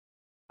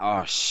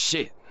Oh,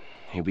 shit.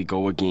 Here we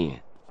go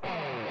again.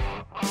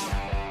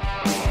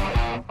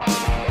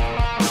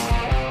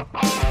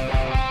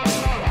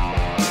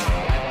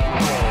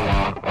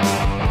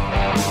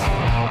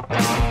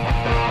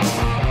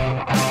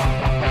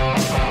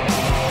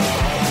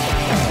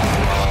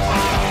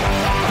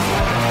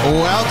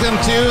 Welcome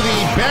to the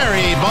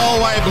Barry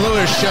Ball-White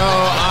Lewis Show.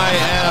 I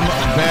am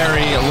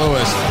Barry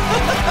Lewis.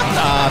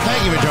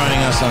 Thank you for joining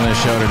us on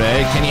this show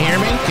today. Can you hear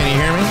me? Can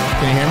you hear me?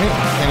 Can you hear me?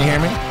 Can you hear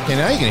me?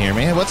 Now you can hear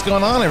me. What's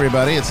going on,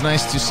 everybody? It's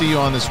nice to see you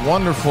on this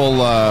wonderful,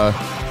 what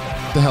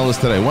the hell is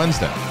today?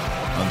 Wednesday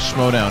on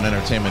Schmodown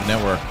Entertainment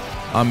Network.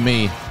 I'm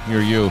me,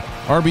 you're you.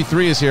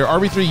 RB3 is here.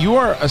 RB3, you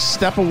are a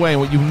step away.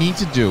 What you need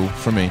to do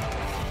for me,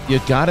 you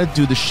got to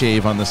do the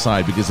shave on the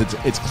side because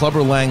it's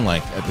Clubber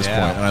Lang-like at this point,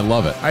 and I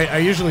love it. I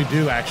usually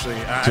do actually.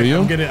 Do you?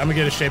 I'm gonna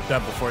get it shaped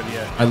up before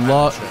the. I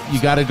love. You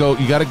got to go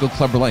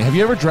Clubber Lang. Have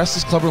you ever dressed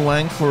as Clubber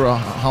Lang for a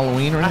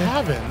Halloween or anything? I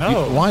haven't.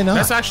 No. Why not?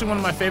 That's actually one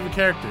of my favorite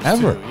characters.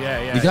 Ever. Too.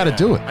 Yeah. You got to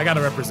do it. I got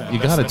to represent. You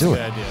got to do it.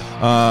 That's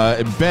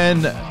a good idea.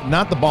 Ben,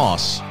 not the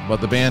boss,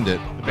 but the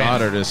bandit.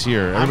 Goddard is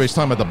here. Everybody's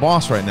talking about the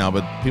boss right now,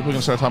 but people are going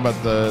to start talking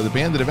about the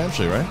bandit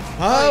eventually,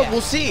 right? We'll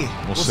see.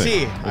 We'll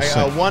see.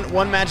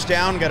 One match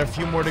down, got a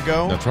few more to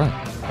go. That's right.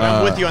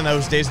 I'm with you on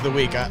those days of the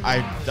week.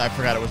 I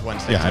forgot it was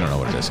Wednesday. Yeah, I don't know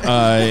what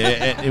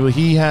it is.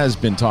 He has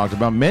been talked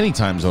about many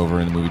times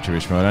over in the movie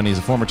Trivia Schmodown. He's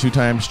a former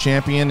 2-times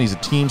champion. He's a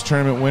teams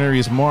tournament winner.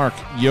 He's Mark.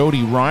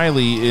 Yodi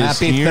Riley is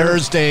Happy here.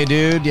 Thursday,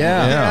 dude.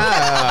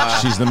 Yeah.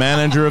 She's the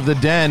manager of the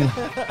Den.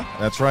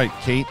 That's right.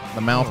 Kate,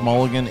 the Mouth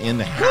Mulligan in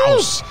the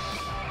house.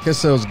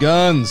 Kiss those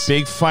guns.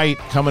 Big fight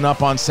coming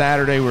up on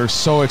Saturday. We're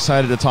so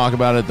excited to talk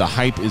about it. The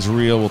hype is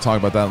real. We'll talk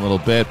about that in a little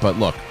bit. But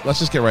look, let's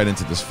just get right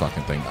into this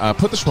fucking thing.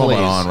 Put the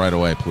Schmodown on right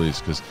away, please.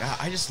 Because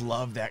I just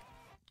love that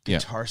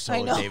guitar solo,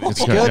 I know. David.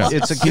 It's good. Yeah.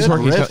 It's a good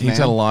riff, He's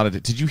had a lot of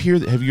it. Did you hear?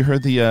 Have you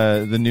heard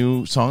the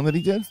new song that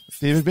he did,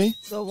 David B?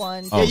 The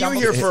one. Yeah, you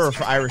were here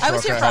for Irish I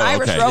was here Rocker. for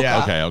Irish okay. Roca.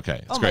 Yeah. Okay.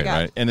 It's Oh my great, God.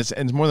 right? And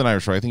it's more than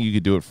Irish Roca. I think you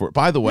could do it for.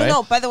 By the way,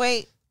 No, by the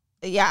way,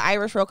 yeah,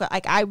 Irish Roca.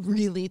 Like I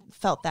really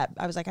felt that.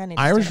 I was like, I need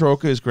to Irish stand up.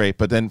 Roca is great,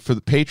 but then for the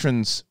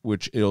patrons,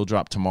 which it'll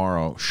drop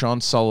tomorrow,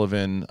 Sean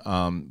Sullivan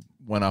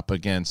went up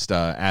against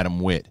Adam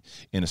Witt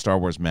in a Star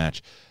Wars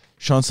match.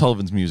 Sean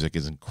Sullivan's music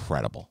is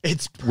incredible.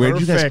 It's perfect. Where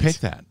did you guys pick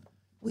that?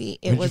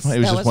 It was find? It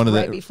was that just was one of the-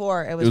 right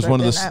before. It was was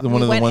one of right the- then.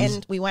 one of the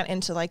ones- We went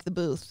into like the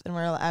booth, and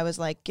I was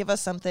like, give us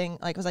something.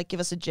 Like I was like, give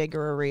us a jig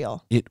or a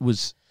reel. It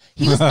was.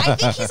 I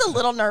think he's a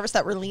little nervous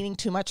that we're leaning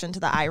too much into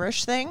the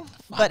Irish thing.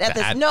 But at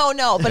this,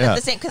 but at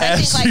the same, because I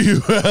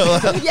think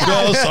like, yeah,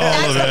 Go that's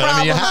Sullivan. the problem. I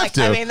mean, you have like,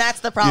 to. I mean, that's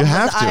the problem. You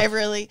have is to. I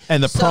really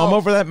And the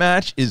promo for that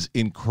match is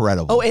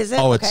incredible. Oh, is it?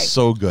 Oh, it's Okay.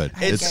 so good.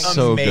 It's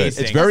so amazing.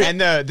 good. It's very.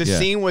 And the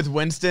scene with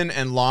Winston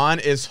and Lon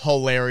is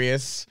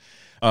hilarious.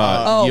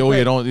 I don't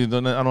great. want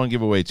to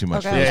give away too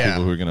much Okay. for those Yeah.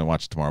 people who are going to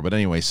watch it tomorrow. But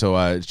anyway,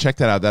 so check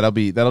that out.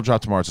 That'll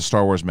drop tomorrow. It's a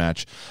Star Wars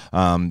match.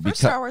 first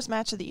Star Wars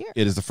match of the year.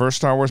 It is the first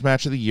Star Wars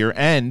match of the year,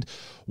 and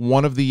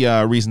one of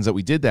the reasons that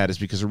we did that is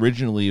because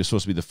originally it was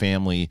supposed to be the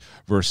family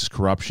versus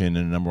corruption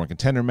in a number one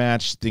contender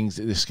match. The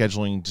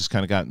scheduling just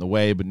kind of got in the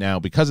way, but now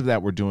because of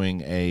that, we're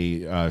doing a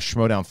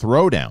Schmodown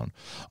Throwdown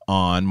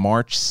on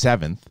March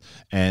 7th,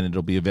 and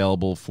it'll be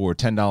available for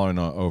 $10 and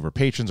over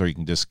patrons, or you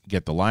can just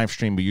get the live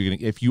stream. But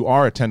if you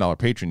are a $10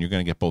 patron, you're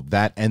going to get both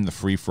that and the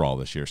free for all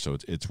this year. So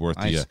it's worth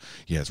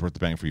it's worth the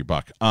bang for your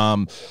buck.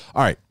 All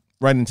right,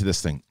 right into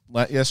this thing.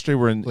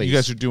 Yesterday you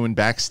guys are doing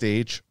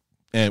backstage.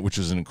 Which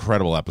was an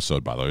incredible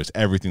episode, by the way. It was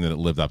everything that it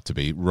lived up to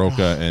be.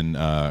 Roca and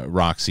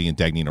Roxy and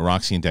Dagnino.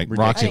 Roxy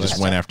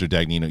just went after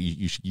Dagnino.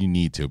 You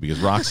need to, because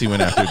Roxy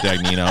went after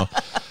Dagnino.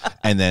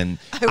 And then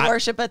I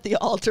worship at the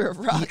altar of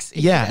Roxy.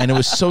 Yeah, and it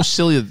was so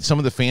silly that some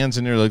of the fans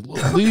in there were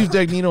like, leave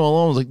Dagnino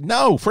alone. I was like,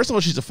 no. First of all,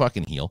 she's a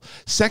fucking heel.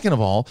 Second of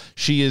all,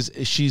 she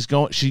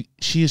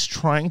is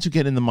trying to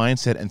get in the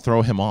mindset and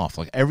throw him off.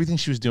 Like everything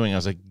she was doing, I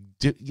was like,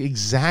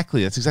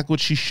 exactly. That's exactly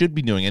what she should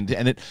be doing.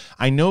 And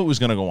I know it was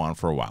going to go on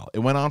for a while. It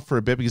went on for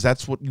a bit because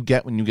that's what you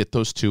get when you get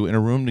those two in a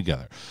room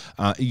together.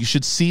 You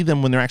should see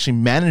them when they're actually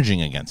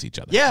managing against each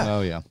other. Yeah.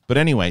 Oh, yeah. But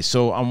anyway,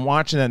 so I'm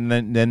watching that,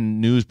 and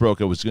then news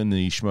broke. I was in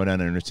the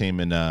Schmodown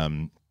Entertainment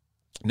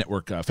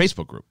Network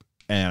Facebook group.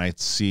 And I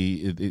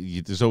see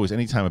there's always,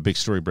 anytime a big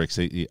story breaks,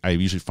 I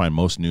usually find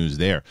most news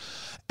there.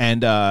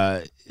 And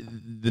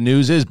the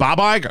news is Bob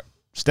Iger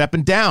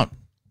stepping down,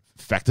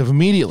 effective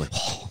immediately.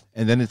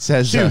 And then it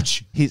says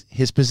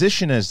his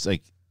position as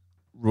like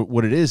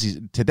what it is. He's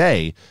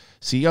today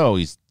CEO.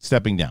 He's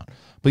stepping down,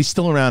 but he's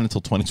still around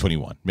until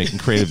 2021, making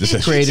creative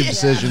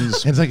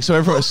decisions. And it's like so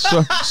everyone's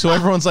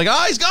like,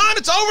 oh, he's gone.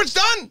 It's over. It's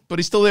done. But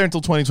he's still there until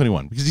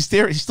 2021 because he's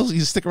there.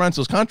 He's stick around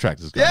until his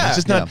contract is gone. Yeah. It's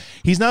just not.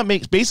 He's not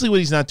basically what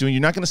he's not doing.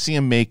 You're not going to see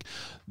him make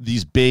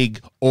these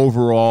big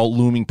overall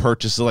looming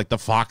purchases like the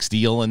Fox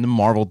deal and the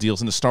Marvel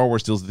deals and the Star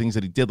Wars deals, the things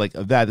that he did like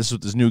that. This is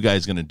what this new guy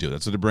is going to do.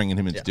 That's what they're bringing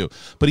him in to do.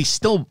 But he's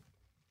still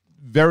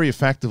very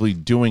effectively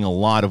doing a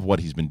lot of what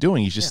he's been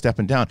doing. He's just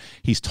stepping down.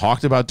 He's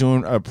talked about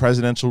doing a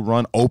presidential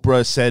run.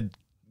 Oprah said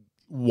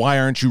why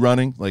aren't you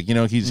running? Like, you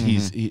know,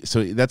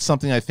 so that's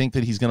something I think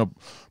that he's going to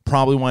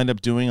probably wind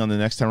up doing on the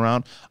next time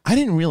around. I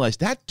didn't realize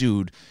that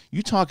dude,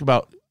 you talk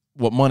about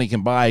what money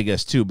can buy, I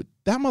guess, too, but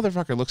that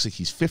motherfucker looks like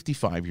he's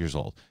 55 years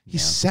old.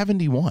 He's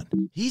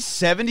 71. He's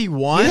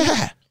 71?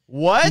 Yeah.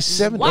 What? He's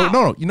 70. Wow. Oh,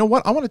 no. You know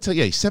what? I want to tell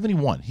you, he's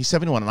 71. He's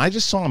 71. And I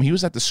just saw him. He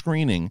was at the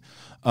screening,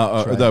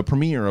 the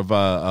premiere of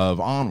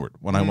Onward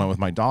when I went with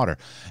my daughter.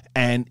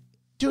 And,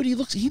 dude, he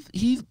looks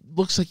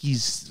like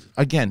he's,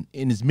 again,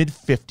 in his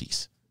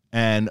mid-50s.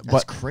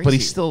 But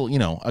he's still, you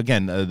know,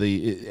 again,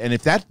 and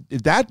if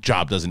that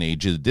job doesn't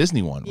age, the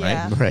Disney one,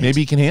 Yeah. right? Maybe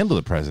he can handle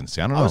the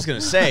presidency. I don't know. I was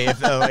gonna say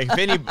if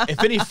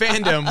any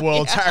fandom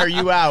will tire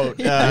you out,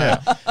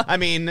 I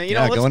mean, you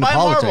know, go let's into buy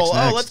politics Marvel.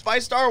 next. Oh, let's buy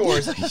Star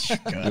Wars.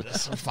 Good,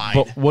 that's fine.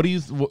 But what do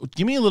you?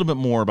 Give me a little bit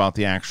more about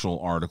the actual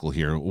article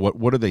here.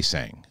 What are they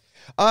saying?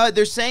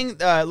 They're saying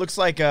it looks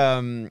like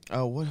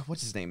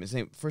what's his name? His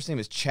first name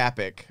is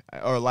Chapek,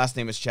 or last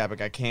name is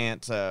Chapek. I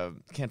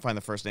can't find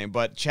the first name,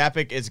 but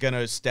Chapek is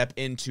gonna step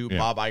into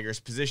Bob Iger's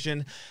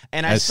position,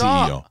 and As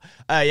CEO.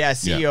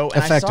 CEO,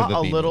 and Effective I saw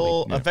a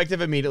little immediately,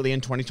 effective immediately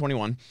in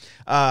 2021.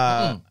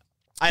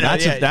 I know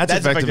That's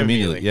effective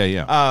immediately.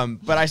 Yeah.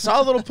 But I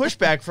saw a little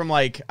pushback from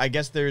I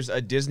guess there's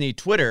a Disney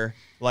Twitter,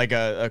 like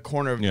a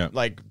corner of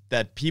like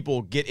that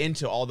people get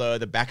into all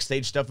the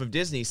backstage stuff of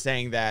Disney,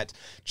 saying that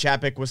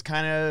Chapek was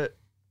kind of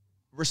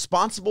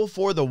responsible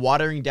for the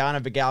watering down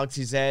of the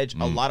Galaxy's Edge,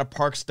 a lot of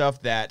park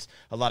stuff that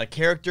a lot of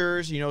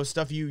characters, you know,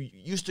 stuff you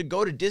used to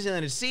go to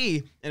Disneyland to see,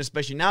 and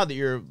especially now that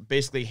you're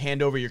basically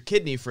hand over your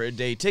kidney for a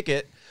day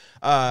ticket.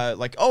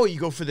 You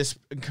go for this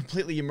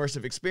completely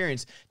immersive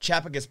experience.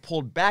 Chapek has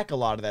pulled back a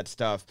lot of that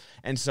stuff.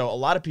 And so a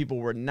lot of people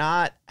were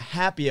not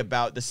happy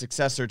about the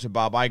successor to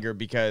Bob Iger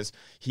because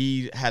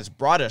he has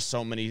brought us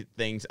so many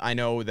things. I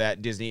know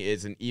that Disney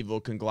is an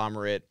evil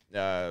conglomerate,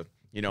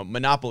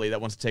 monopoly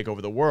that wants to take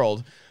over the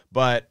world.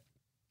 But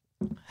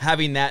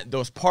having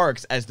those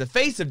parks as the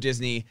face of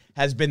Disney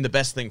has been the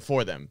best thing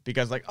for them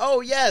because oh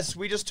yes,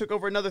 we just took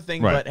over another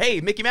thing, Right. but hey,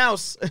 Mickey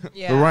Mouse.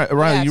 Yeah. But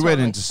Riley, Yeah, you read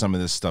totally. into some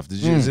of this stuff. Did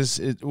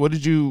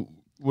you?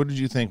 What did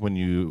you think when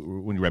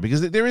you read?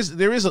 Because there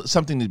is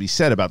something to be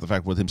said about the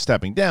fact with him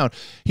stepping down,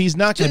 he's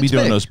not going to be It's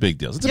doing big. those big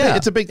deals.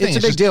 It's a big thing. It's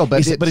a big deal,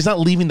 but he's not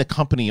leaving the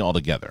company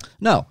altogether.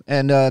 No,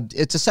 and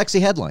it's a sexy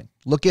headline.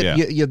 Look at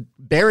you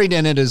buried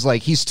in it is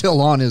he's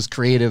still on his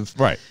creative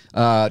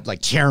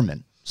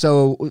chairman.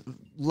 So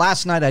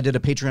last night I did a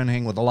Patreon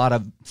hang with a lot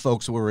of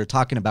folks where we were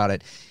talking about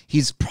it.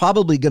 He's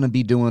probably going to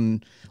be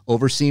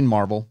overseeing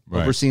Marvel,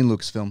 overseeing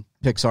Lucasfilm,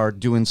 Pixar,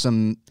 doing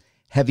some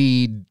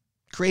heavy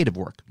creative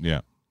work.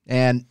 Yeah.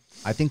 And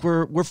I think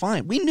we're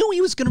fine. We knew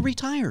he was going to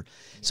retire.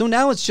 So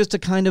now it's just a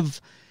kind of,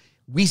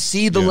 we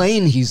see the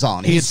lane he's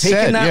on. He's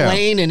taking that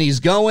lane and he's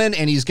going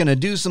and he's going to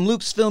do some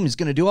Lucasfilm. He's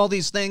going to do all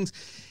these things.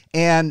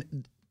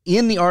 And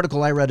in the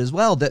article I read as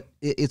well, that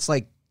it's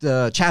like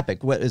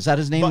Chapek. What is that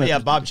his name?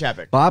 Bob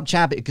Chapek. Bob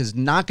Chapek is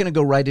not going to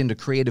go right into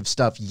creative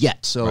stuff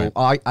yet. So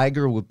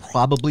Iger would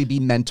probably be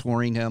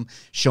mentoring him,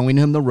 showing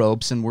him the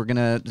ropes, and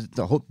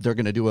they're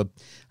gonna do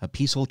a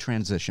peaceful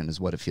transition is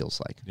what it feels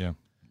like. Yeah.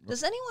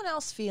 Does anyone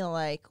else feel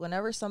like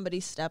whenever somebody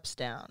steps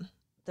down,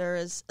 there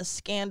is a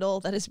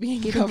scandal that is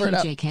being Given covered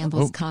up? PJ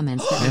Campbell's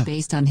comments that are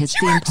based on his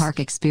theme park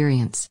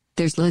experience,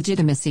 there's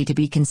legitimacy to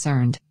be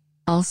concerned.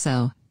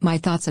 Also, my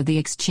thoughts of the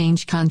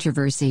exchange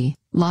controversy.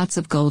 Lots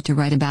of gold to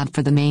write about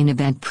for the main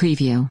event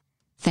preview.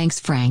 Thanks,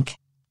 Frank.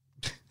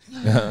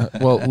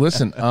 Well,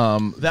 listen.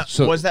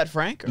 Was that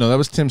Frank? No, that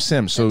was Tim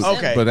Sims. So,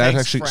 Okay, but that's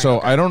thanks, actually. Frank. So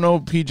Okay. I don't know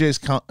PJ's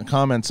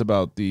comments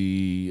about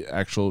the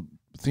actual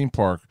theme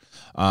park.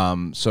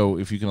 So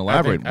if you can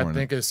elaborate more. I on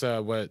think it. it's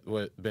what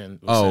Ben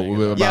was Oh, saying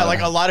about- about-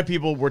 Yeah, a lot of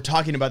people were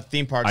talking about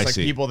theme parks, I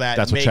see. people that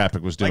That's what make,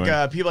 Chapek was doing.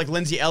 people like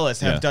Lindsay Ellis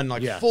have done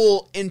Yeah.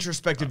 full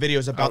introspective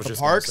videos about was the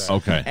just gonna parks. say.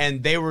 Okay.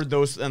 And they were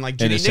those, and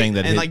they're saying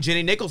that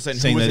Jenny Nicholson,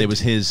 saying who was that it was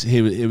his.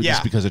 It was Yeah.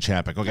 just because of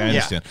Chapek. Okay, I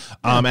Yeah. understand.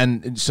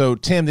 And so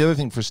Tim, the other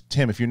thing for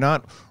Tim, if you're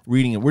not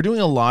reading it, we're doing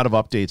a lot of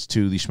updates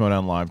to the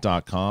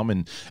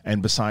schmodownlive.com,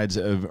 and besides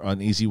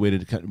an easier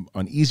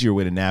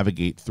way to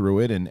navigate through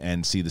it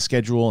and see the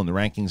schedule and the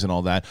rankings and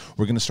all that,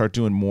 we're going to start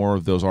doing more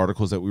of those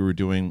articles that we were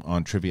doing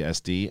on Trivia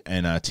SD,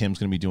 and Tim's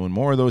going to be doing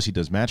more of those. He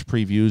does match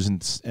previews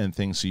and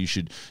things, so you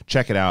should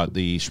check it out.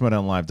 The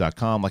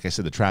schmodownlive.com. Like I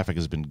said, the traffic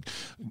has been.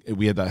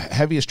 We had the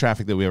heaviest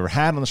traffic that we ever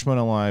had on the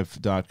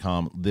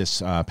schmodownlive.com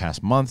this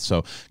past month.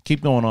 So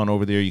keep going on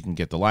over there. You can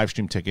get the live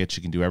stream tickets.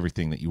 You can do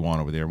everything that you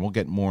want over there, and we'll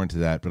get more into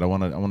that. But I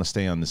want to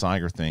stay on this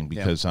Iger thing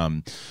because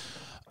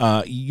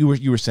you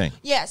were saying.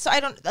 Yeah, so I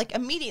don't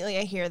immediately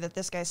I hear that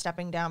this guy's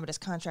stepping down, but his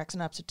contract's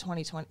not up to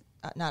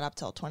not up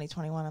till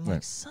 2021. I'm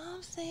like,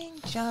 something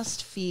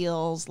just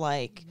feels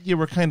like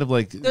we're kind of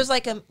like there's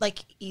like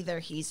either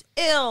he's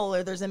ill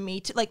or there's a Me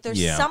Too. Like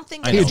there's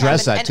something. He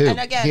addressed that too. And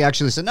again, he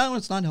actually said, "No,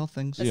 it's not health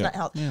things. It's not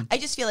health." I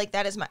just feel like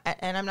that is my.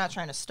 And I'm not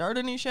trying to start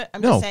a new shit.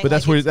 I'm no, just saying, but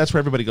that's where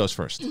everybody goes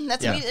first.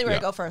 That's immediately where I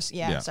go first.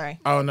 Yeah, sorry.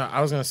 Oh no,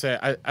 I was gonna say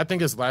I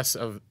think it's less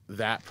of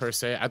that per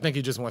se. I think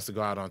he just wants to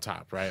go out on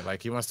top, right?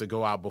 Like he wants to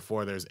go out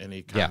before there's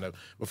any kind of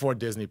before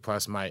Disney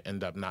Plus might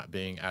end up not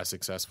being as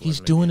successful. He's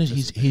doing it.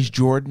 He's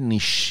Jordan.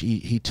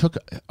 He took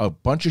a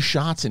bunch of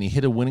shots and he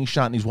hit a winning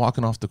shot and he's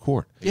walking off the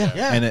court. But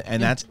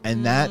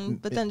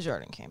then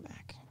Jordan came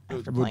back.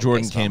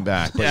 Jordan came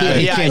back. But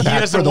he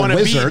doesn't want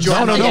to beat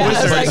Jordan.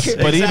 Wizards.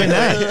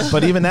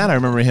 But even that, I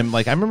remember him.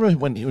 Like I remember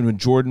when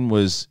Jordan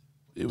was.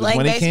 It was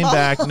when he came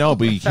back. No,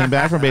 but he came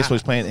back from baseball. He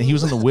was playing, and he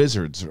was in the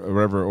Wizards or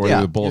whatever, or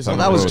the Bulls.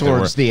 That was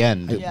towards the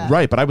end,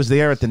 right? But I was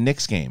there at the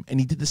Knicks game, and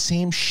he did the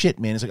same shit,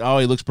 man. It's like, oh,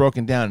 he looks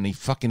broken down, and he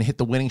fucking hit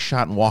the winning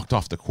shot and walked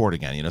off the court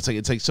again. You know,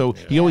 it's like so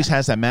he always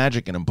has that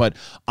magic in him. But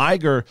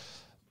Iger,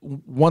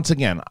 once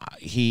again,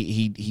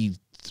 he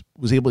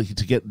was able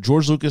to get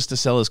George Lucas to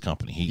sell his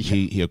company.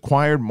 He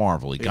acquired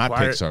Marvel. He got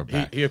Pixar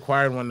back. He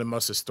acquired one of the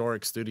most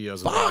historic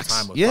studios of all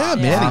time. With yeah,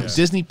 Fox. man.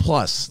 Disney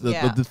Plus,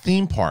 the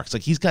theme parks.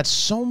 Like he's got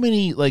so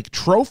many like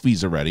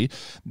trophies already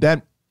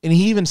that, and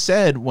he even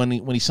said when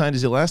he signed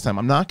his deal last time,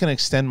 I'm not going to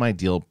extend my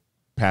deal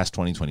past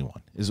 2021.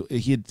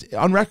 He had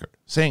on record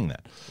saying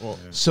that. Well,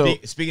 so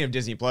speaking of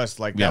Disney Plus,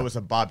 like that was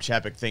a Bob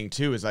Chapek thing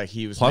too. Is like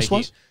he was Plus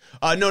making.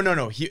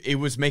 No. It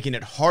was making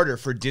it harder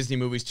for Disney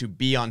movies to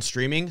be on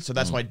streaming, so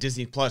that's why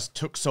Disney Plus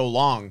took so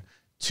long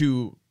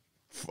to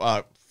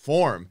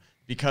form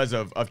because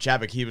of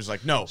Chapek. He was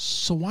like, no.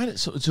 So why?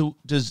 So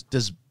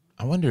does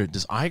I wonder?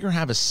 Does Iger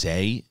have a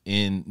say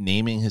in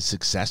naming his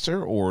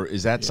successor, or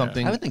is that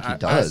something? I think he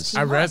does.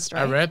 I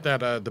read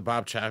that the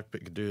Bob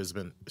Chapek dude has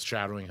been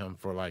shadowing him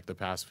for like the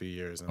past few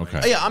years. And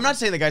okay. I'm not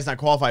saying the guy's not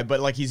qualified,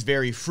 but like he's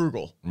very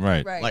frugal,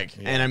 right? Like,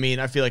 and I mean,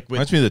 I feel like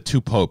reminds me of the two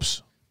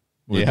popes.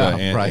 With,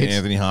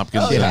 Anthony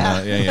Hopkins.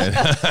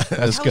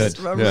 That's good.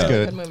 That was a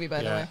good movie,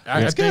 by the way.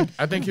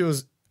 I think he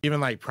was even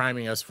like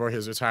priming us for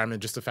his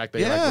retirement. Just the fact that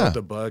he like wrote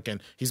the book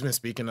and he's been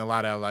speaking a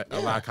lot at a lot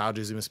of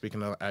colleges. He's been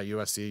speaking at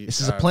USC. This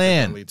is a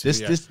plan. This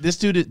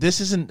dude. This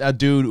isn't a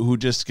dude who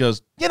just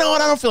goes, you know what?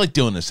 I don't feel like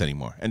doing this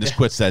anymore and just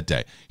quits that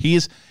day. He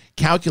is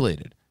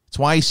calculated. That's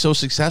why he's so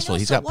successful.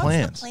 He's got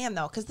plans. What's the plan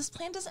though? Because this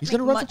plan doesn't. He's going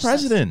to run for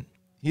president. Sense.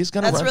 He's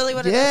gonna. That's really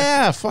what it is.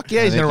 Yeah, fuck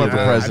yeah, he's gonna run for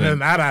president.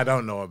 That I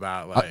don't know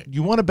about. Like,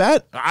 you want to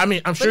bet? I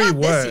mean, I'm sure he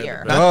would. This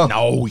year.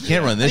 No, he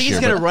can't run this year.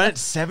 He's gonna run at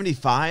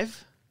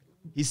 75.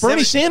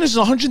 Bernie Sanders is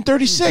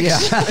 136. Yeah.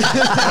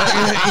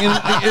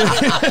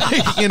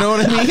 You know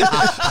what I mean?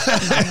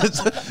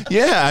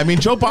 Yeah, I mean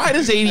Joe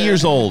Biden's 80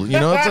 years old. You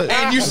know,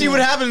 and you see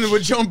what happened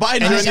with Joe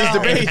Biden in these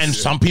debates. And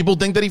some people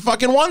think that he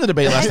fucking won the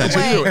debate last night.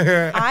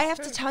 I have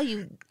to tell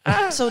you.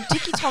 So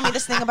Dickie told me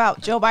this thing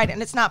about Joe Biden,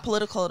 and it's not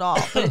political at all,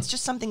 but it's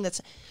just something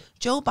that's.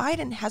 Joe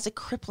Biden has a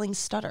crippling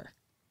stutter.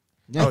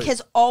 Like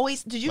has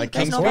always. Did you like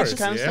guys know about this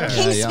kind of stuff?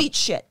 King's speech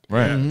shit.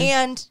 Right.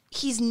 And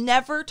he's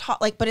never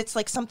taught like, but it's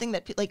like something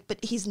that like, but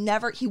he's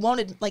never. He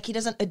won't like. He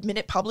doesn't admit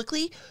it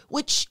publicly,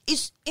 which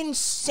is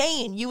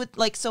insane. You would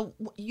like so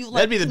you like.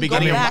 That'd be the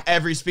beginning of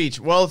every speech.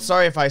 Well,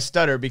 sorry if I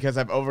stutter because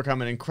I've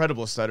overcome an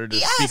incredible stutter to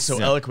speak so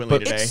eloquently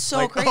today. It's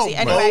so crazy.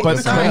 Anyway, No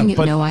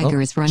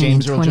Iger is running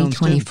in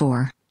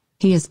 2024.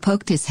 He has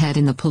poked his head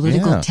in the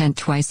political tent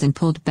twice and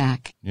pulled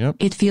back. Yep.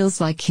 It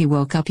feels like he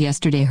woke up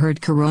yesterday,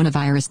 heard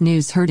coronavirus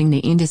news hurting the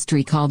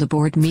industry, called a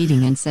board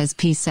meeting, and says,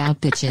 "Peace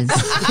out, bitches."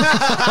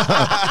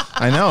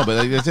 I know,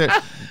 but that's it.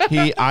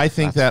 I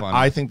think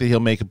that he'll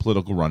make a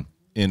political run.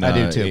 I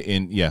do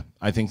too.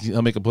 I think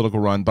he'll make a political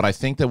run. But I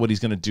think that what he's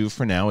going to do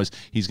for now is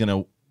he's going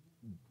to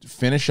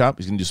finish up.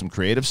 He's going to do some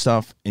creative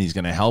stuff, and he's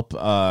going to help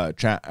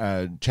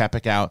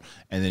Chapek out,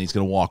 and then he's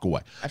going to walk away.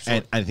 Absolutely.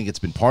 And I think it's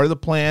been part of the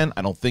plan.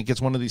 I don't think it's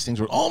one of these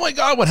things where, oh my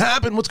God, what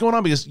happened? What's going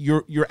on? Because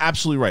you're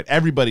absolutely right.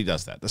 Everybody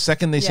does that. The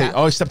second they say,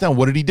 oh, he stepped down,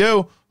 what did he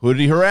do? Who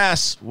did he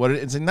harass?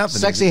 It's nothing.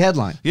 Sexy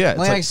headline. Yeah.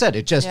 Like I said,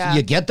 it just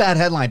you get that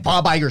headline.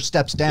 Bob Iger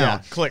steps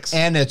down. Clicks.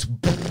 And it's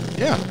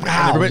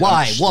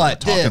why?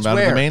 What? Talking about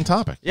where? the main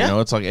topic. Yeah. You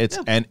know, it's like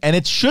and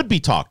it should be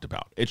talked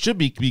about. It should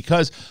be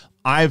because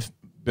I've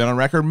been on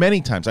record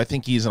many times. I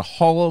think he's a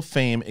Hall of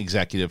Fame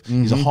executive.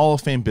 Mm-hmm. He's a Hall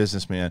of Fame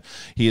businessman.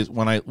 He is.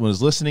 When I was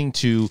listening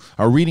to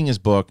or reading his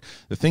book,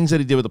 the things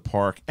that he did with the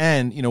park,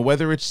 and you know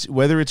whether it's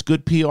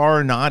good PR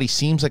or not, he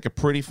seems like a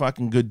pretty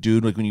fucking good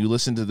dude. Like when you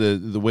listen to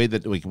the way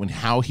that like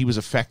how he was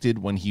affected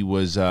when he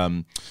was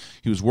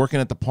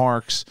working at the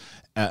parks.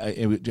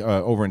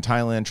 Over in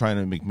Thailand, trying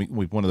to make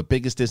one of the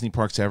biggest Disney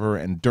parks ever,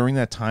 and during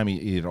that time,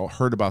 he had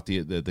heard about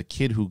the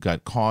kid who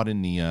got caught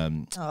in the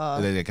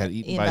that got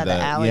eaten by the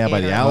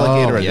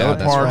alligator at the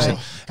other parks, right.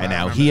 and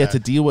now he had to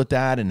deal with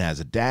that, and as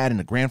a dad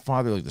and a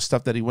grandfather, like the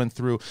stuff that he went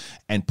through,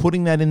 and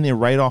putting that in there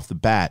right off the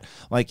bat,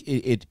 like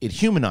it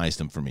humanized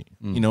him for me,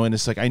 you know, and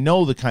it's like I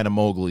know the kind of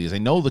mogul he is, I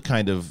know the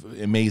kind of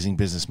amazing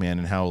businessman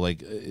and how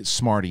like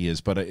smart he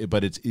is, but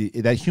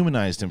that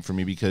humanized him for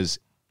me because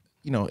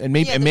and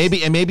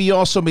maybe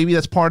also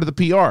that's part of the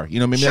PR.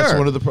 Maybe that's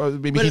one of the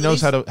maybe he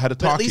knows how to talk.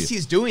 But at least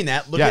he's doing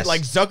that. Look at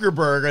like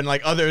Zuckerberg and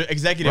like other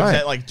executives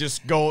that like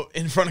just go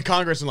in front of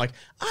Congress and like,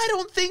 I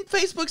don't think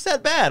Facebook's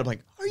that bad. I'm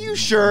like, are you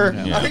sure?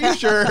 Are you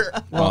sure?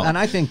 Well, and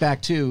I think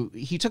back to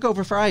he took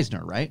over for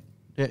Eisner, right?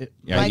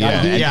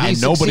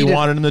 And nobody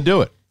wanted him to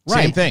do it.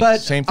 Right, same thing.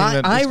 But same thing.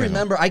 I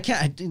remember. I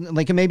can't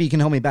like maybe you can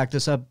help me back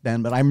this up,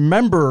 Ben. But I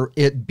remember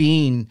it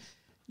being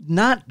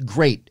not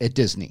great at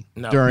Disney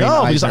during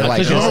Eisner.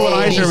 Because you know what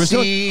Eisner was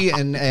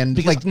doing,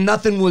 and like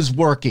nothing was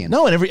working.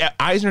 No, and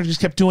Eisner just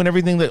kept doing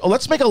everything that. Oh,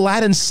 let's make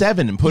Aladdin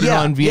 7 and put it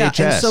on VHS.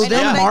 Yeah. And so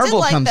then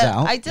Marvel comes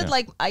out. I did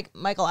like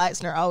Michael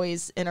Eisner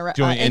always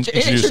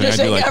introducing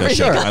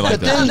everything I like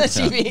that. On the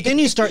TV. Then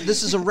you start.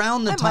 This is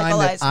around the time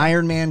that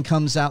Iron Man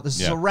comes out.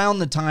 This is around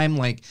the time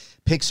like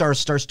Pixar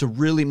starts to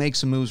really make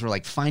some moves. Where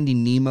like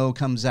Finding Nemo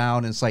comes out,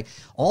 and it's like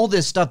all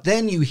this stuff.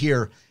 Then you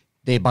hear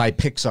they buy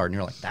Pixar, and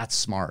you're like, that's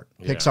smart.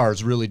 Pixar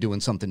is really doing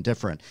something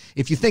different.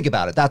 If you think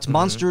about it, that's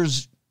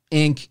Monsters,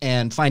 Inc.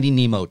 and Finding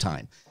Nemo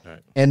time. Right.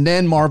 And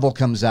then Marvel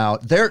comes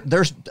out. They're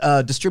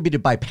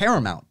distributed by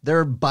Paramount.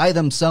 They're by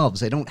themselves.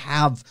 They don't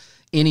have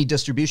any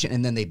distribution.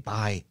 And then they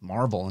buy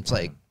Marvel. It's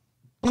like,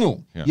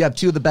 boom. Yeah. You have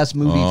two of the best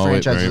movie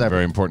franchises ever.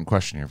 Very important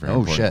question here. Very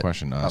important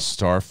question.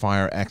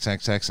 Starfire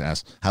XXX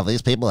asks, have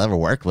these people ever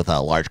worked with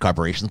large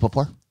corporations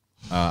before?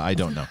 I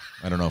don't know.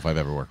 I don't know if I've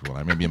ever worked with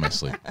one. I may be in my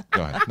sleep.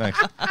 Go ahead.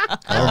 Next.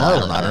 I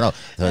don't know.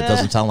 It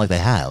doesn't sound like they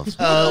have.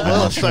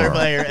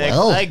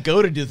 I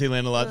go to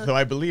Disneyland a lot, so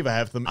I believe I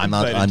have some. I'm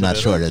not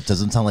sure. It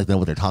doesn't sound like they know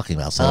what they're talking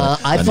about. So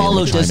I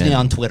follow Disney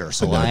on Twitter,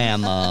 so I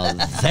am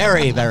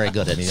very, very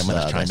good at it. I'm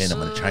going to chime in.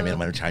 I'm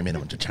chiming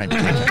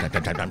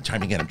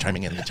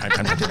in. Time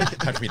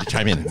for me to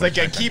chime in. It's like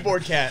a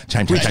keyboard cat.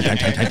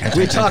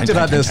 We talked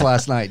about this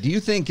last night. Do you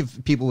think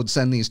if people would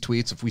send these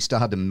tweets, if we still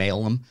had to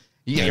mail them?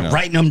 You're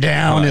writing them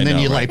down, and then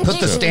you like put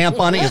the stamp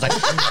on it. He's like,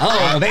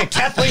 "Oh,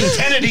 Kathleen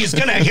Kennedy's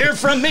gonna hear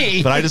from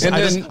me." But I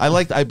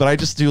like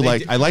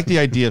the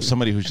idea of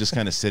somebody who's just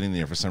kind of sitting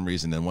there for some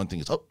reason. And one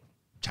thing is,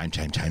 chime.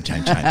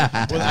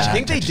 Well, I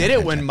think they did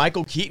it when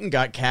Michael Keaton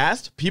got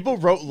cast. People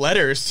wrote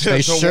letters to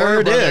They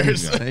sure did.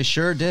 Brothers. They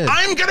sure did.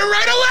 I'm gonna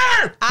write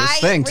a letter. I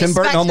thing Tim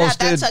Burton almost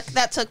did.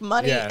 That took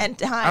money and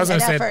time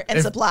and effort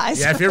and supplies.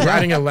 Yeah, if you're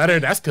writing a letter,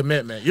 that's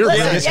commitment. You're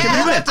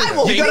commitment. I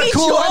will read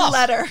cool your off.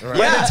 letter. Right.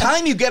 By the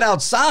time you get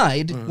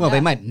outside, well, they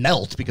might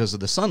melt because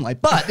of the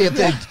sunlight. But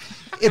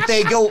if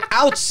they go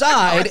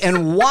outside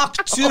and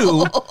walk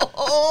to,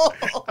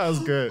 that was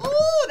good.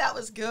 Ooh, that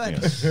was good.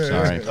 Yeah.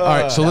 Sorry. All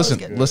right. So listen.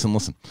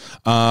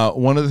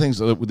 One of the things,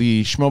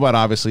 the Schmobot,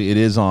 obviously it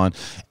is on,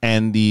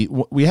 and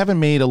we haven't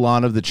made a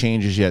lot of the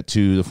changes yet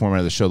to the format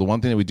of the show. The one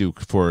thing that we do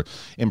for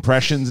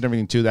impressions and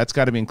everything too, that's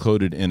got to be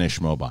included in a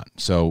Schmobot.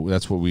 So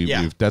that's what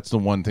that's the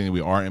one thing that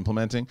we are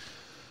implementing.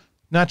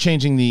 Not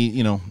changing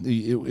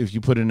if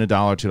you put in $1,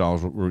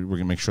 $2, we're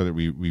gonna make sure that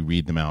we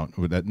read them out.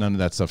 None of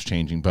that stuff's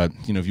changing. But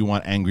if you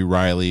want Angry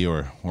Riley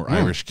or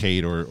Irish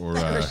Kate or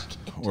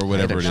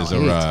whatever it is,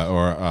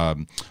 or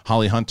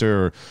Holly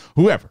Hunter or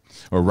whoever,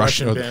 or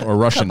Russian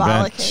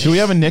Ben. Do we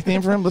have a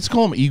nickname for him? Let's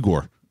call him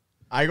Igor.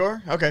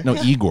 Igor? Okay. No,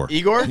 Igor.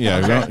 Igor?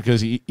 Yeah,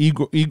 because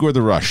Igor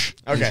the Rush.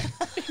 Okay.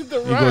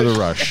 Igor the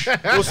Rush.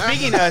 Well,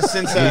 speaking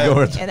since in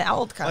the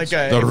old country,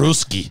 the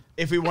Ruski.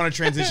 If we want to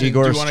transition,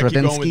 Igor do you want to keep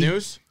going with Stravinsky?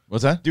 news?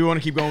 What's that? Do you want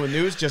to keep going with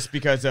news just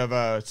because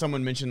of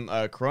someone mentioned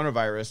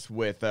coronavirus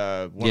with one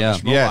of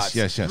the robots?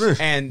 Yes.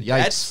 And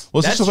Yikes.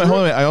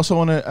 I also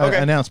want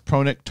to announce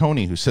Pronick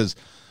Tony, who says,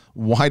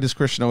 why does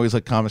Christian always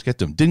let comics get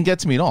to him? Didn't get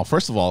to me at all.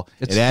 First of all,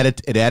 it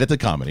added the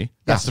comedy.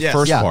 That's the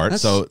first part.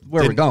 So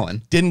where we're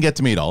going. Didn't get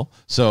to me at all.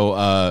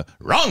 So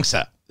wrong,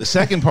 sir. The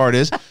second part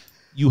is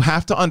you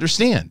have to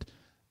understand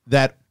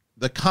that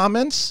the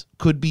comments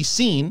could be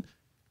seen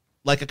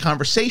like a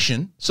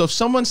conversation. So if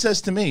someone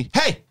says to me,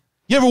 hey,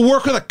 you ever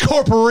work with a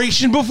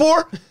corporation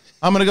before?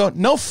 I'm going to go,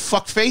 no,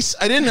 fuckface.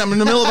 I didn't. I'm in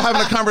the middle of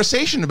having a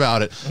conversation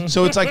about it.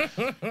 So it's like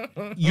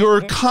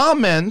your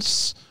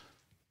comments,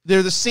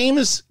 they're the same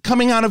as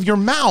coming out of your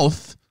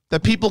mouth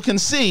that people can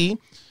see.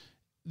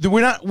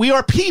 We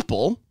are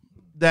people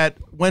that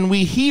when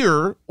we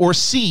hear or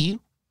see,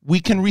 we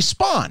can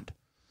respond.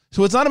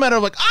 So it's not a matter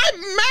of like,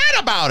 I'm mad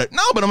about it.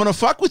 No, but I'm going to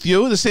fuck with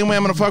you the same way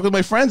I'm going to fuck with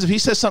my friends. If he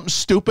says something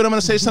stupid, I'm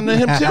going to say something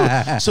to him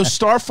too. So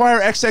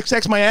Starfire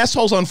XXX, my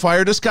asshole's on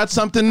fire, just got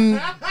something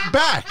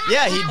back.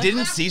 Yeah, he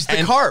didn't seize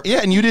the carp.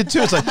 Yeah, and you did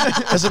too. It's like,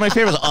 that's my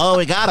favorite. Like, oh,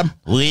 we got him.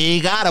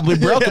 We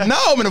broke him. No,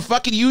 I'm going to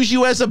fucking use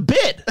you as a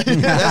bit.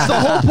 That's the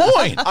whole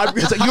point.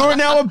 It's like, you're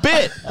now a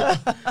bit.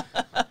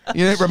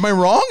 Am I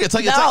wrong? It's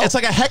like it's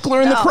like a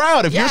heckler in the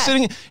crowd. If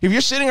you're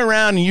sitting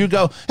around and you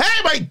go,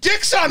 "Hey, my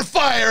dick's on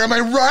fire," am I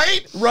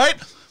right? Right?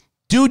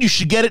 dude, you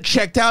should get it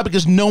checked out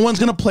because no one's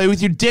going to play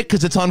with your dick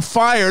because it's on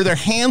fire. Their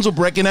hands will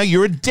break, and now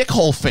you're a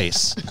dickhole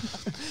face.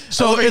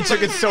 So it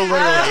took it so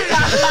literally.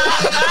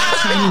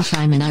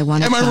 Chime in, I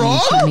want to Am I wrong?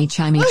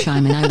 chime in,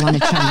 I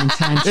want to chime in,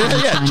 chime.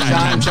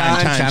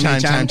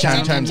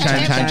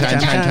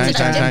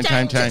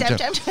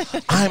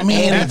 I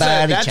mean,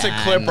 That's a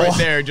clip right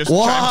there. Just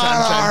what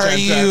are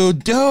you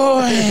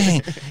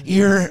doing?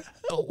 You're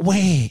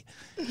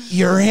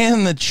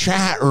in the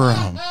chat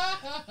room.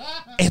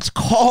 It's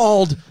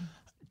called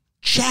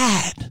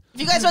chat. If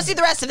you guys want to see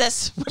the rest of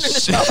this, put it in the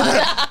show.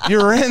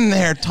 You're in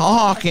there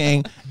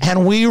talking,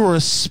 and we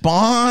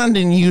respond,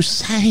 and you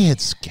say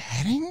it's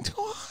getting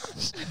to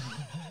us.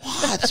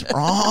 What's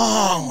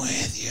wrong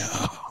with you?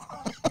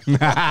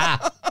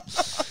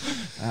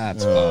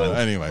 That's fun.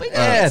 Anyway, We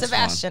got it's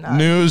Sebastian on.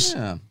 news.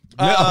 Yeah.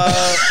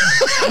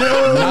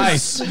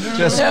 Nice.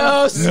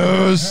 Just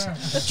News.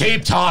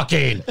 Keep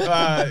talking.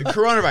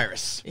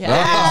 Coronavirus.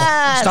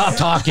 Yes. Stop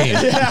talking.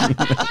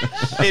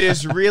 It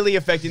is really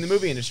affecting the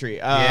movie industry.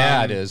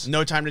 Yeah, it is.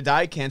 No Time to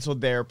Die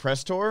canceled their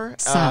press tour.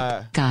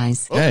 Sup,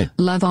 guys. Hey.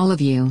 Love all of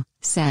you,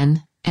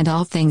 Sen, and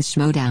all things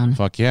Schmodown.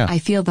 Fuck yeah. I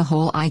feel the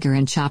whole Iger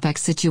and Chapek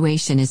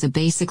situation is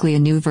basically a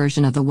new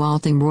version of the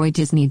Walt and Roy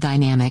Disney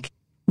dynamic.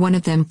 One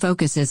of them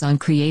focuses on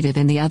creative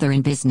and the other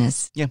in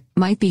business. Yeah.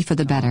 Might be for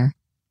the better.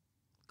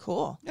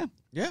 Cool. Yeah.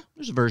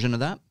 there's a version of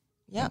that.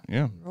 Yeah.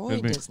 Yeah. Roy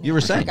Could be. Disney. You were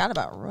I saying. forgot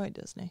about Roy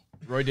Disney.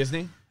 Roy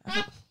Disney.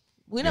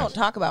 We don't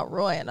talk about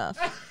Roy enough.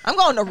 I'm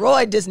going to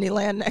Roy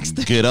Disneyland next.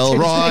 Good old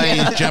Roy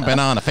jumping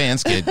on a fan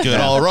skid.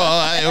 Good old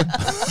Roy.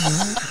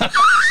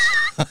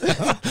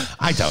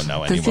 I don't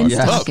know The anymore.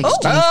 Finstock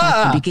Exchange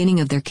at the beginning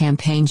of their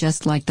campaign,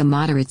 just like the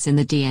moderates in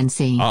the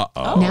DNC.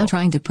 Now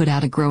trying to put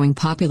out a growing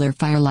popular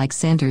fire like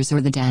Sanders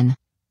or the Den.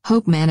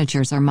 Hope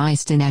managers are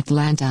mic'd in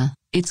Atlanta.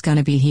 It's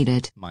gonna be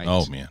heated.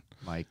 Oh, man.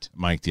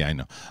 Mike, yeah, I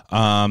know.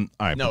 All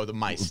right. No, the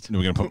mice.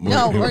 We're gonna put.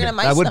 No, we're gonna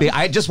mice That would be. them.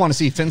 I just want to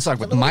see Finstock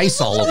with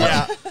mice all over.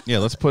 Yeah. Yeah,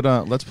 let's put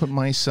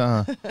mice.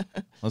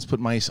 Let's put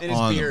mice In his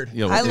on. beard.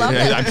 Yeah, I love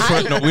it. I'm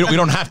sure, no, we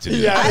don't have to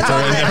do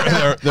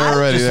that. They're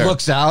already Just there.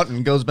 looks out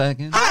and goes back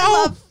in.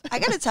 I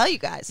gotta tell you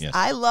guys, Yes.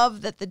 I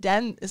love that the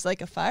Den is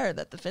like a fire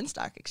that the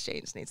Finstock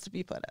Exchange needs to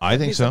be put out. I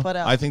think needs to so. put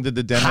out. I think that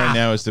the Den right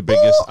now is the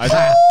biggest.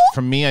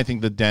 For me, I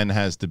think the Den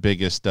has the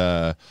biggest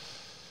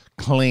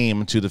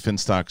claim to the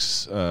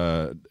Finstock's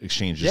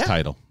exchange's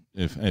title,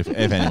 if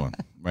anyone.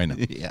 Right now,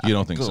 Yeah, you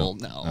don't think cool,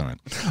 so? no.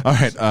 All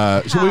right.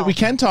 So we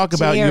can talk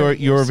about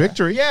your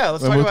victory. Yeah,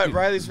 let's talk about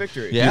Riley's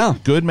victory. Yeah,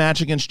 Good match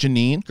against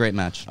Janine. great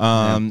match.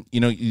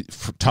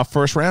 Tough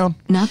first round.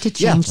 Not to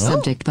change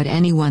subject, but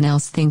anyone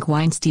else think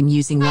Weinstein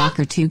using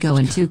Walker to go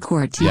into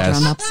court to Yes.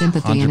 drum up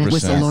sympathy and it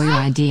was a 100%. lawyer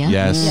idea?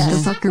 Yes.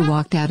 Yes. The fucker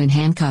walked out in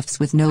handcuffs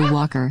with no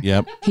Walker.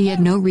 Yep. He had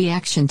no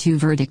reaction to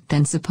verdict,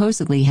 then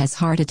supposedly has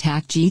heart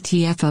attack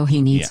GTFO,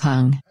 he needs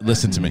hung.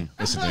 Listen to me.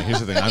 Here's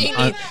the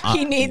thing.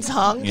 he needs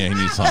hung. Yeah, he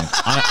needs hung.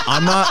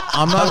 I'm not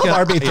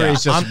gonna. RB3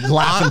 is just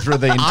laughing through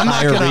the I'm not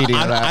entire gonna- reading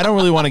of that. I don't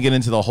really want to get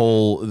into the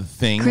whole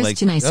thing.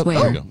 Christian, I there you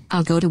swear, go.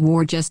 I'll go to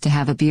war just to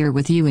have a beer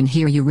with you and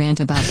hear you rant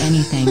about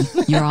anything.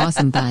 You're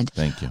awesome, bud.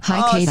 Thank you.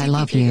 Hi, Oh, Kate, I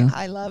love CPP, you.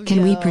 I love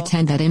Can we you.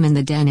 pretend that I'm in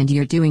the den and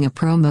you're doing a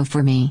promo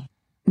for me?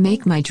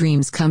 Make my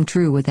dreams come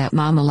true with that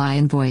Mama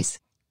Lion voice.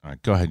 All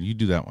right, go ahead. You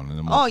do that one. And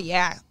then we'll- Oh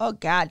yeah. Oh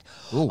God.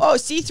 Oh,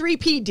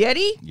 C3P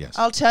Diddy. Yes.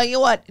 I'll tell you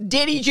what.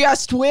 Did he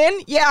just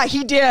win? Yeah,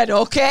 he did.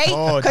 Okay.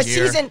 Oh,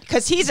 dear.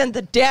 He's in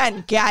the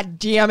Den. God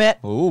damn it.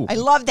 Ooh. I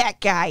love that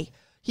guy.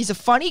 He's a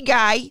funny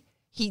guy.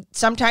 He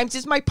sometimes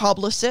is my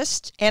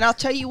publicist. And I'll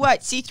tell you what.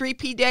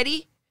 C3P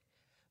Diddy.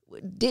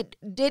 Did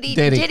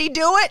he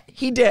do it?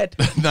 He did.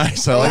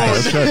 Nice. I like that.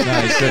 That's good.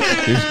 Nice.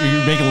 Good.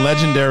 You're making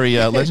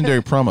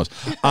legendary promos.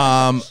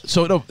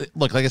 So no,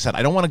 look, like I said,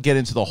 I don't want to get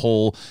into the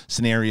whole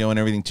scenario and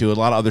everything too. A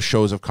lot of other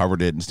shows have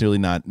covered it, and it's really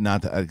not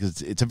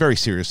because it's a very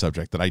serious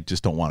subject that I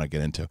just don't want to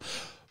get into.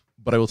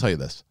 But I will tell you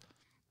this: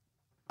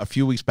 a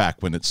few weeks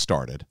back when it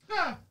started,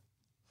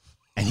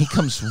 and he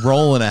comes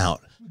rolling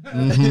out.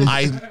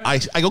 I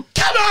go,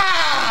 come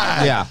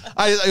on! Yeah.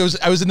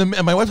 I was in the,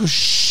 and my wife goes,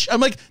 shh. I'm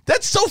like,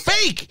 that's so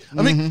fake.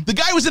 I mean, the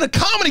guy was in a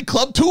comedy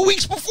club 2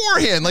 weeks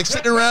beforehand, like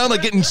sitting around,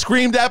 like getting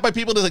screamed at by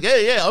people. They're like,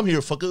 hey, yeah, I'm here,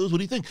 fuckers. What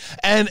do you think?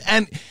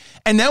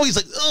 And now he's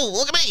like, oh,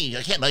 look at me.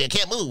 I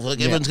can't move. Like,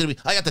 everyone's gonna be.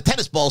 I got the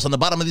tennis balls on the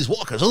bottom of these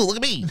walkers. Oh, look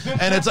at me.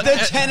 And it's like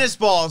The tennis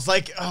balls,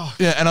 like, oh.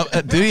 yeah,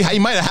 and did he? He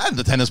might have had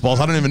the tennis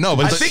balls. I don't even know.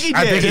 But I it's think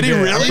like- he did. Did he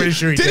really? I'm pretty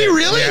sure he did. He did.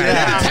 really? Yeah. He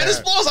had the tennis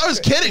balls? I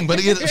was kidding. But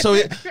he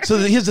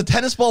has the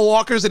tennis ball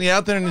walkers, and he's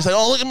out there, and he's like,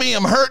 oh, look at me,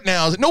 I'm hurt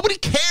now. I was like, nobody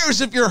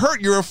cares if you're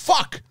hurt. You're a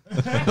fuck.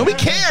 Nobody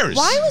cares.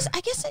 Why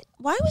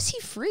was he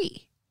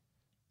free?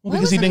 Well, why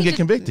because he wasn't didn't he get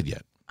convicted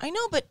yet. I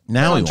know, but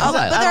Now he but won't.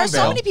 there are so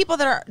bail. many people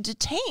that are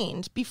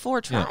detained before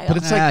trial. But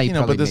it's Ah, like, he you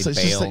know, but probably it's made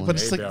just bail like, but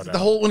it's and- like They bailed the out.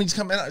 whole, when he's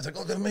coming out, it's like,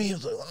 look at me.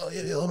 He's like, oh,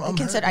 yeah, I'm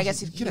consider- hurt. I guess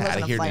he Get wasn't out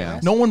of a here. flight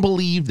risk. No one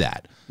believed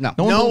that. No.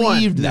 one No one.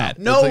 believed that.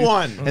 No It's like-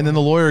 one. And then the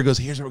lawyer goes,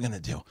 here's what we're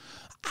going to do.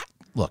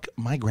 Look,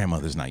 my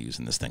grandmother's not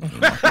using this thing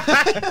anymore.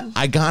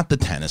 I got the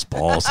tennis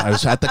balls. I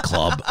was at the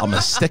club. I'm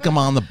going to stick them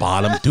on the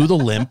bottom, do the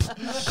limp,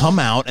 come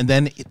out, and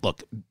then,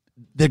 look,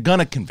 they're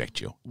gonna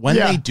convict you. When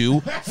they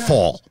do,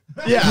 fall.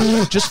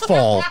 Yeah, just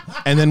fall,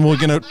 and then we're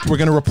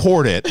gonna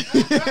report it,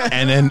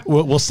 and then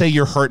we'll say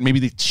you're hurt. Maybe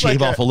they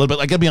shave off a little bit.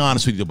 Like, I'll be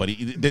honest with you,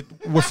 buddy,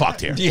 we're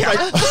fucked here. Yeah,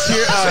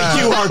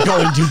 you are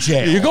going to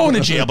jail. You're going to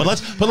jail, but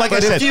like I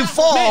said, if you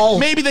fall,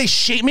 maybe they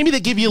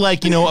give you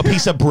like a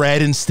piece of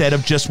bread instead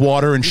of just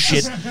water and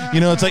shit.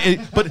 It's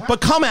like,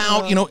 but come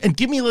out, and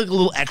give me like a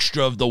little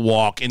extra of the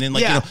walk, and then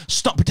like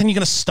pretend you're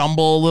gonna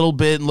stumble a little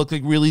bit and look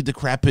like really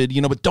decrepit,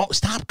 but don't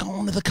stop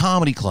going to the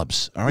comedy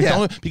clubs, all right?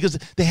 Don't, because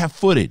they have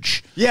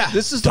footage. Yeah.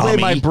 This is the way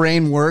my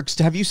brain works.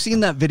 Have you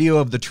seen that video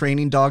of the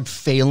training dog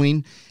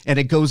failing and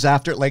it goes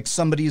after, like,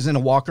 somebody's in a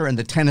walker and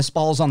the tennis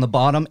ball's on the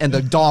bottom and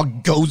the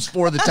dog goes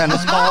for the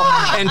tennis ball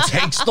and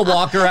takes the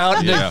walker out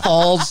and it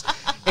falls?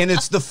 And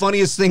it's the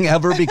funniest thing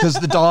ever because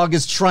the dog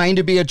is trying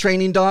to be a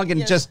training dog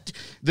and just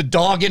the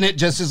dog in it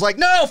just is like,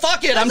 no,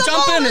 fuck it. I'm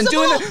jumping and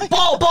doing it.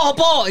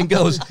 Ball. And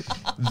goes,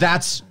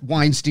 that's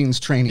Weinstein's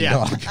training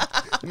dog.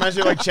 Reminds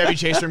me of like Chevy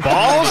Chase from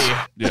Balls.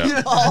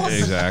 Yeah,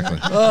 exactly.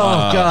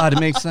 Oh, God. It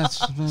makes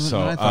sense. What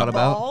I thought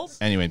about. Balls?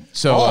 Anyway,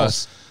 so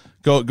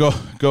go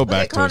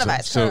back to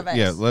coronavirus. So Coronavirus.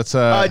 yeah, let's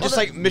just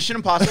like Mission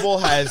Impossible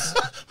has.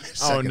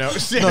 Oh no!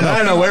 I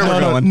don't know where we're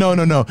going.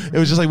 No. It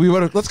was just like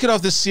let's get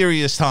off this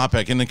serious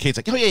topic, and then Kate's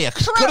like, oh yeah,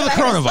 go to the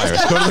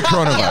coronavirus. Go to the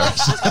coronavirus.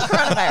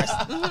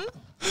 Coronavirus.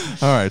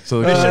 Mm-hmm. All right,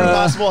 so Mission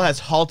Impossible has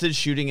halted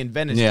shooting in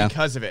Venice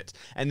because of it,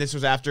 and this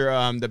was after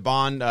the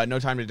Bond No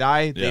Time to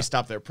Die. They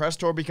stopped their press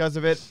tour because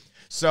of it.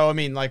 So I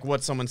mean, like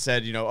what someone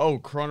said,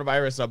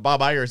 coronavirus, Bob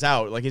Iger's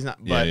out. Like he's not,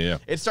 but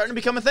it's starting to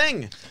become a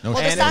thing. Well,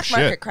 the stock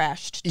market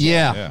crashed.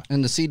 Yeah,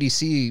 and the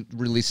CDC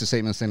released a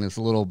statement saying it's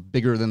a little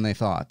bigger than they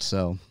thought.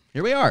 So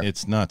here we are.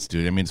 It's nuts,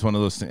 dude. I mean, it's one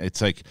of those things.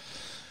 It's like,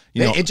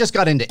 it just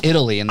got into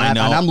Italy, and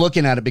I'm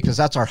looking at it because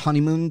that's our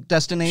honeymoon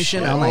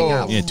destination. I'm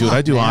like, yeah, dude,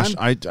 I do.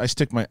 I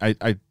stick my,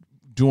 I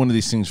do one of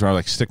these things where I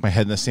like stick my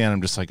head in the sand.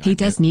 I'm just like, he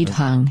does need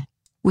hung.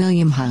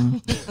 William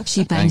hung.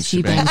 She bangs,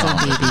 oh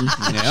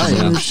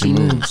baby. She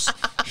moves.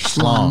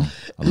 Schlong.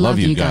 I love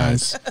you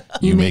guys.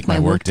 You make my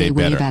workday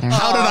better.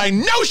 How did I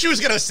know she was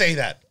going to say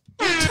that?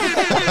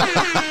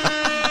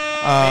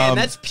 Man,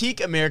 that's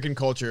peak American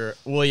culture.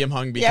 William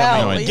Hung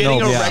becoming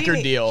getting a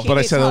record deal. But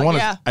I said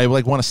I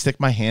want to stick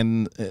my head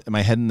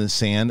in the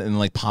sand and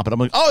like pop it up. I'm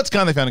like, oh, it's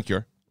gone. They found a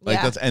cure. Like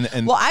that's and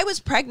well, I was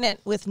pregnant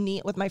with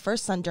my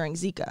first son during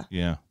Zika.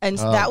 Yeah, and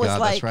that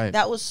was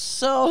that was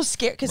so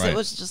scary because it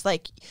was just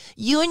like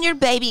you and your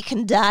baby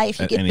can die if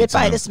you get bit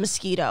by this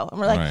mosquito,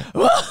 and we're like,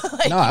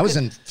 no, I was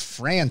in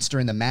France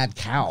during the mad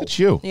cow. It's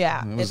you.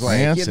 Yeah, it was like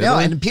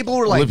and people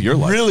were like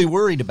really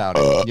worried about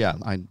it. Yeah,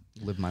 I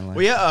live my life.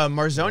 Well, yeah,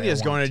 Marzonia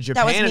is going to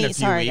Japan in a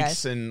few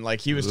weeks, and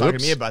like he was talking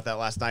to me about that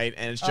last night,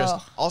 and it's just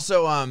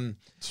also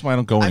that's why I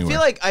don't go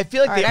anywhere. I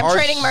feel like I'm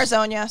trading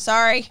Marzonia.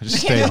 Sorry, we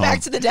can't go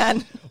back to the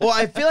den. Well,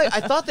 I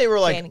thought they were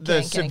like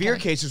the severe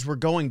cases were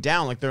going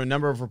down. Like there were a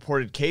number of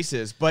reported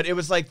cases, but it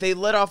was like they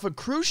let off a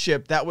cruise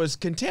ship that was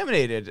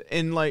contaminated,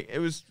 and like it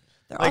was.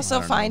 They're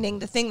also finding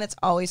the thing that's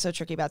always so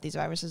tricky about these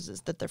viruses is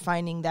that they're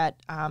finding that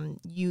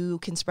you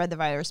can spread the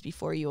virus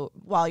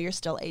while you're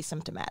still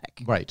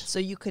asymptomatic. Right. So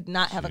you could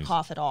not have a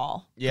cough at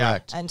all. Yeah.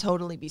 And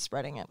totally be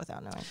spreading it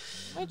without knowing.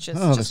 Which is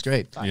that's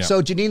great. Yeah.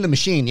 So Janine the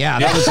Machine,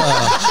 that was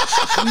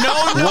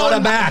what a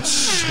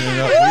match.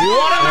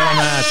 What a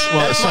match.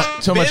 Well,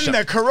 so much the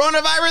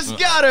coronavirus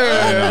got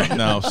her.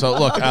 No. So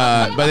look,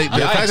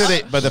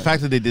 but the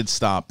fact that they did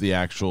stop the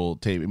actual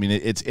tape. I mean,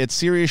 it's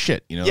serious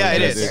shit. Yeah,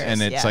 it is.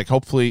 And it's like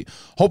hopefully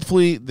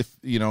the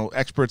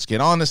experts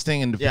get on this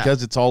thing, and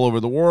because it's all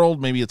over the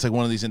world, maybe it's like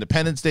one of these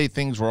Independence Day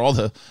things where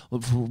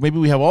maybe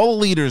we have all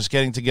the leaders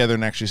getting together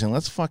and actually saying,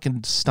 let's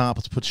fucking stop,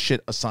 let's put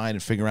shit aside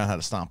and figure out how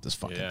to stop this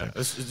fucking thing.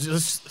 It's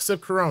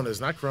just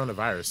coronas, not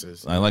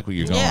coronaviruses. I like where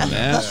you're going. Yeah,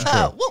 That's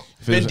true.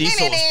 Vin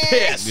Diesel is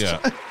pissed. Yeah.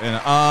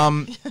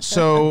 And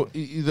so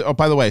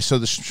by the way, so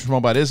the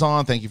Schmobot is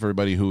on. Thank you for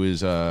everybody who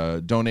is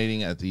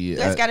donating at the. You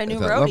guys got a new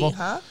roadie, level.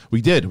 huh?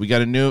 We did. We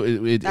got a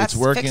new. It's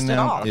working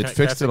now. It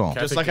fixed it all.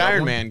 Just like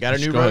Iron Man got a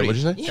new roadie. What'd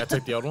you say? Can I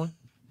take the old one?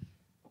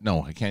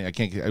 No, I can't. I'll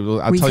tell you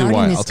why.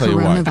 Regarding this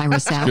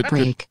coronavirus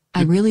outbreak,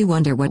 I really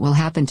wonder what will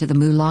happen to the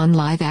Mulan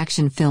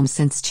live-action film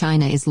since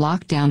China is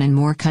locked down and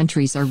more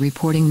countries are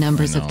reporting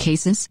numbers of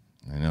cases.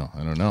 I know.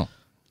 I don't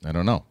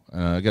know.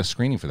 I got a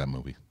screening for that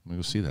movie. We'll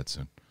go see that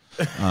soon.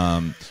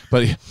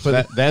 But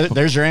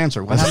there's your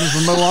answer. What happens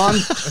with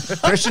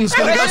Mulan? Christian's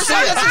gonna go see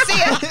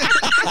it.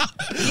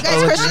 You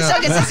guys, Christian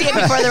still gets to see it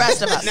before the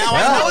rest of us. Now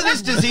I know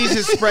this disease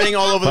is spreading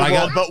all over the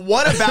world, but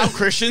what about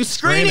Christian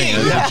screening?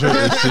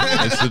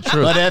 It's the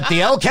truth. But at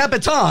the El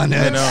Capitan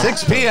at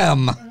 6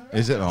 p.m.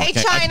 Is it? Hey,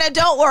 China,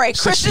 don't worry.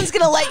 Christian's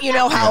going to let you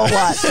know how it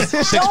was.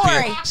 Don't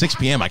worry. 6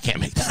 p.m. I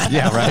can't make that.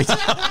 Yeah, right.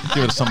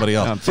 Give it to somebody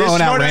else.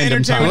 Throwing out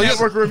random time.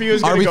 Network review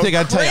is going to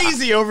go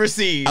crazy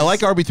overseas. I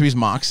like RB3's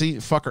moxie.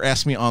 Fucker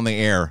asked me on the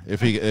air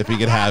if he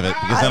could have it,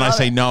 because then I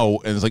say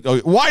no, and it's like, oh,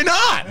 why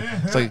not?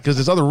 It's like, because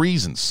there's other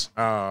reasons.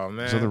 Oh, man.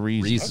 There's other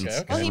reasons.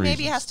 Okay. Well, he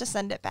maybe has to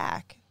send it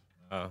back.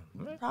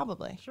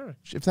 Probably. Sure.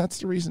 If that's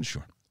the reason,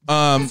 sure.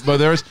 But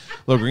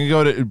we're gonna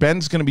go to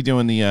Ben's gonna be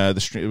doing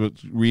the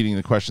reading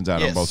the questions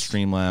out on both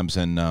Streamlabs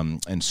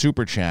and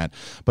Super Chat.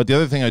 But the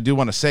other thing I do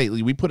want to say,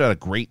 we put out a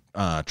great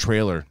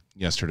trailer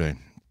yesterday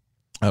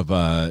of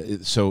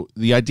so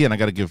the idea, and I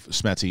got to give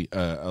Smetsy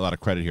a lot of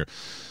credit here.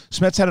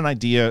 Smets had an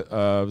idea.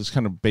 It was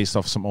kind of based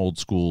off some old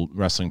school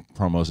wrestling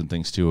promos and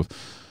things too. Of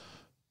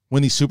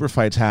when these super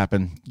fights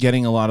happen,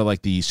 getting a lot of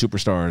like the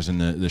superstars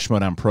and the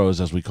Schmodown pros,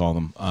 as we call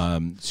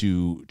them,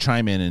 to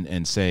chime in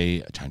and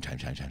say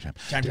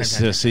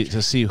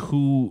to see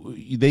who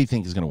they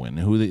think is going to win,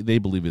 who they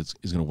believe is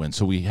going to win.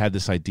 So we had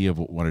this idea of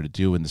what we wanted to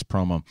do in this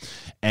promo,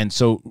 and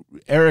so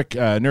Eric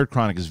Nerd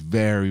Chronic is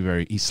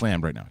very he's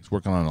slammed right now. He's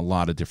working on a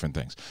lot of different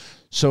things.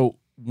 So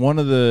one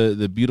of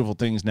the beautiful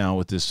things now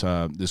with this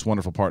this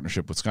wonderful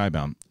partnership with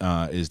Skybound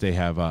is they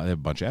have a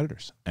bunch of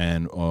editors,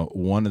 and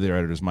one of their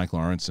editors, Mike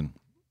Lawrenson,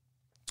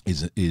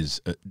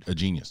 is a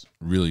genius,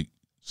 really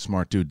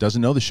smart dude.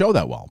 Doesn't know the show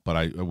that well,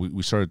 but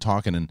we started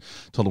talking and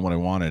told him what I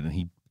wanted, and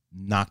he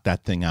knocked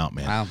that thing out,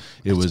 man. Wow,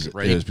 it was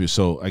beautiful.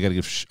 So I got to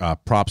give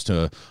props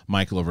to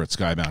Michael over at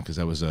Skybound, because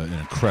that was an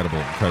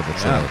incredible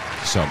trailer.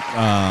 So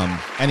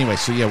anyway,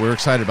 so yeah, we're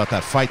excited about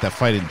that fight. That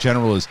fight in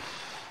general is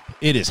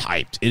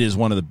hyped. It is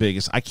one of the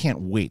biggest. I can't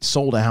wait.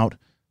 Sold out.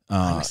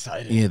 I'm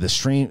excited. Yeah, the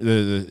stream.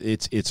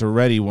 It's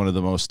already one of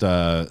the most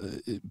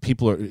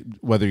people are,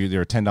 whether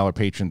they're $10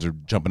 patrons or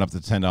jumping up to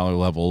the $10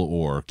 level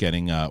or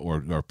getting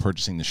or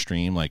purchasing the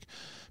stream. Like,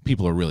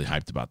 people are really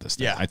hyped about this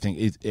thing. Yeah, I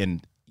think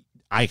and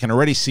I can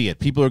already see it.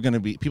 People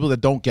that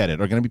don't get it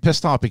are going to be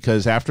pissed off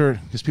because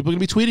people are going to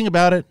be tweeting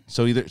about it.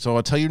 So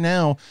I'll tell you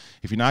now,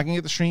 if you're not going to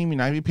get the stream, you're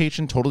not going to be a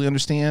patron. Totally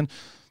understand.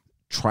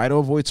 Try to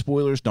avoid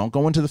spoilers. Don't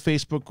go into the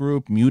Facebook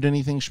group. Mute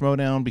anything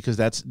Schmodown, because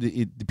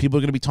the people are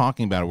going to be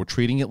talking about it. We're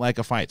treating it like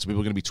a fight. So people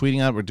are going to be tweeting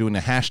out. We're doing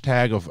a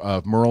hashtag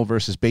of Merle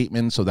versus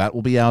Bateman, so that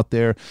will be out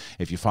there.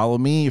 If you follow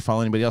me, you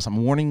follow anybody else,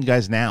 I'm warning you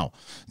guys now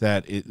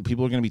that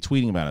people are going to be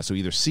tweeting about it. So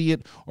either see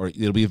it or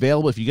it'll be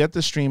available. If you get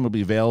the stream, it'll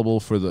be available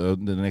for the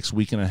next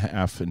week and a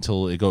half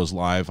until it goes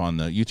live on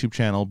the YouTube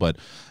channel. But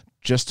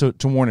just to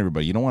warn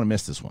everybody, you don't want to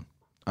miss this one.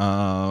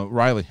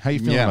 Riley, how you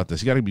feeling about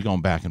this? You got to be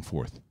going back and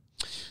forth.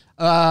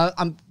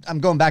 I'm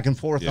going back and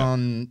forth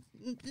on.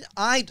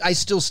 I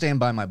still stand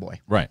by my boy.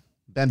 Right.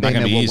 Ben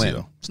Bateman will win.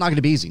 Though. It's not going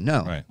to be easy.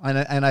 No. Right.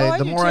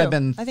 The more I've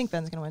been, I think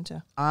Ben's going to win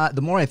too.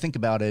 The more I think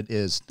about it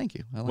is, thank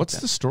you. I like What's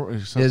that. the story?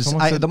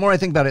 The more I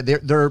think about it,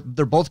 they're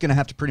both going to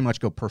have to pretty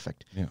much go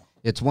perfect. Yeah.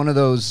 It's one of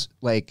those,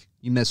 like,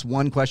 you miss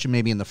one question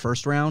maybe in the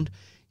first round,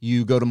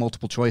 you go to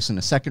multiple choice in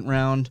the second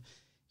round.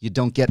 You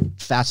don't get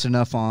fast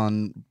enough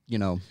on,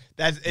 the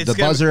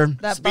buzzer.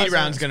 Speed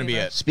round's going to be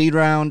it. Speed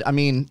round. I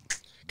mean.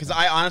 Because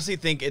I honestly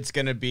think it's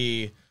going to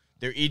be,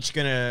 they're each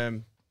going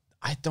to,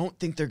 I don't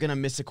think they're going to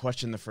miss a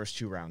question in the first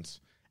two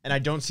rounds. And I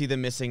don't see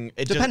them missing.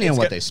 Depending on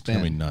what they spin.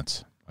 It's going to be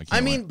nuts. I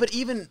mean, but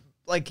even,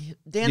 like,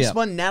 Dan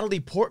spun Natalie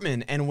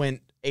Portman and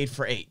went 8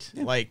 for 8.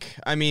 Yeah. Like,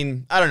 I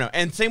mean, I don't know.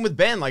 And same with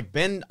Ben. Like,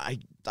 Ben,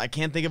 I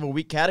can't think of a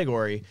weak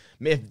category.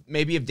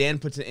 Maybe if Dan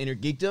puts an Inner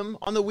Geekdom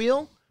on the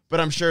wheel, but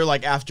I'm sure,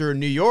 like, after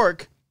New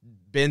York,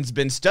 Ben's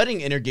been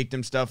studying Inner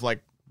Geekdom stuff,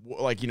 like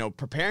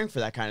preparing for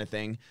that kind of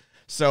thing.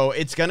 So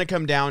it's going to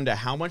come down to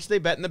how much they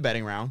bet in the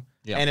betting round,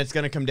 and it's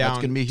going to come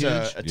down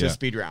to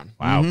speed round.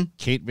 Wow. Mm-hmm.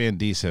 Kate Van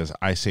D says,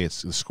 I say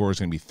the score is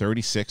going to be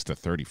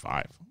 36-35.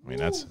 I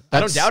mean, I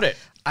don't doubt it.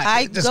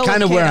 That's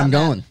kind of where I'm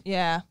going.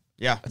 Yeah.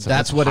 Yeah.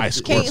 That's what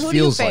it Kate, who do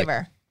you feels favor?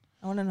 like.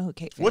 I want to know who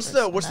Kate favors.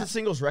 What's the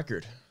singles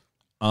record?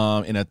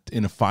 In a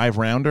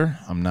 5-rounder,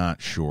 I'm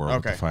not sure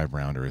what the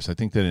 5-rounder is. I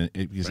think that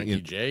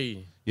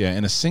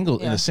in a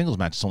singles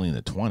match, it's only in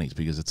the 20s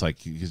because it's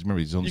like, because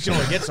remember, you can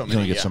only get so many. You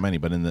only get so many,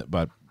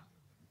 but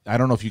I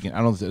don't know if you can.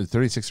 I don't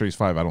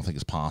 36-35. I don't think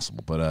it's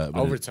possible. But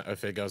overtime,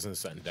 if it goes in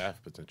sudden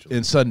death, potentially.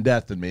 In sudden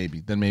death, then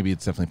maybe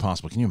it's definitely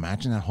possible. Can you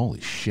imagine that? Holy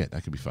shit,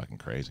 that could be fucking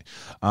crazy.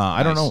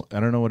 I don't know.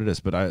 I don't know what it is,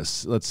 but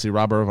let's see.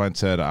 Rob Irvine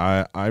said,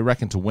 I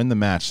reckon to win the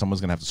match,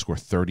 someone's gonna have to score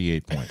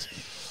 38 points.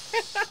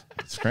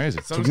 It's crazy.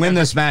 To win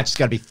this match, it's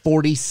got to be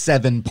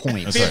 47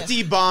 points.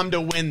 50 bomb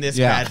to win this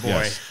bad boy.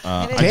 Yes.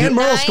 Dan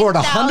Merle scored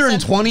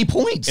 120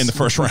 points in the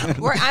first round. I'm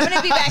going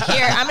to be back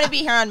here. I'm going to be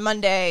here on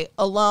Monday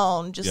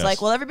alone. Just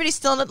like, well, everybody's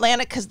still in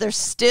Atlanta because they're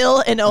still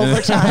in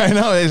overtime. I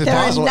know. There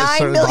are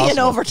 9 million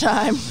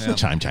overtime. Yeah.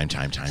 Chime.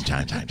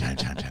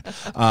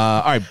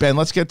 All right, Ben.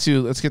 Let's get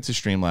to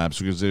Streamlabs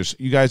because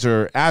you guys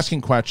are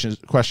asking questions.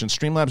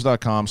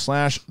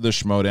 Streamlabs.com/the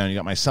Schmodown. You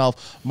got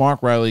myself,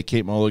 Mark Riley,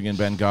 Kate Mulligan,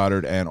 Ben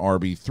Goddard, and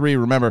RB3.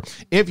 Remember,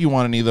 if you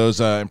want any of those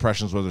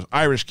impressions, whether it's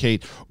Irish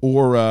Kate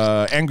or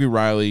Angry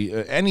Riley,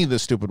 any of the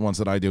stupid ones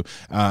that I do,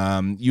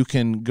 you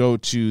can go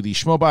to the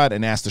Schmobot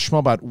and ask the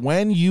Schmobot.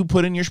 When you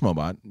put in your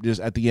Schmobot,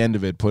 just at the end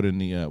of it, put in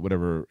the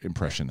whatever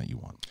impression that you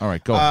want. All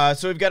right, go.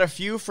 So we've got a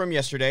few from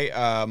yesterday.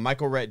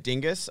 Michael Rhett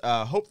Dingus.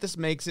 Hope this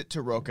makes it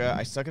to Roca.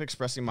 I suck at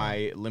expressing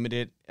my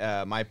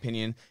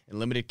opinion in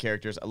limited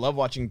characters. I love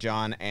watching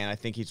John, and I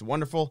think he's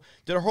wonderful.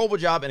 Did a horrible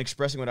job in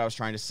expressing what I was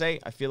trying to say.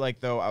 I feel like,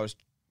 though, I was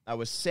I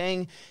was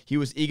saying he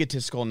was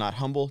egotistical, not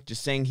humble.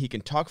 Just saying he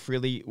can talk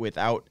freely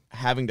without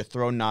having to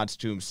throw nods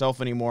to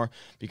himself anymore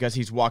because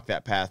he's walked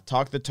that path.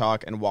 Talk the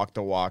talk and walk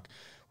the walk.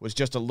 Was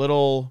just a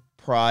little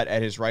prod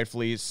at his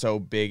rightfully so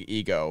big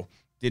ego.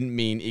 Didn't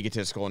mean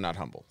egotistical and not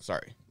humble.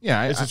 Sorry.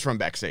 Yeah, this is from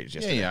backstage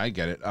yesterday. Yeah, I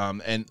get it.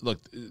 And look,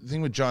 the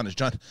thing with John is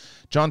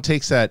John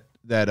takes that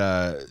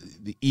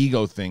the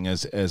ego thing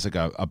as like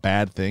a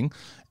bad thing.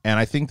 And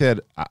I think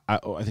that I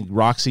think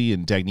Roxy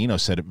and Dagnino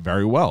said it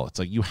very well. It's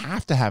like you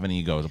have to have an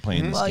ego to play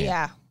in this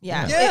game.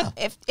 Yeah.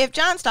 If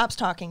John stops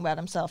talking about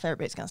himself,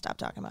 everybody's gonna stop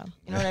talking about him.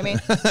 You know what I mean?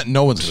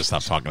 No one's gonna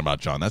stop talking about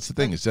John. That's the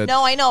thing. Is that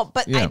no, I know,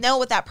 but I know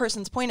what that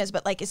person's point is.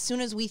 But like, as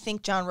soon as we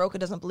think John Roca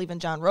doesn't believe in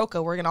John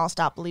Roca, we're gonna all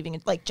stop believing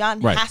it. Like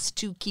John has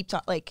to keep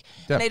talking. Like,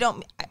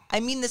 and I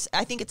mean this.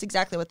 I think it's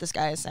exactly what this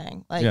guy is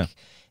saying. Like,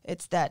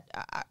 it's that.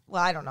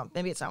 Well, I don't know.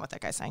 Maybe it's not what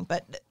that guy's saying,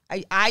 but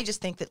I just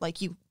think that like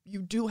you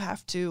do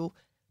have to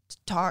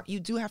talk.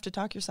 You do have to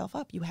talk yourself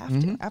up. You have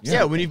to. Absolutely.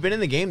 Yeah, when you've been in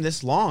the game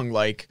this long,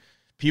 like.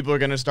 People are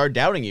going to start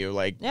doubting you.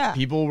 Like,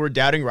 people were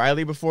doubting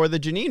Riley before the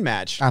Janine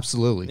match.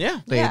 Absolutely. Yeah.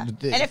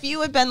 And if you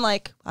had been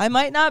like, I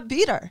might not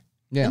beat her,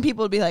 then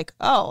people would be like,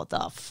 oh,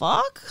 the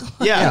fuck?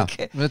 Yeah.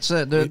 It's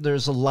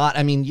there's a lot.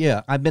 I mean,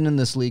 I've been in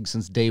this league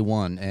since day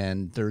one,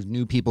 and there's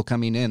new people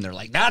coming in. They're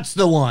like, that's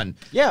the one.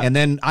 Yeah. And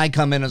then I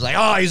come in and it's like,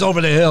 oh, he's over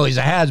the hill. He's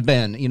a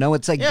has-been. You know,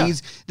 it's like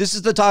this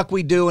is the talk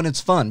we do, and it's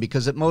fun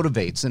because it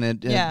motivates,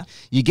 and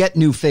you get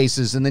new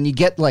faces, and then you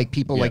get like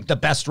people like the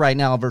best right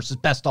now versus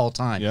best all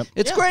time. Yep.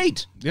 It's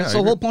great. Yeah, that's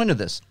the whole point of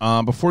this.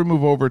 Before we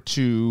move over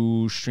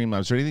to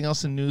Streamlabs, is there anything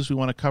else in news we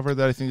want to cover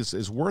that I think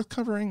is worth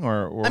covering?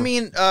 Or I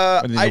mean,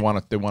 they want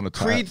to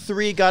Creed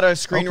 3 got a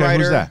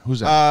screenwriter. Okay, who's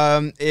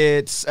that?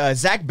 It's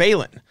Zach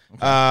Balin,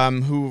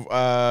 who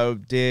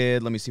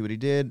did. Let me see what he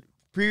did.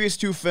 Previous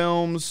 2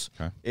 films.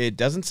 Okay. It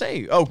doesn't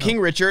say. Oh, King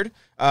Richard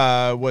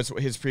was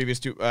his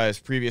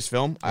previous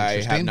film.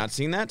 I have not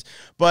seen that,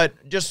 but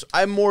just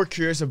I'm more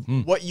curious of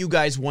what you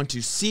guys want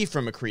to see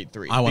from a Creed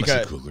 3. I want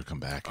to see Coogler come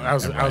back. I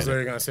was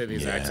literally going to say the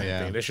exact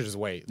same thing. They should just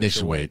wait. They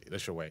should wait.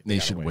 They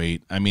should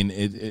wait. I mean,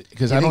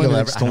 because I don't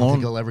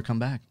think he'll ever come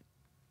back.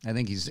 I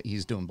think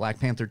he's doing Black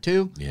Panther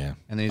 2. Yeah.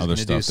 And then he's going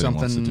to do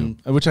something.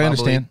 Which I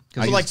understand.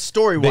 So like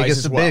story-wise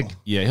as well.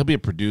 Yeah, he'll be a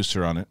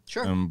producer on it.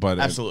 Sure. But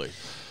absolutely.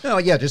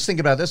 No, just think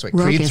about it this way.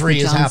 Creed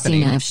 3 is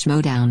happening.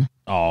 Schmodown.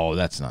 Oh,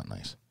 that's not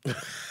nice. Is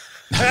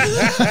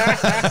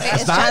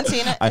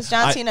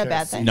John Cena a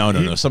bad thing?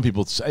 No. Some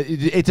people.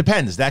 It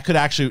depends. That could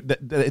actually.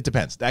 It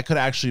depends. That could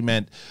actually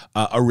meant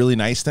a really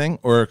nice thing,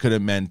 or it could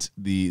have meant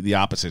the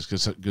opposite.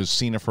 Because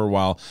Cena for a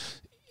while,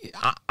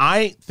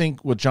 I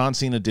think what John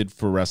Cena did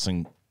for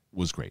wrestling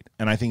was great,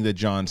 and I think that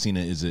John Cena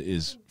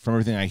is from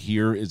everything I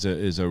hear is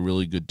a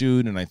really good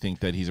dude, and I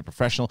think that he's a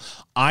professional.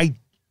 I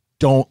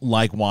don't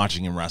like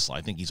watching him wrestle.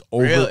 I think he's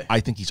I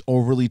think he's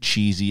overly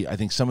cheesy. I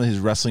think some of his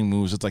wrestling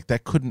moves, it's like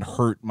that couldn't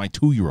hurt my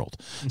 2-year-old.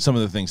 Some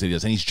of the things that he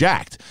does, and he's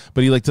jacked,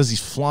 but he like does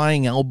these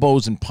flying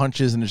elbows and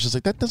punches, and it's just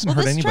like that doesn't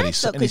hurt anybody.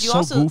 And he's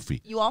so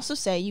goofy. You also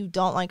say you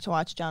don't like to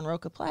watch John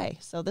Roca play,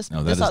 so this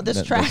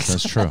tracks.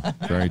 That's true.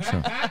 Very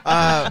true.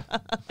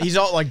 He's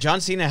all like John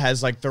Cena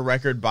has like the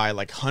record by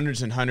like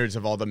hundreds and hundreds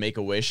of all the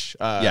Make-A-Wish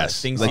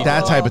things like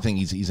that type of thing.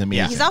 He's amazing.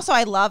 Yeah. He's also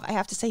I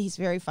have to say he's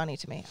very funny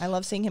to me. I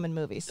love seeing him in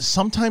movies.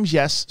 Sometimes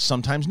yes,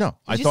 sometimes no.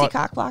 Did you see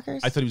Cock Blockers?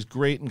 I thought he was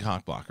great in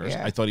Cock Blockers.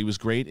 Yeah. I thought he was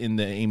great in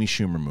the Amy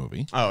Schumer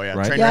movie. Oh yeah,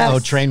 right?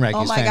 Trainwreck.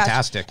 He's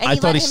fantastic. And he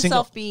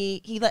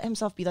let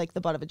himself be like the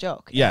butt of a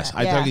joke. Yes,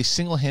 I thought he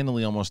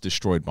single-handedly almost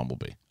destroyed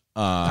Bumblebee.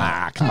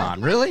 Come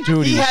on, really?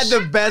 Dude, he had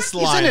the best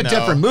line. He's in a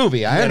different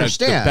movie. I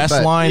understand. The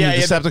best line, the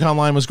Decepticon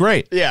line was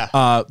great.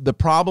 Yeah. The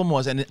problem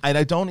was, and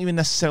I don't even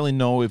necessarily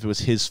know if it was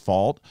his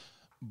fault,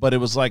 but it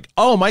was like,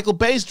 oh, Michael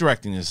Bay's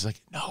directing this. It's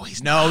like, no,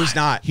 he's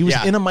not. He was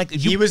in a Michael.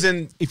 He was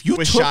in with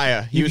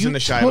Shia. He was in the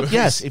Shia movies.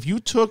 Yes, if you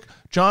took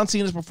John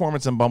Cena's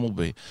performance in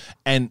Bumblebee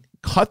and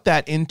cut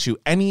that into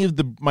any of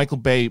the Michael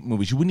Bay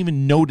movies, you wouldn't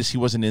even notice he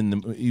wasn't in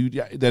that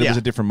it was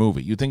a different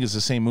movie. You'd think it's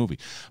the same movie,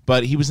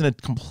 but he was in a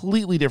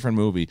completely different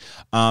movie.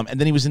 And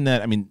then he was in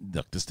that. I mean,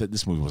 look,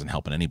 this movie wasn't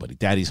helping anybody.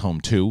 Daddy's Home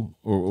 2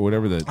 or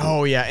whatever.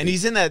 And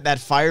he's in that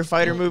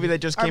firefighter movie that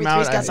just came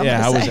out.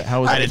 How was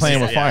it?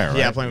 Playing with Fire? Right?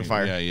 Yeah, Playing with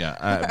Fire.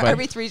 Yeah.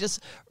 RB3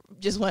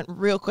 just went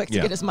real quick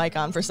to get his mic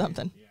on for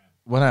something.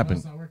 What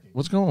happened?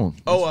 What's going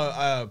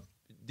on?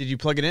 Did you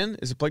plug it in?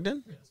 Is it plugged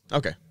in?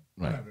 Okay.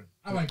 Right.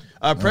 I like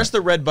press the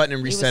red button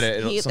and reset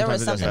it. There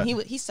was something.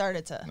 He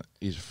started to.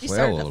 He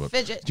started to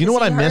fidget. Do you know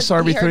what I miss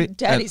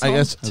RB3? I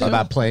guess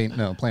about playing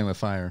with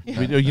fire.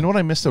 Yeah. You know what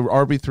I missed?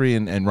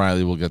 RB3 and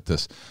Riley will get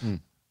this.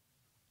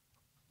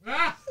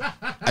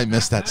 I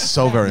miss that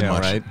so very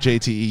much. Right?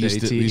 JTE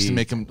we used to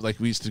make him like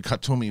we used to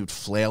cut to him. He would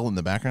flail in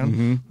the background.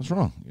 Mm-hmm. What's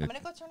wrong? You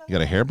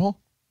got a hairball?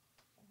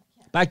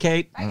 Bye,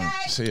 Kate. Bye,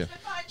 guys. See you.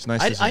 It's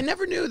nice. I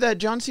never knew that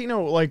John Cena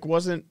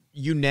wasn't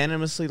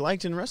unanimously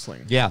liked in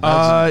wrestling.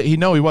 Yeah. He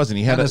wasn't.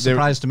 He had a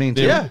surprise to me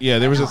too.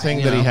 There was a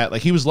thing that he had.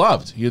 Like he was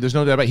loved. There's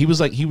no doubt about it. He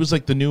was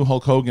like the new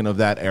Hulk Hogan of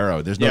that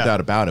era. There's no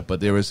doubt about it.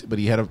 But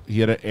he had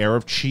an air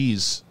of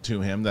cheese to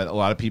him that a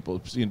lot of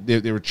people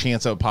there were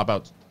chants that would pop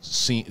out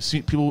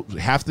people,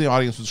 half the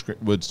audience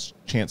would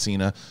chant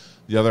Cena,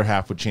 the other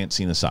half would chant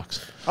Cena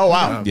sucks. Oh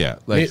wow! Yeah,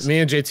 me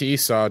and JTE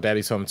saw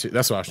Daddy's Home 2.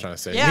 That's what I was trying to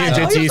say. Yeah, me and I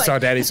know. JTE saw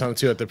Daddy's Home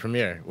 2 at the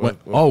premiere. When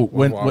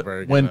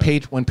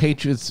the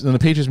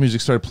Patriots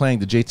music started playing,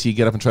 did JT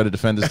get up and try to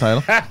defend his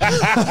title? Do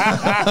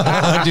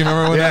you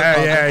remember when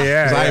that?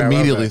 Yeah. 'Cause I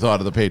immediately thought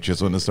of the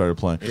Patriots when it started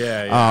playing.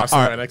 Yeah. I was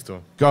right next to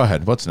him. Go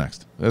ahead. What's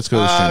next? Let's go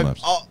to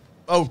Streamlabs.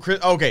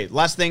 Chris, okay.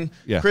 Last thing.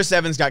 Yeah. Chris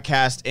Evans got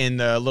cast in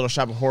the Little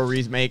Shop of Horror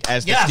remake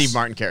as the Steve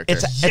Martin character.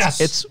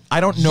 It's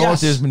I don't know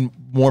if there's been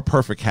more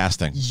perfect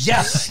casting.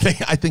 Yes.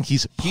 I think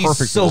he's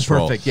perfect. So for this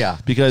role. perfect, yeah.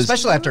 Because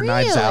especially after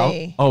Knives Out.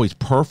 Oh, he's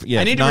perfect.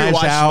 Yeah, I need to Knives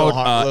rewatch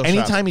Out. Little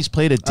Anytime he's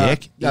played a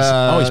dick, he's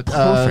perfect.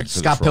 For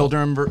Scott this role.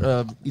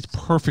 Pilgrim. He's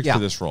perfect for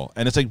this role,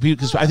 and it's like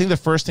because I think the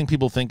first thing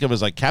people think of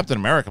is like Captain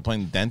America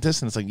playing the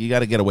dentist, and it's like you got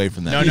to get away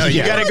from that. No,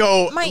 you got to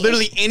go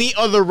literally any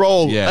other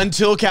role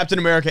until Captain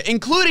America,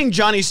 including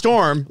Johnny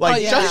Storm.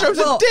 Like Johnny Storm's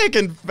a dick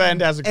in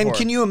Fantastic Four. And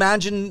can you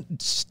imagine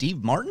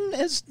Steve Martin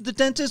as the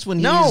dentist when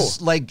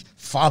he's like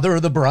father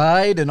of the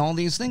bride and all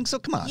these things? So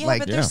come on,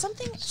 but there's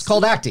something. It's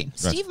called acting.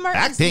 Steve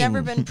Martin's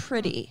never been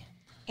pretty,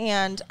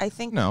 and I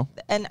think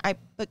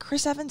but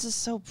Chris Evans is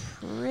so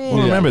pretty.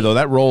 Well, remember though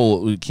that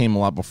role came a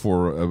lot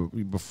before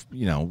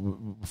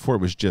it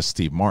was just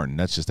Steve Martin.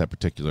 That's just that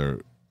particular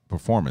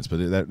performance, but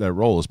that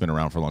role has been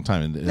around for a long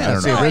time. And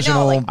it's the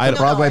original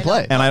Broadway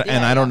play. And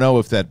I don't know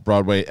if that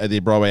the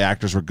Broadway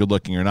actors were good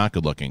looking or not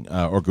good looking,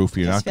 or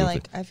goofy or not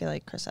goofy. I feel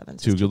like Chris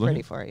Evans is too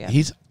pretty for it.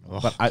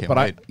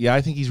 Yeah,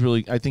 I think he's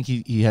really. I think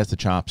he has the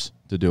chops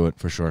to do it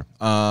for sure.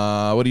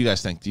 What do you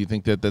guys think? Do you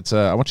think that's?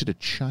 I want you to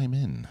chime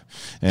in.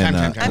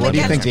 And what do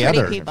you think the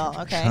other people?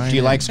 Okay. Do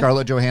you like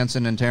Scarlett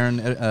Johansson and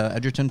Taron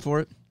Egerton for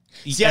it?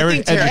 See, I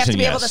think you have to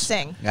be able to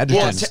sing.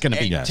 Edgerton's going to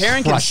be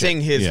Taron can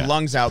sing his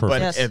lungs out,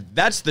 Perfect. but if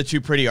that's the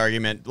too pretty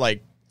argument,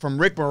 like from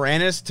Rick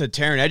Moranis to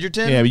Taron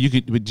Egerton. Yeah, but you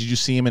could. But did you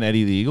see him in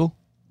Eddie the Eagle?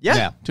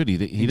 Yeah. Dude,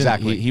 he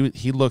exactly. He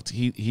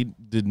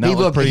did not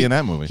look pretty in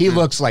that movie. He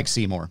looks like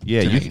Seymour.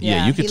 Yeah,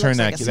 you could turn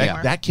that like kid.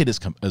 That kid is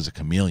a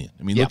chameleon.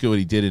 I mean, look at what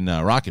he did in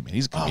Rocket Man.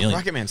 He's a chameleon.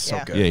 Rocket Man's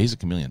so good. Yeah, he's a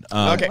chameleon.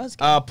 Okay,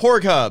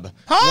 Porg Hub.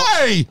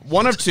 Hi.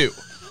 One of two.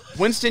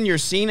 Winston, your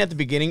scene at the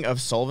beginning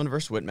of Sullivan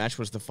vs. Whitmatch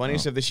was the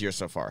funniest of this year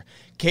so far.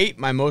 Kate,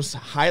 my most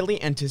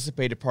highly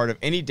anticipated part of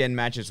any den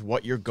match is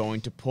what you're going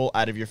to pull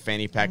out of your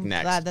fanny pack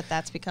next. Glad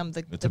that's become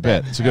the bit. It's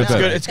a good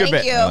bit. It's a good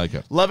bit. You. I like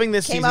it. Loving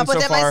this Came season up with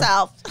so it far.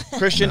 myself.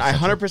 Christian, I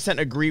 100%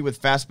 agree with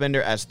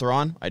Fassbender as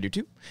Thrawn. I do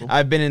too. Cool.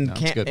 I've been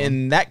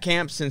in that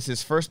camp since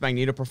his first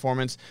Magneto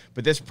performance,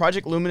 but this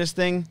Project Luminous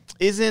thing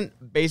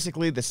isn't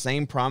basically the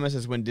same promise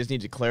as when Disney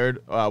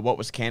declared what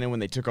was canon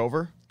when they took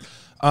over.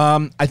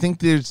 I think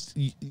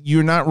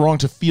you're not wrong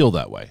to feel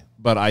that way,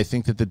 but I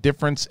think that the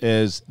difference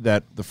is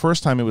that the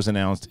first time it was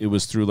announced, it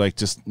was through like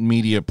just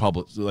media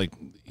public, like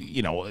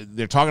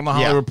they're talking to the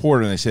Hollywood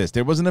Reporter and they say this.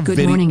 There wasn't a Good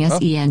video. morning,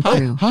 SEN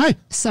crew. Hi.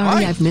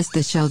 Sorry I've missed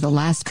the show the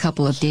last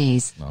couple of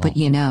days, but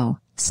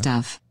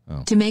stuff.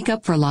 To make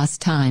up for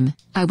lost time,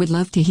 I would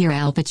love to hear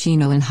Al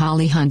Pacino and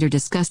Holly Hunter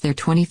discuss their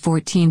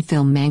 2014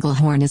 film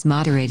Manglehorn as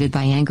moderated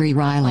by Angry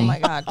Riley. Oh my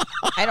God.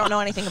 I don't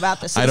know anything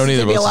about this. I don't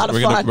either. Be a lot of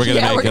fun. We're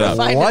gonna make it up.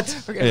 What?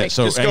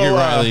 So Angry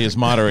Riley is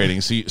moderating.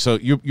 So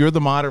you're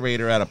the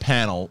moderator at a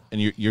panel, and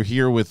you're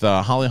here with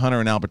Holly Hunter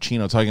and Al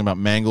Pacino talking about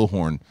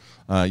Manglehorn.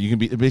 You can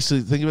be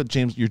basically think about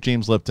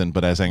James Lipton,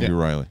 but as Angry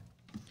Riley.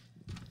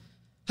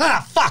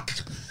 Ah, fuck!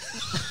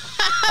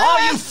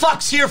 All you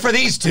fucks here for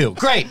these two.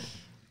 Great.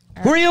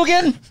 Who are you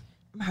again?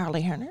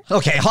 Holly Hunter.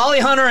 Okay, Holly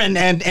Hunter and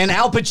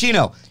Al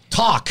Pacino.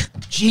 Talk.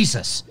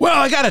 Jesus. Well,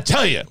 I got to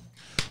tell you,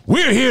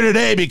 we're here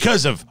today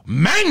because of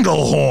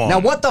Manglehorn. Now,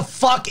 what the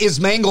fuck is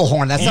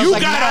Manglehorn? That sounds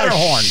like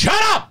Matterhorn.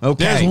 Shut up.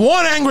 Okay. There's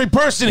one angry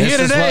person here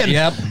today,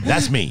 and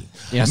that's me.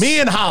 Yes. Me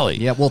and Holly.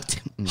 Yeah, well,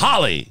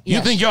 Holly.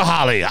 You think you're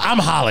Holly. I'm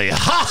Holly. Ha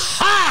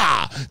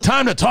ha!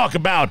 Time to talk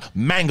about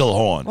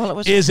Manglehorn. Well,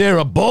 is there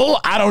a bull?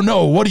 I don't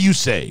know. What do you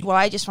say? Well,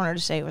 I just wanted to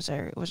say it was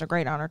a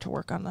great honor to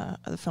work on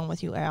the film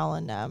with you, Al.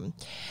 And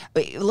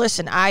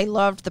listen, I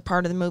loved the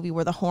part of the movie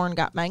where the horn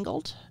got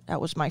mangled.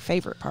 That was my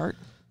favorite part.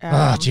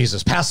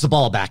 Jesus, pass the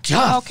ball back.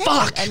 Okay.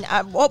 Fuck.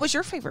 And what was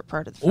your favorite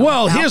part of the film?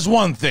 Well, here's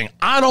one thing.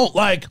 I don't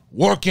like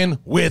working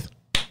with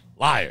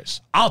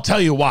liars. I'll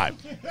tell you why.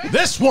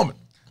 This woman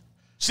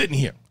sitting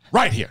here,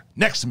 right here,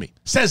 next to me,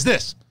 says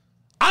this.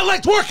 I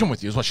liked working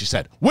with you, is what she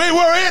said. We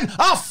were in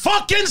a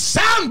fucking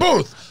sound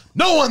booth.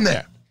 No one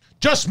there.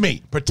 Just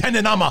me,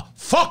 pretending I'm a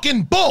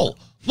fucking bull,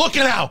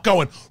 looking out,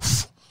 going,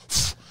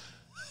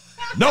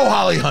 no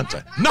Holly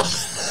Hunter. No.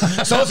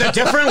 So is it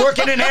different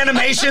working in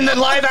animation than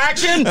live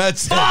action?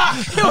 That's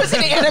it was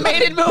an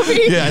animated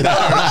movie. Yeah,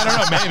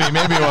 I don't know.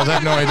 Maybe it was. I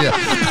have no idea.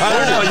 I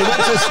don't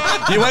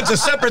know. You went to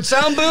separate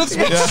sound booths.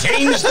 We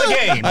changed the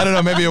game. I don't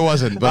know. Maybe it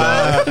wasn't.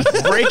 But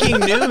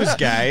breaking news,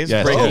 guys.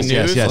 Yes, breaking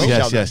news.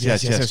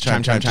 Yes.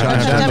 Chime. Thank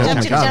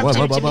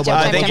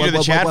you to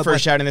the chat for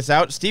shouting this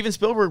out. Steven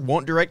Spielberg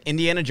won't direct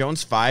Indiana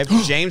Jones 5.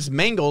 James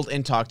mangled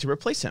and talked to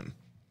replace him.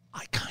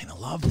 I kind of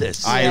love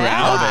this. I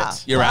love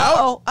it. You're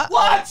out?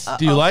 What?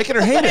 Do you like it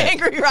or hate it?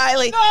 Angry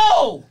Riley.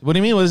 No. What do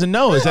you mean? What is it?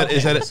 No. Is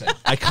that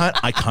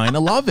I kind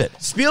of love it.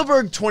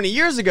 Spielberg 20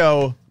 years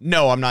ago,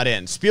 no, I'm not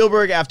in.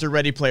 Spielberg after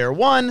Ready Player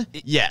One,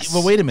 yes.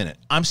 Well, wait a minute.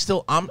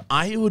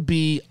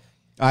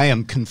 I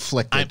am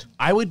conflicted.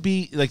 I would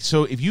be like,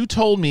 so if you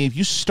told me, if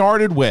you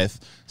started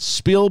with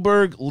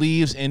Spielberg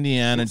leaves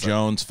Indiana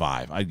Jones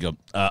 5, I'd go,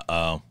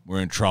 we're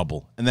in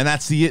trouble. And then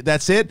that's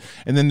it.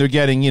 And then they're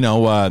getting,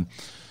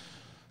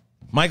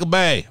 Michael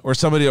Bay or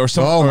somebody or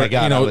some. Oh my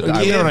God! You know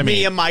what I mean?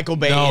 Me and Michael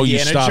Bay. No, Indiana you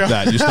stop Jones.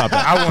 that. You stop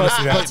that. I want to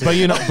see that too.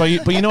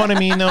 But you know what I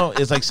mean though.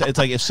 It's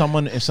like if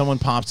someone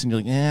pops and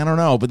you're like, I don't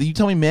know. But you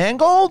tell me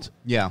Mangold.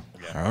 Yeah.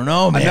 I don't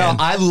know, man. No,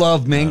 I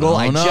love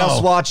Mangold. I don't know.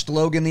 just watched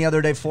Logan the other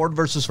day. Ford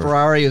versus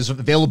Ferrari is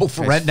available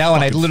for rent now,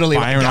 and I literally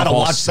gotta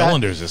watch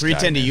cylinders. that.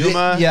 310 to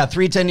Yuma. Yeah,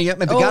 310 to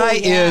Yuma. The guy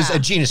is a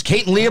genius.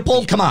 Kate and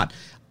Leopold, come on.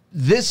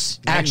 This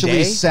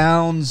actually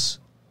sounds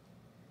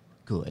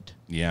good.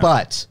 Yeah.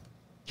 But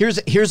here's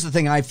the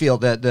thing I feel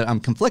that I'm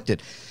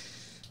conflicted.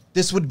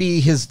 This would be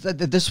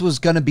this was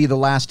going to be the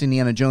last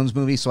Indiana Jones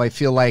movie, so I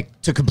feel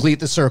like to complete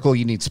the circle,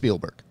 you need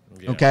Spielberg.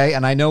 Yeah. Okay?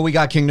 And I know we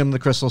got Kingdom of the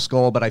Crystal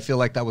Skull, but I feel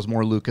like that was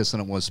more Lucas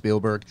than it was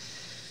Spielberg.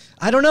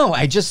 I don't know.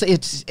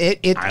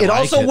 It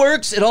also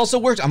works. It also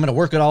works. I'm going to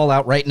work it all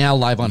out right now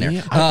live on air.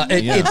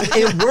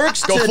 It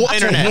works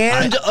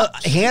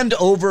to hand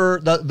over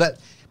the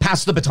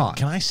pass the baton.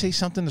 Can I say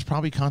something that's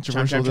probably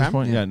controversial at this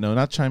point? Yeah, no,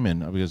 not chime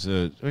in because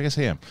I guess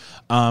I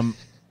am.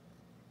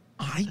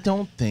 I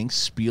don't think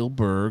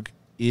Spielberg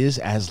is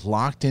as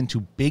locked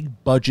into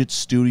big budget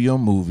studio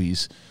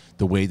movies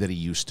the way that he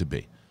used to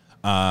be.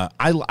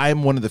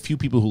 I'm one of the few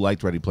people who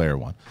liked Ready Player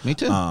One. Me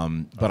too.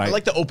 But I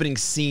like the opening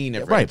scene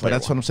of Ready right, Player but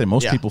that's One. what I'm saying.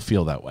 Most people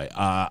feel that way.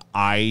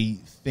 I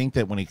think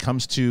that when it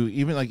comes to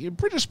even like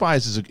Bridge of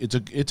Spies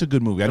it's a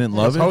good movie. I didn't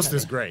love it. Post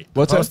is great.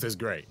 What's Post that? is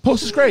great.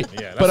 Post is great.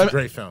 Yeah, that's a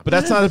great film. But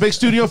that's not a big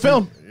studio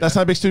film. That's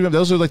not a big studio film.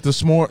 Those are like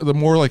the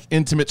more like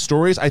intimate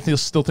stories. I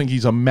still think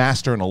he's a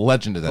master and a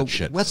legend of that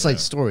shit. West Side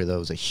Story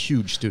though is a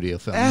huge studio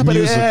film.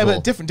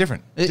 But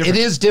different. It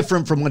is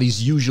different from what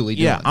he's usually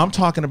doing. Yeah, I'm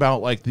talking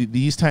about like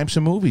these types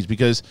of movies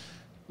because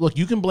look,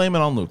 you can blame it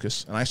on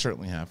Lucas, and I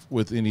certainly have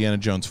with Indiana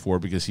Jones 4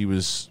 because he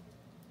was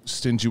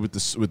stingy with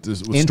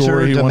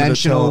story he wanted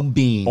to tell,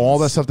 beings, all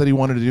that stuff that he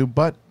wanted to do.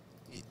 But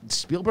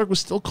Spielberg was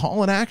still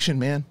calling action,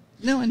 man.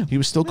 No, I know. He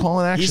was still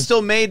calling action. He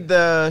still made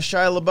the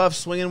Shia LaBeouf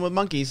swinging with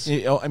monkeys.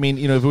 I mean,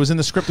 if it was in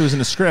the script, it was in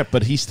the script.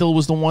 But he still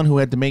was the one who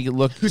had to make it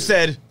look. Who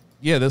said,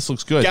 yeah, this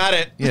looks good. Got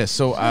it. Yeah,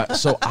 so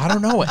I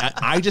don't know.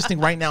 I just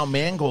think right now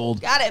Mangold.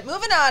 Got it.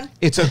 Moving on.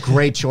 It's a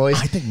great choice.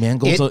 I think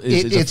Mangold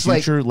is a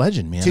future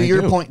legend, man. To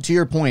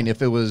your point,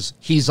 if it was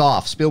he's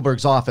off,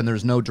 Spielberg's off, and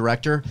there's no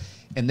director,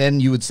 and then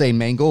you would say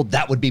Mangold,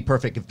 that would be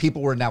perfect. If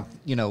people were now,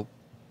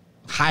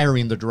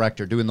 hiring the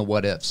director, doing the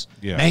what ifs,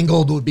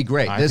 Mangold would be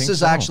great. This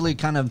is actually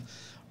kind of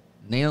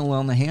nail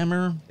on the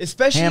hammer,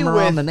 especially hammer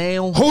with on the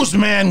nail. Who's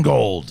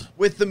Mangold?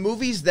 With the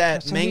movies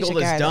that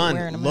Mangold has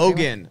done,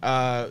 Logan,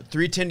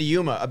 310 to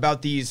Yuma,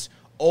 about these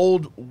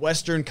old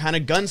Western kind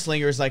of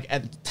gunslingers, like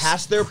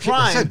past their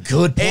prime. That's a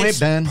good point, it's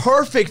Ben.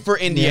 Perfect for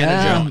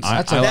Indiana Jones.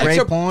 That's a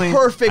great point.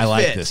 Perfect I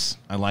like fit. this.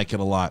 I like it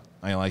a lot.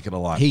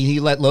 He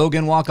let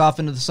Logan walk off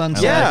into the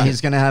sunset. Yeah.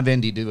 He's going to have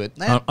Indy do it.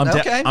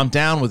 I'm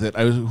down with it.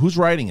 Who's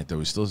writing it though?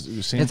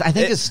 I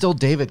think it's still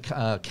David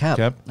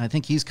Koepp. I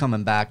think he's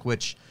coming back,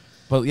 which.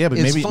 But yeah, but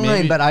it's maybe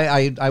fine. But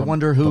I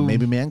wonder who. But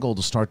maybe Mangold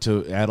will start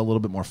to add a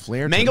little bit more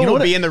flair. Mangold will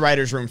be in the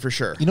writers' room for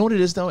sure. You know what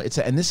it is though?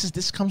 And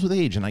this comes with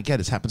age, and I get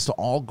it. It happens to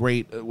all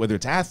great, whether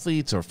it's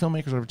athletes or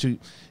filmmakers, or whatever. Too.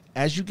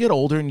 As you get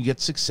older and you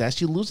get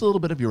success, you lose a little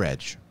bit of your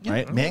edge,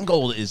 right?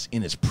 Mangold is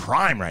in his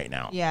prime right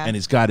now, and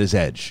he's got his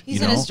edge. He's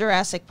in his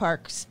Jurassic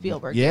Park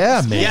Spielberg.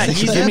 Yeah, man. Yeah,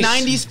 he's in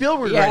 90s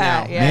Spielberg right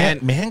now. Yeah.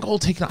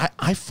 Mangold taking.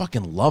 I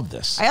fucking love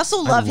this. I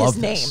also love his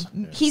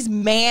name. He's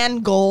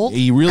Mangold.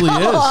 He really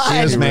is. He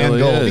is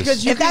Mangold.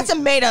 Because if that's a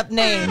made up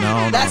name,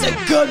 that's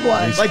a good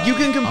one. Like you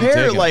can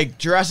compare like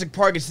Jurassic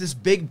Park. It's this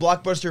big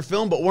blockbuster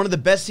film, but one of the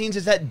best scenes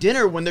is at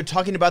dinner when they're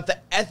talking about the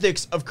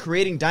ethics of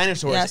creating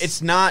dinosaurs. Yes.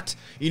 It's not,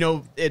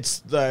 it's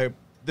the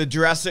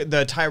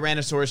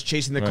Tyrannosaurus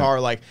chasing the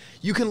car. Like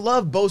you can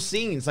love both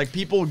scenes. Like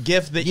people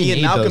gift the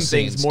Ian Malcolm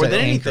things more than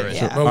anything.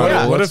 Yeah.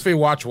 But what if we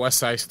watch West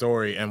Side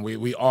Story and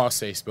we all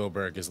say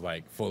Spielberg is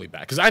like fully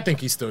back? Because I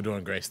think he's still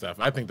doing great stuff.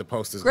 I think the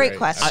post is great.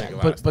 Question.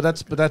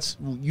 But that's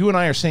you and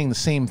I are saying the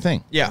same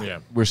thing. Yeah.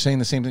 We're saying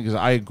the same thing because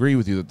I agree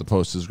with you that the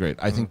post is great.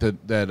 I think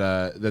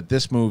that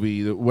this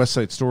movie, the West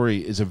Side Story,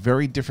 is a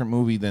very different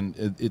movie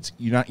than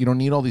you don't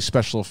need all these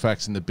special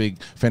effects and the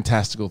big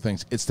fantastical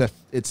things. It's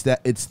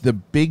the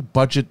big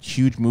budget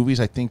huge movies.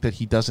 I think that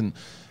he doesn't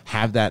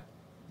have that.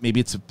 Maybe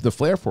it's the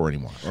flair for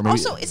anymore. Or maybe,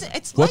 also,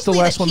 it's what's the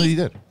last one that he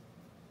did?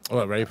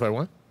 What, Ready Player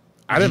One?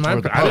 I didn't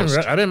mind.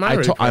 I didn't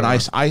mind.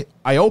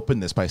 I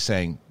opened this by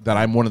saying that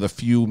I'm one of the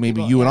few.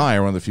 Maybe you and I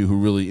are one of the few who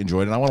really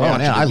enjoyed it. And I want to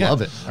watch it. I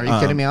love it. Are you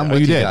kidding me? I'm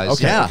with you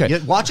guys. Okay,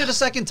 okay. Watch it a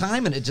second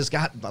time, and it just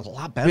got a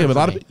lot better. Yeah, but a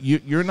lot of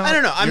you're not. I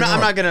don't know. I'm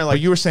not gonna like.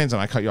 But you were saying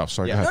something. I cut you off.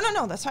 Sorry. Yeah. Go ahead.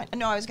 No, that's fine.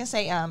 No, I was gonna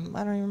say. I don't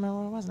even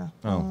remember what it was now.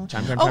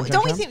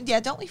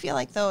 Don't we feel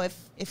like though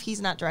if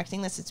he's not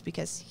directing this, it's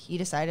because he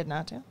decided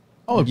not to?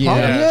 Oh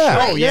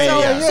yeah.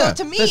 So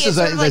to me, it's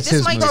sort of like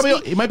this might just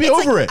be. He might be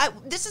over it.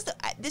 This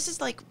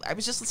is like I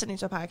was just listening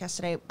to a podcast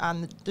today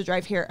on the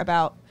drive here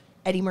about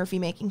Eddie Murphy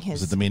making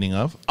his. Is it the meaning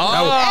of? We're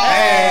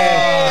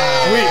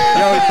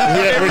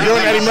doing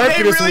Eddie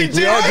Murphy this week.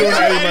 We are doing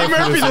Eddie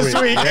Murphy this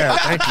week. Yeah,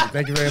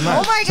 thank you very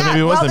much. Oh my God! So maybe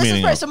it was the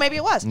meaning. So maybe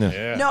it was.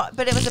 Yeah. No,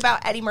 but it was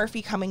about Eddie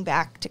Murphy coming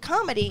back to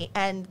comedy,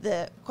 and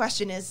the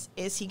question is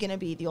he going to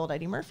be the old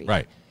Eddie Murphy?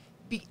 Right.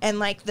 And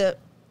like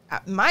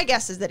my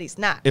guess is that he's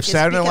not. If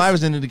Saturday Night Live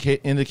is an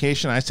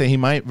indication, I say he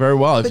might very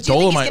well. If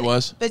Dolomite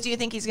was. But do you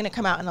think he's going to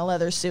come out in a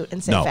leather suit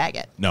and say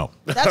faggot? No.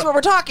 That's what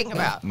we're talking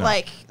about. No.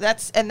 Like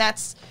that's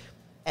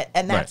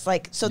Right.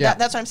 like so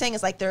that's what I'm saying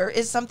is like there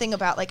is something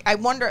about like I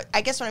wonder.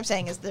 I guess what I'm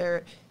saying is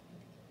the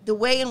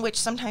way in which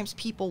sometimes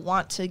people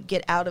want to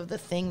get out of the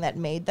thing that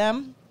made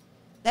them.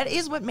 That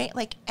is what made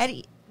like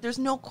Eddie. There's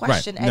no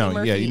question. Right. Eddie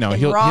Murphy in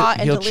he'll Raw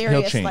and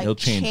Delirious he'll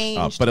change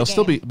up, but he'll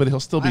still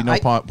be no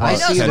part. I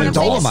see it in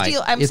Dolomite.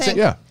 I'm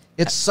saying.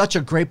 It's such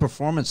a great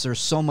performance. There's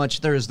so much.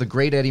 There's the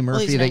great Eddie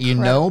Murphy that you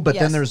know, but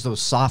then there's those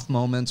soft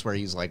moments where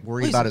he's like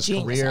worried about his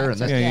career.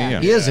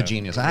 And he is a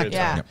genius actor.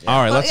 Yeah.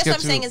 All right, let's let's get get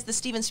what I'm saying is the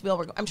Steven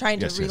Spielberg. I'm trying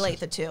to relate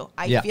the two.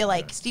 I feel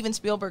like Steven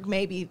Spielberg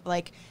may be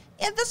like,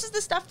 this is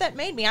the stuff that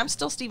made me. I'm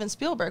still Steven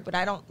Spielberg, but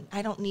I don't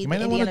need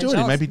the Indiana Jones.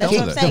 He might be done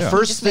with it. The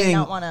first thing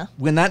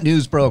when that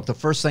news broke, the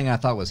first thing I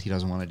thought was he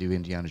doesn't want to do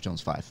Indiana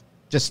Jones 5.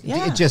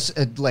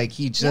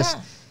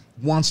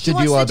 Wants to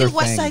do other things.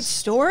 West Side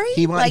Story?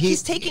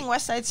 He's taking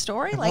West Side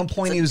Story? At one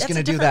point, he was going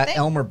to do that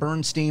Elmer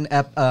Bernstein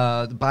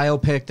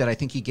biopic that I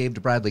think he gave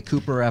to Bradley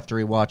Cooper after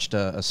he watched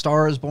A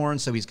Star Is Born,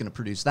 so he's going to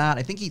produce that.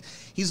 I think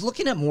he's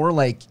looking at more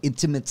like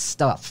intimate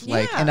stuff.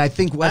 And I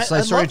think West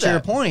Side Story, to your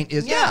point,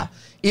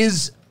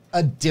 is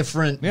a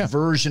different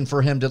version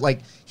for him to like.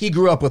 He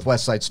grew up with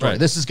West Side Story. Right.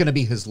 This is going to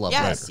be his love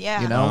letter.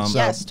 Yeah. You know?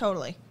 Yes,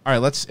 totally. All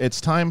right,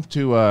 it's time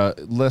to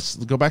let's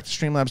go back to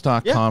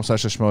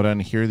streamlabs.com/Shmoda and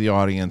hear the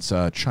audience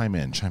chime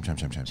in. Chime.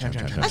 Cinema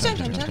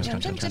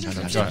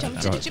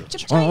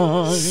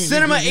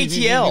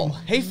ATL.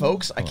 Hey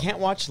folks, I can't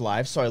watch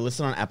live, so I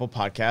listen on Apple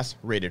Podcasts,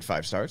 rated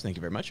 5 stars. Thank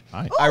you very much.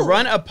 Hi. I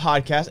run a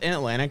podcast in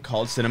Atlanta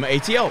called Cinema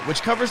ATL,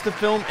 which covers the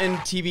film and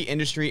TV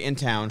industry in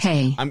town.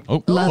 Hey,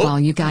 love all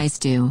you guys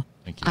do.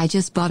 I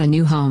just bought a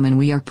new home and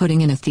we are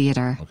putting in a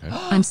theater. Okay.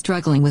 I'm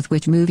struggling with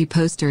which movie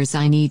posters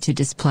I need to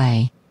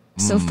display.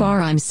 So far,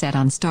 I'm set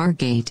on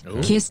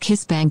Stargate, Kiss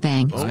Kiss Bang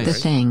Bang, The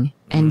Thing,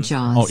 and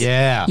Jaws. Oh,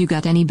 yeah. You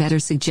got any better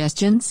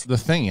suggestions? The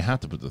Thing, you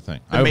have to put The Thing.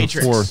 The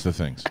Matrix. I would put 4 The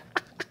Things.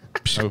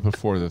 I would put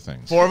 4 of the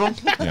things. 4 of them?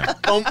 Yeah.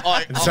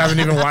 I just haven't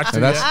even watched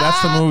it yet.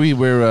 That's the movie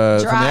where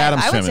from the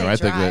Addams Family, right?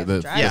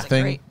 The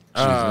Thing.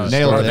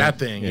 Nailed that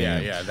thing.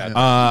 Yeah.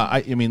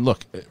 I mean,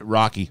 look,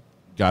 Rocky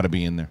got to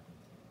be in there.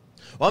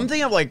 Well, I'm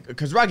thinking of like,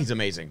 because Rocky's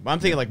amazing, but I'm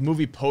thinking like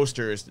movie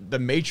posters. The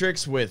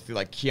Matrix with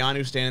like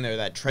Keanu standing there,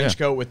 that trench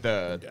coat with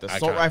the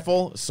assault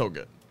rifle, so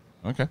good.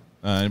 Okay.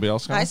 Anybody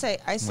else? I say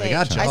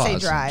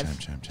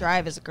Drive.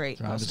 Drive is a great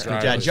poster.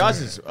 Yeah, Jaws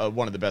is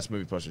one of the best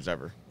movie posters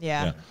ever.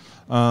 Yeah.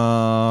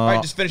 All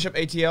right, just finish up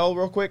ATL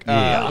real quick.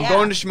 I'm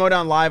going to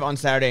Schmodown Live on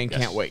Saturday and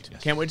can't wait.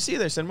 Can't wait to see you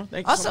there, Cinema.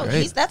 Thank you. Also,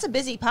 that's a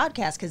busy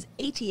podcast because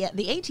the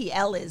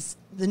ATL is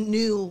the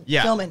new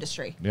film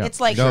industry. Yeah. It's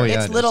like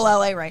it's little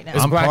LA right now.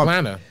 It's Black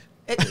Atlanta.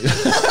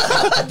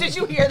 Did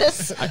you hear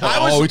this?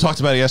 We talked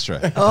about it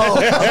yesterday.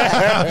 Well,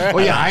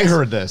 yeah, I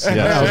heard this.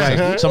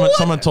 Yeah,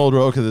 someone told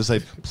Roka to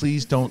say,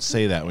 please don't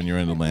say that when you're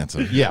in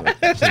Atlanta. Yeah,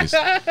 please.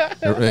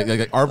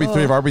 Like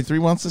RB3, if RB3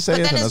 wants to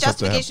say it, then his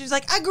justification is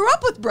like, I grew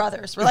up with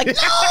brothers. We're like, no,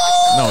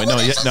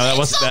 that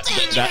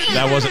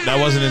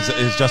wasn't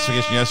his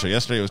justification yesterday.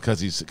 Yesterday it was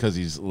because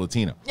he's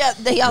Latino. Yeah,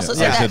 he also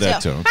said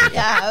that too. Okay.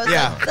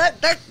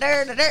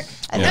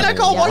 And then I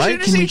called Washington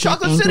to see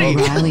Chocolate City.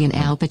 Riley and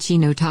Al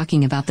Pacino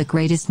talking about the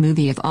greatest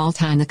movie of all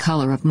time, The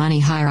Color of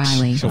Money. Hi,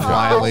 Riley.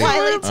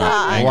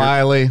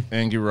 Wiley.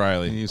 Angry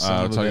Riley.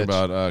 Talking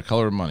about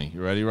Color of Money.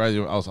 You ready,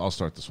 Riley? I'll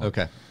start this one.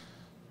 Okay.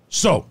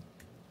 So,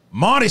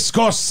 Marty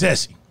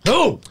Scorsese.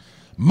 Who?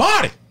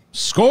 Marty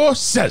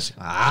Scorsese.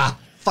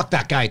 Fuck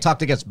that guy. He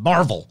talked against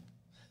Marvel.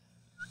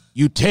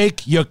 You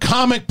take your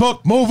comic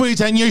book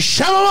movies and you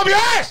shove them up your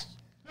ass.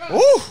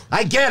 Ooh,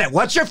 I get it.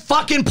 What's your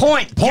fucking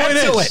point?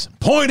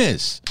 Point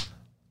is,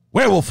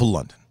 Werewolf of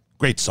London.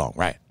 Great song,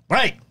 right?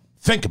 Right.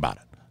 Think about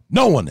it.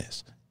 No one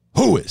is.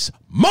 Who is?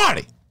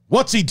 Marty.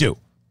 What's he do?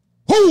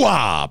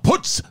 Hoo-ah!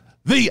 Puts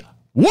the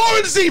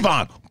Warren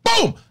Zevon on.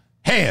 Boom!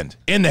 Hand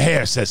in the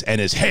hair, says,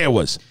 and his hair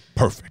was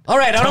perfect. All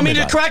right, I don't mean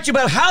to correct you,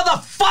 but how the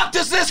fuck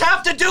does this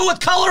have to do with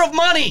Color of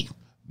Money?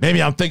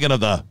 Maybe I'm thinking of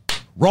the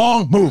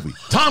wrong movie.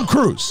 Tom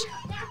Cruise.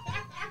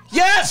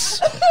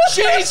 Yes!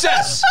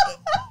 Jesus!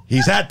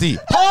 He's at the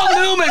Paul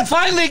Newman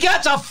finally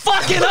gets a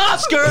fucking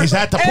Oscar. He's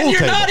at the pool and you're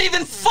table. not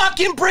even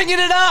fucking bringing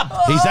it up.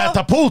 He's at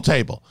the pool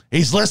table.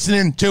 He's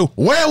listening to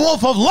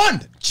Werewolf of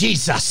London.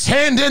 Jesus.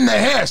 Hand in the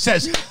hair.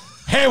 Says,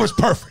 hair was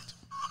perfect.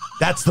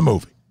 That's the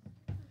movie.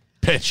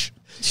 Pitch.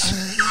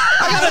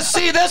 I gotta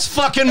see this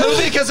fucking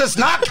movie because it's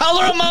not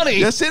Color of Money.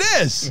 Yes, it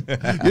is.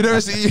 You never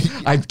see.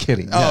 I'm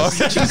kidding. Oh,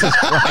 Yes. Jesus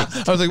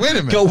Christ. I was like, wait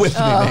a minute. Go with me,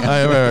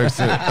 man.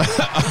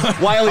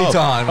 Wiley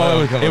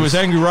Dawn. It was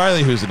Angry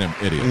Riley who's an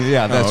idiot.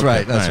 Yeah, that's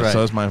right. That's right. So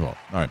that's my fault.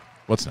 All right.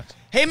 What's next?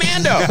 Hey,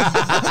 Mando.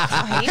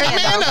 Hey,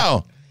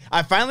 Mando.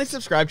 I finally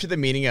subscribed to the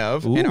meaning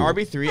of Ooh. an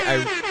RB3.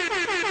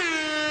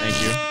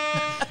 Thank you.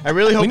 I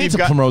really hope We need you've to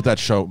got. promote that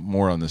show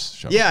more on this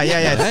show. Yeah.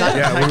 It's not,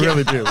 Yeah, we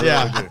really do. We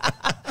Yeah. really do.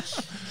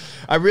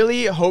 I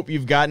really hope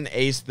you've gotten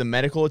Ace the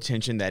medical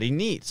attention that he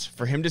needs.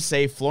 For him to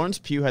say Florence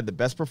Pugh had the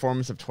best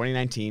performance of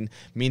 2019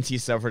 means he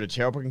suffered a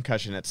terrible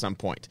concussion at some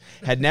point.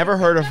 Had never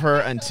heard of her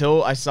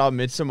until I saw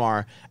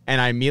Midsommar,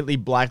 and I immediately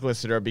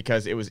blacklisted her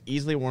because it was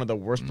easily one of the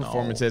worst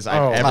performances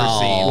I've ever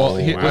seen. Well,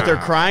 With her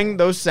crying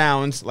those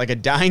sounds like a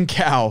dying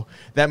cow,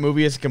 that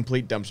movie is a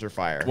complete dumpster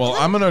fire. Well,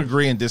 I'm going to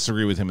agree and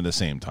disagree with him at the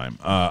same time.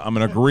 I'm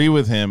going to agree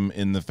with him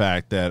in the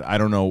fact that I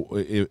don't know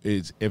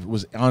if it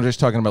was Andres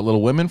talking about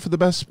Little Women for the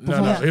best No,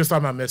 performance? he was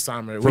talking about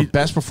Midsommar. For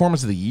best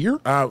performance of the year?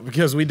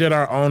 Because we did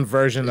our own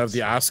version of the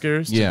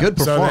Oscars. Yeah. Good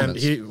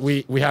performance. So then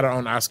we had our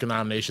own Oscar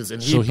nominations,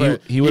 and So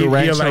he would have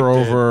ranked her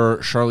elected- over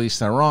Charlize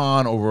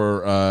Theron,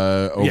 over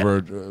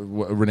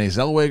Renee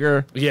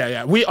Zellweger.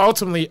 Yeah. We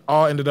ultimately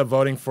all ended up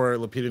voting for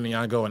Lupita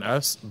Nyong'o and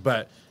us,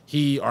 but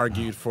he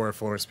argued for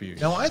Florence Pugh.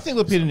 No, I think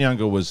Lupita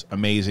Nyong'o was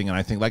amazing, and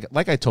I think,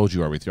 like I told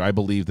you, Arvithra, I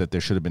believe that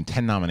there should have been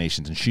 10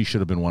 nominations, and she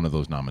should have been one of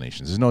those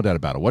nominations. There's no doubt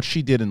about it. What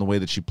she did in the way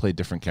that she played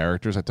different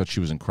characters, I thought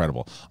she was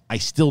incredible. I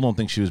still don't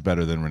think she was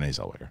better than Renee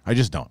Zellweger. I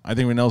just don't. I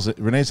think Renee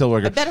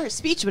Zellweger. I bet her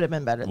speech would have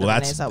been better than Well,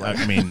 Renee that's. Zellweger.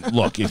 I mean,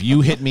 look, if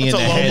you hit me in the a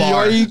low head,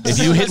 bar. if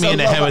you hit me in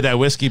the head with that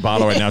whiskey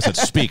bottle right now, and said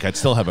 "speak," I'd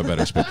still have a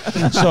better speech.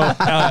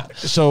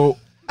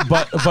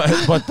 But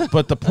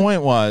the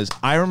point was,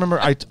 I remember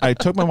I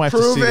took my wife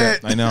to see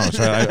that. I know, that's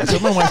right. I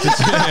took my wife to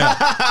see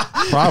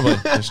that. Probably,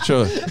 it's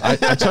true.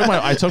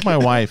 I took my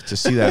wife to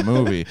see that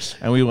movie,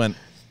 and we went,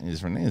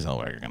 is Renee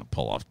Zellweger going to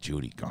pull off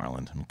Judy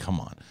Garland? I mean, come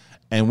on.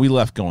 And we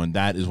left going,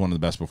 that is one of the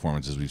best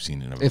performances we've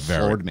seen in a It very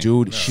floored me.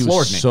 dude. She Floored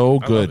was me. so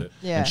I good, love it.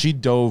 Yeah. and she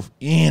dove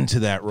into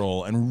that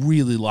role and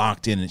really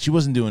locked in. And she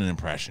wasn't doing an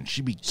impression.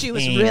 She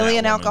was really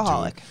an that woman,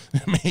 alcoholic.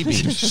 dude. Maybe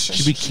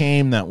she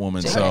became that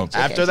woman. So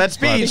After that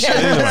speech.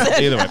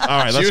 either way, all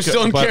right. Let's was go.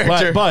 still in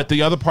character. But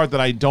the other part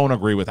that I don't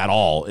agree with at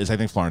all is I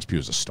think Florence Pugh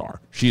is a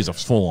star. She is a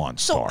full-on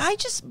So star.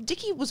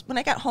 Dickie was, when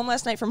I got home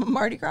last night from a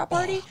Mardi Gras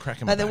party.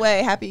 cracking By my the back.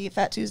 way, happy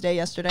Fat Tuesday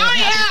yesterday. and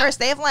happy first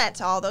day of Lent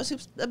to all those who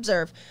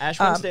observe. Ash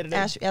Wednesday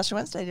today. Ash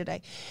Wednesday today.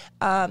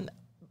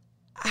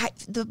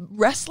 The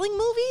wrestling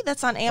movie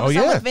that's on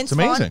Amazon yeah, with Vince it's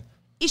amazing. Vaughn.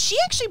 Is she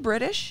actually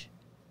British?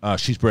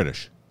 She's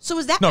British. So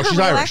is that No, her she's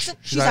real Irish. accent?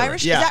 She's She's Irish.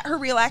 Irish. Yeah. Is that her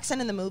real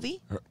accent in the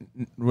movie?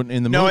 In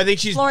the No, movie, I think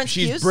she's Florence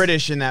Pugh?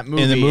 British in that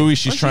movie. in the movie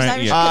she's she's trying.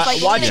 Irish. Yeah,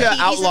 Like, Watch in the TV,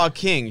 Outlaw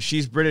King.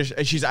 She's British.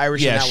 She's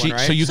Irish in that one,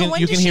 right? So you So can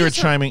when you can does hear she it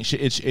start- chiming.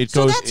 It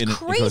So goes that's in. It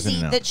goes in crazy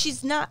and out. that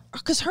she's not,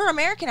 because her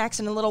American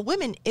accent in Little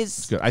Women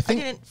is. good. I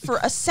think- didn't for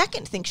a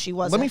second think she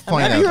wasn't. me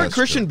find Have out you if heard that's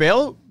Christian true.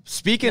 Bale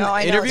speak in No,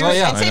 I know. interviews? Oh,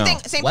 yeah. And same I thing.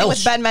 know. Same thing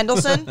with Ben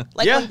Mendelsohn.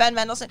 Like Yeah. when Ben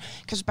Mendelsohn,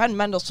 because Ben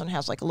Mendelsohn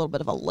has like a little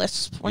bit of a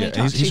lisp when Yeah, he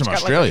talks. he's from got,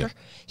 like, Australia.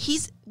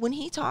 he's when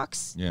he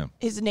talks. Yeah.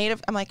 his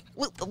native. I'm like,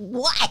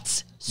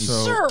 what,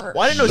 So- sir?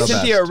 Well, I didn't know The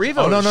Cynthia best.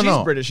 Erivo. no.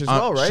 She's British as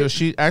well, right? So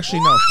she actually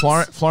no.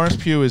 Florence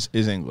Pugh is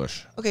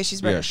English. Okay,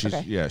 she's British.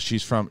 Yeah,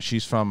 she's from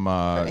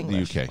the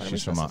English. UK. What are we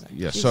She's from supposed to say?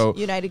 yeah. She's So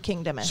United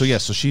Kingdom. So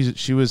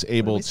she was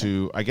able we say?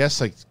 to, I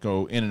guess, like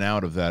go in and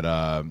out of that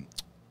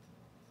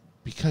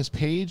because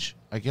Paige,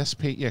 I guess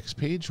because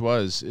Paige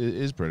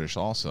is British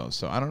also.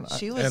 So I don't.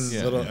 She And was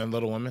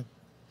Little Women.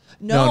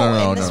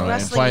 no, in this no.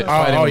 wrestling movie.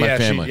 Fighting with my yeah,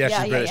 family. she's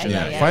Yeah, British.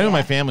 yeah. Fighting with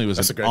My Family was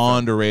That's a an great film.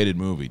 underrated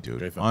movie, dude.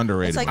 Great film.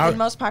 Underrated. It's like movie. the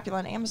most popular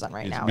on Amazon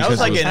right now. That was because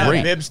like it was in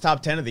great. Bib's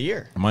top 10 of the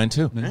year. Mine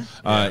too.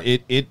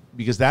 It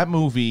because that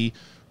movie.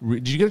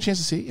 Did you get a chance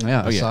to see it?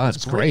 Yeah, I saw it.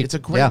 It's great. It's a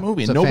great Yeah,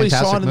 movie. it's And a nobody saw it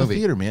fantastic in the movie.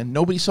 theater, man.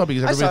 Nobody saw it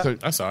because everybody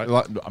I saw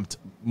it.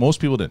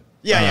 Most people didn't.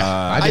 Yeah.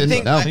 I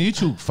didn't know. You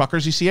two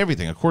fuckers, you see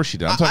everything. Of course you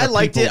did. I'm talking I about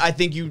liked people- it. I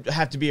think you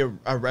have to be a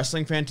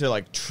wrestling fan to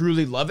like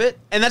truly love it,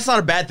 and that's not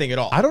a bad thing at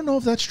all. I don't know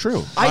if that's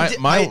true. I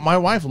My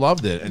wife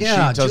loved it, and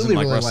Yeah, she doesn't Julie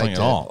like really wrestling liked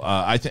at it. all.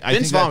 I think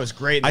Vince Vaughn was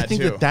great in I that,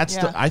 think too.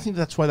 Yeah. I think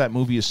that's why that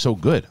movie is so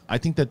good. I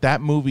think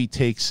that movie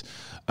takes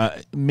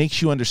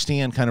makes you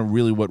understand kind of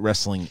really what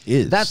wrestling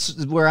is.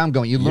 That's where I'm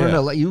going. You learn Yeah.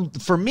 a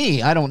lot. For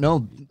me, I don't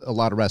know a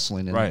lot of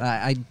wrestling, and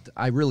Right.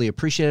 I really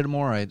appreciated it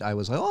more. I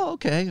was like, oh,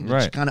 okay. And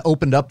Right. It kind of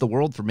opened up the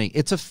world for me.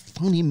 It's a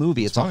funny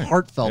movie. It's a funny.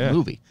 heartfelt Yeah.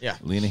 movie. Yeah.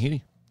 Lena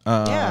Headey.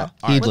 Yeah.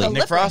 Headley. With a Nick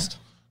lip Frost.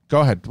 Go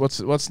ahead.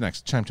 What's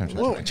next? Chime.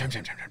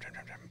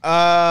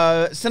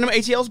 Cinema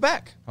ATL's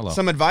back. Hello.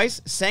 Some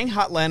advice: saying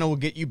Hot Lana will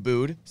get you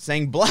booed.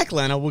 Saying Black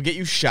Lana will get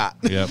you shot.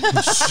 Yep.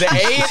 The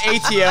A in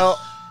ATL.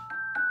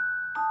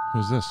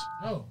 Who's this?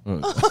 Oh. Go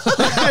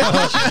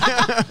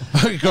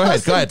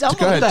ahead. Go ahead. Dumbledore.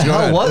 Go ahead. What the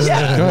hell was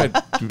that? Go ahead.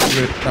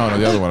 No,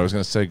 the other one. I was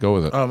going to say go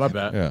with it. Oh, my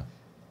bad. Yeah.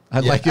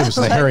 I'd like it was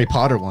the Harry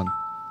Potter one.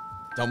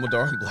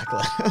 Dumbledore and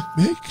Blacklight.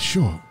 Make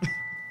sure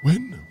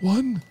when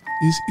one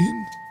is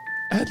in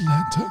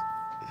Atlanta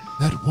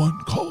that one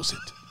calls it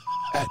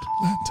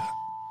Atlanta.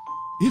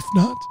 If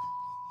not,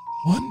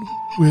 one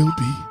will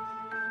be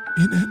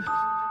in an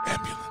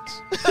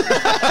ambulance.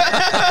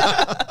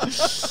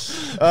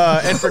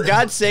 And for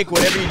God's sake,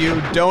 whatever you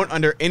do, don't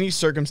under any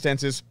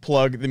circumstances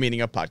plug the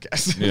meaning of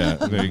podcast. Yeah,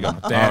 there you go.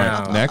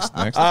 Damn. All right, next.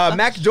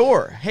 Mac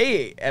Door.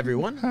 Hey,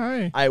 everyone.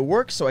 Hi. I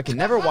work so I can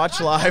never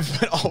watch live,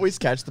 but always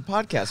catch the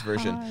podcast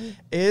version.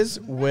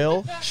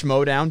 Will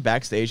Schmodown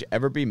Backstage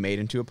ever be made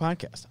into a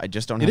podcast? I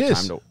just don't have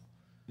time to.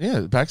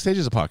 Yeah, Backstage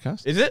is a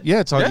podcast. Is it? Yeah,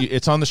 it's on. Yeah.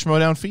 It's on the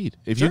Schmodown feed.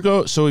 If you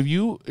go, so if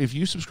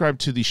you subscribe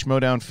to the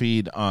Schmodown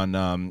feed on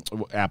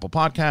Apple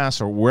Podcasts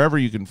or wherever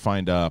you can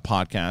find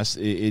podcasts,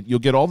 you'll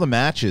get all the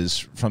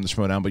matches from the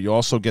Schmodown, but you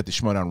also get the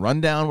Schmodown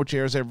Rundown, which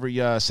airs every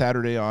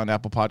Saturday on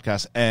Apple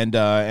Podcasts,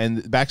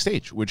 and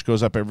Backstage, which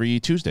goes up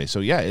every Tuesday. So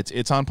yeah,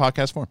 it's on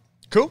podcast form.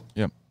 Cool.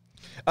 Yeah.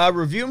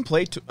 Review and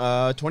play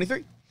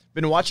 23.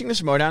 Been watching the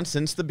Schmodown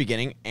since the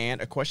beginning, and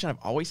a question I've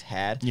always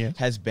had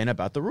has been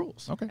about the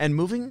rules. Okay. And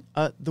moving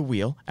the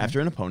wheel after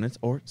an opponent's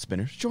or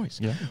spinner's choice,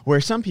 Yeah. where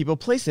some people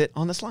place it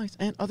on the slice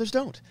and others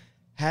don't.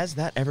 Has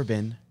that ever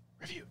been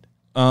reviewed?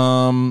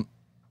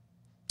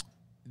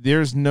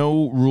 There's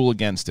no rule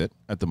against it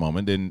at the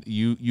moment, and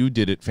you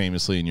did it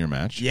famously in your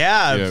match.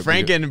 Yeah,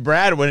 Frank and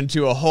Brad went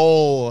into a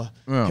whole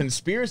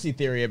conspiracy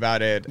theory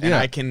about it, and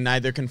I can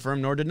neither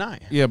confirm nor deny.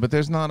 Yeah, but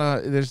there's not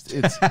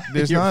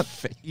there's not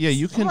face. Yeah,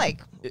 you can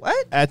like,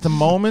 what? At the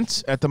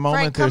moment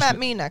Frank, come there's at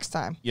me next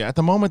time. Yeah, at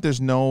the moment there's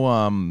no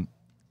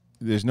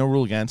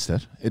rule against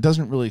it. It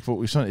doesn't really what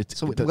we've done.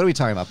 So what are we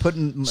talking about?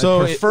 Putting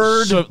So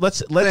preferred.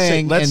 let's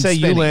say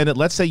you landed.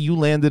 Let's say you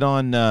landed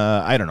on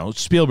I don't know,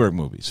 Spielberg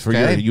movies for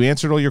you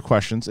answered all your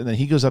questions, and then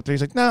he goes up there.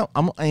 He's like, "No,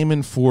 I'm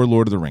aiming for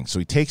Lord of the Rings." So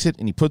he takes it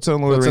and he puts it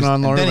on Lord of the Rings,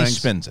 and then he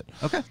spins it.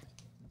 Okay.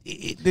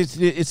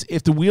 It's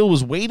if the wheel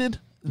was weighted,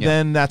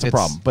 then that's a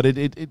problem. But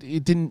it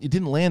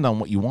didn't land on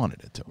what you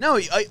wanted it to. No,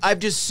 I've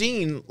just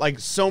seen like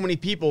so many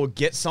people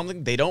get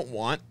something they don't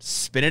want,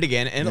 spin it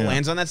again, and it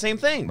lands on that same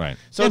thing. Right.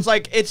 So it's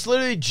like it's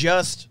literally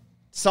just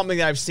something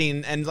that I've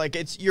seen, and like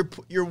it's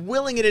you're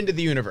willing it into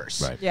the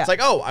universe. Right. Yeah. It's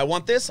like, oh, I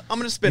want this, I'm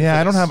gonna spin. Yeah, for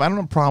I don't this. have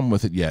a problem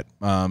with it yet.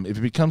 If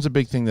it becomes a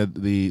big thing that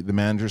the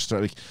managers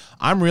start, like,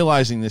 I'm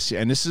realizing this,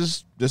 and this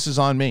is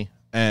on me,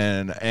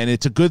 and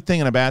it's a good thing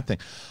and a bad thing.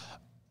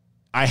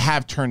 I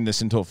have turned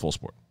this into a full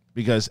sport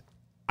because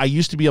I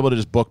used to be able to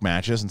just book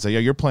matches and say, yeah,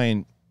 you're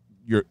playing,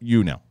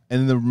 you now.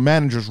 And the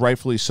managers,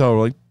 rightfully so, are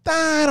like,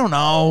 I don't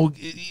know.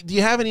 Do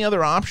you have any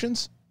other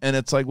options? And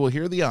it's like, well,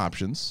 here are the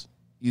options.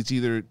 It's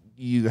either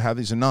you have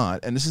these or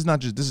not. And this is not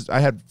just, this is,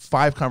 I had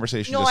 5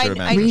 conversations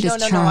yesterday. Read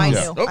as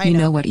Charles. You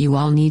know what you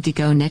all need to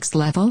go next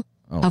level?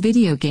 Oh. A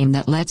video game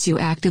that lets you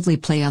actively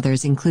play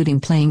others,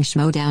 including playing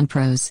Schmodown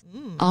Pros.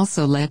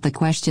 Also let the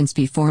questions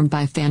be formed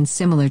by fans,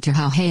 similar to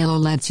how Halo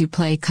lets you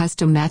play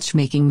custom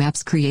matchmaking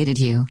maps created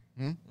you.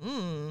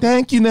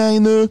 Thank you,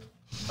 Naina.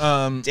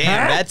 Damn,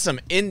 that's some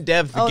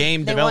in-depth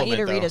game they development. want you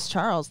to read though. as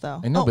Charles,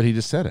 though. I know, but he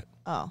just said it.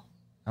 Oh.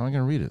 How am I going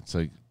to read it? It's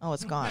like, Oh,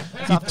 it's gone. It's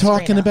you're off the screen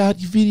talking now. about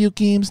your video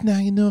games now,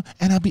 you know,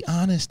 and I'll be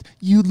honest,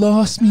 you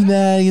lost me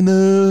now, you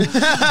know.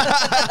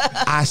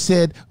 I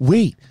said,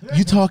 wait,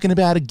 you talking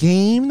about a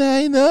game now,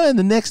 you know? And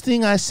the next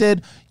thing I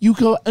said, you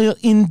go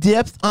in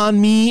depth on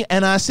me,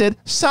 and I said,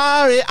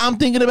 sorry, I'm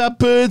thinking about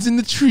birds in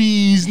the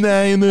trees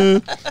now, you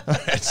know. All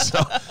right, so,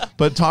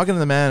 but talking to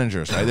the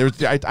managers, right? There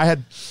was, I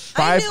had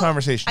 5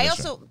 conversations. I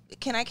yesterday. also,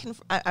 can I,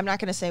 I'm not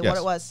going to say Yes. what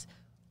it was.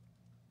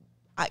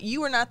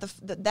 You were not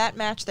that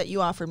match that you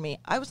offered me.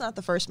 I was not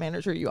the first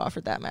manager you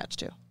offered that match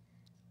to.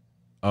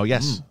 Oh,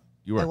 yes,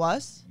 you were. I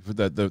was?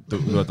 About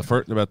the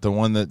first, about the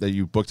one that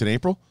you booked in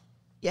April?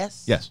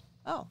 Yes. Yes.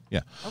 Oh. Yeah.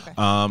 Okay.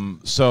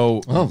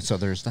 So. Oh, so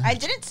there's that. I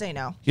didn't say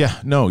no.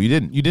 Yeah. No, you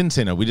didn't. You didn't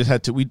say no. We just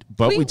had to. We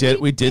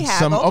did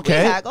some. haggled,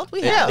 Okay.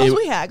 We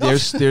haggled.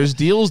 There's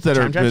deals that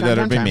are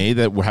Time. being made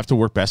that will have to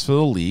work best for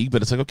the league.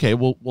 But it's like, okay,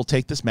 we'll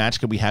take this match.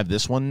 Can we have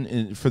this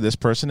one for this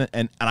person?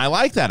 And I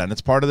like that. And it's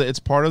part of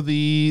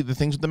the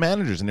things with the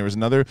managers. And there's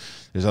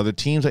other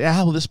teams like,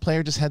 well, this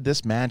player just had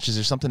this match. Is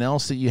there something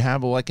else that you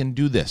have? Well, I can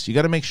do this. You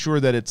got to make sure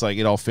that it's like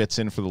it all fits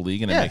in for the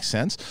league and it makes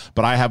sense.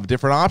 But I have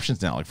different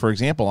options now. Like, for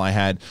example, I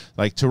had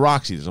like to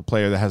Roxy. There's a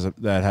player that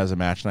has a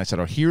match, and I said,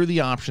 oh, here are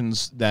the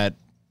options that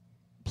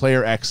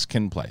player X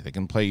can play. They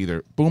can play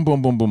either boom,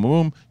 boom, boom, boom,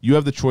 boom. You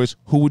have the choice.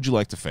 Who would you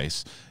like to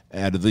face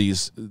out of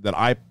these that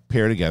I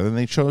pair together, and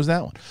they chose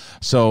that one.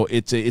 So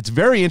it's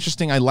very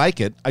interesting. I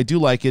like it. I do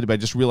like it, but I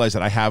just realized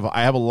that I have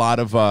a lot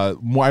of I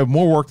have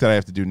more work that I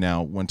have to do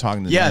now when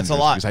talking to the it's a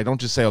lot, because I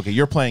don't just say, okay,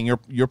 you're playing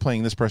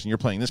this person, you're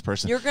playing this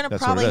person. You're gonna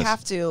probably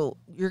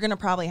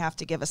have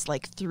to give us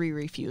like 3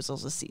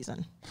 refusals a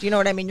season. Do you know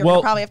what I mean? You're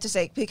gonna probably have to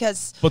say,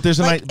 because there's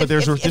a if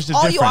difference.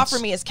 All you offer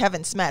me is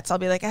Kevin Smets, I'll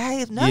be like,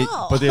 hey, no.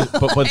 Yeah, but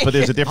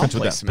there's a difference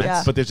with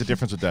that. But there's a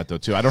difference with that though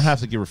too. I don't have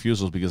to give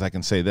refusals because I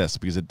can say this,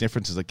 because the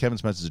difference is that Kevin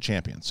Smets is a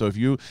champion. So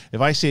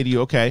if I say to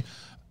you, okay,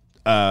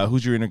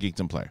 who's your Inner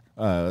Geekdom player?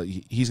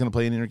 He's going to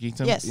play in Inner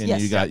Geekdom. Yes, and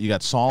yes. you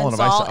got Saul, and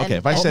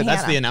if I said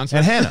that's the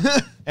announcement,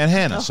 and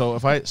Hannah. So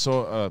if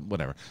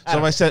whatever.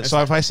 So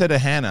if I said to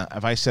Hannah,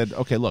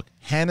 okay, look,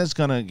 Hannah's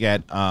going to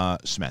get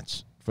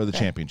Smets for the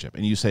championship,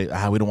 and you say,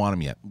 we don't want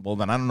him yet. Well,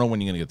 then I don't know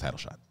when you're going to get a title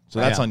shot. So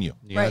that's on you.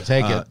 You gotta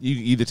take it. You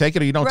either take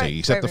it or you don't take it. You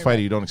accept the fight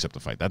or you don't accept the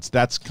fight.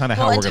 That's kind of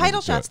how we're going to do it.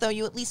 title shots, though,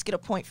 you at least get a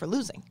point for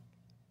losing.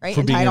 Right?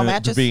 For in being title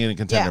matches? For being in a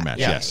contender match,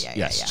 yes.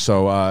 Yeah.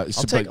 So I'll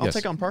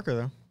take on Parker,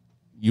 though.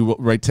 You will,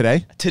 right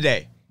today?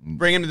 Today.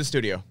 Bring him to the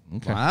studio.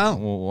 Okay. Wow.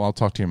 Well, I'll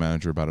talk to your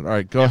manager about it. All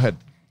right, go ahead.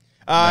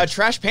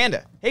 Trash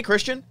Panda. Hey,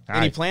 Christian. Hi.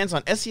 Any plans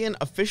on SEN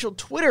official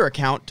Twitter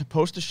account to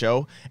post a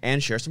show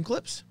and share some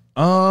clips?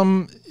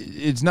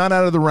 It's not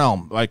out of the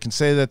realm. I can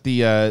say that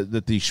the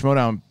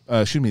Schmodown,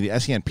 the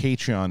SEN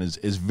Patreon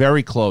is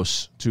very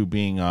close to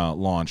being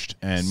launched,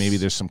 and maybe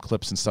there's some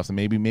clips and stuff that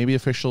maybe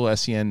official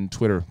SEN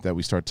Twitter that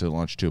we start to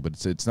launch too,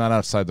 but it's not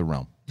outside the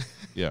realm.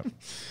 Yeah.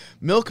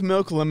 Milk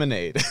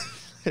lemonade.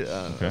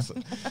 Okay.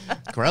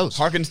 Gross.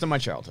 Harkens to my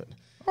childhood.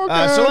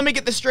 Okay. So let me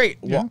get this straight.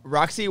 Yeah.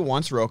 Roxy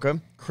wants Roca,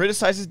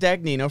 criticizes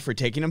Dagnino for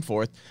taking him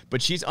fourth,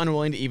 but she's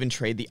unwilling to even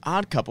trade the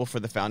odd couple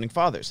for the Founding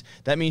Fathers.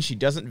 That means she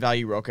doesn't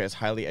value Roca as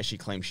highly as she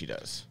claims she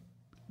does.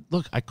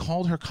 Look, I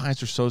called her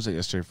Kaiser Soze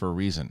yesterday for a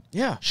reason.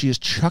 Yeah. She is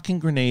chucking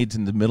grenades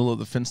in the middle of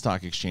the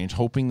Finstock Exchange,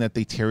 hoping that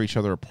they tear each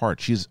other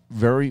apart. She's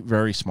very,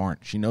 very smart.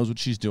 She knows what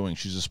she's doing.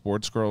 She's a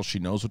sports girl. She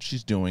knows what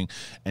she's doing,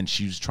 and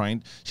she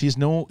has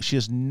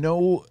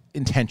no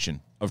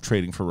intention of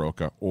trading for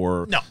Roca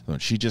or no.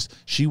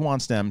 She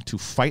wants them to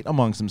fight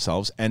amongst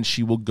themselves, and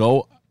she will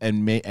go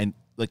and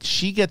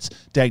she gets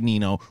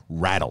Dagnino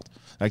rattled.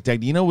 Like,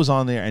 Dagnino was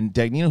on there, and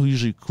Dagnino, who's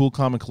usually cool,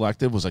 calm, and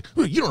collective, was like,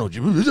 you don't know. He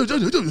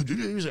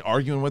was like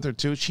arguing with her,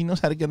 too. She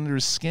knows how to get under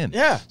his skin.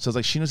 Yeah. So it's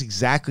like she knows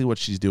exactly what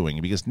she's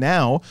doing, because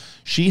now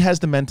she has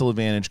the mental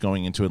advantage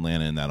going into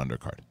Atlanta in that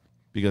undercard.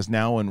 Because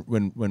now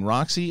when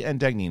Roxy and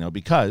Dagnino,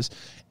 because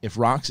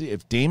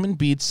if Damon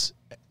beats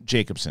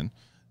Jacobson,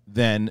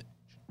 then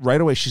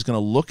right away she's going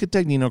to look at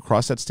Dagnino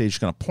across that stage, she's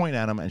going to point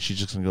at him, and she's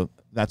just going to go,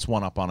 that's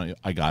one up on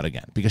I got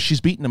again, because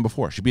she's beaten him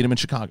before. She beat him in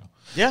Chicago.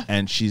 Yeah,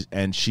 and she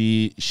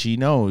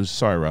knows.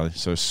 Sorry, Riley.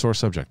 So sore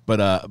subject,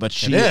 but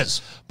she it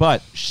is.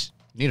 But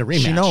need a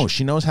rematch.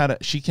 She knows how to.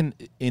 She can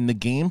in the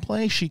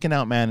gameplay. She can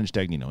outmanage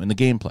Dagnino in the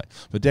gameplay.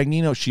 But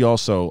Dagnino, she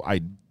also.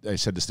 I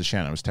said this to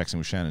Shannon. I was texting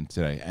with Shannon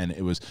today, and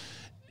it was.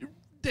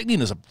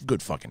 Dagnino's a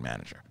good fucking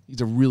manager.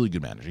 He's a really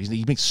good manager.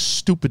 He makes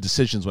stupid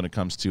decisions when it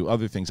comes to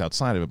other things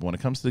outside of it, but when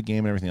it comes to the game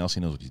and everything else, he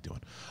knows what he's doing.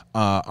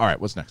 All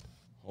right, what's next?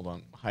 Hold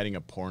on. Hiding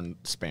a porn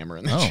spammer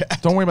in the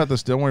chat. Don't worry about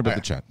this. Don't worry about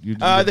the chat. The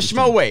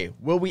Schmo way.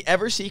 Will we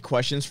ever see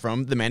questions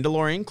from The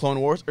Mandalorian, Clone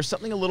Wars, or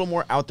something a little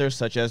more out there,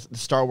 such as the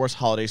Star Wars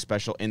Holiday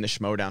Special in the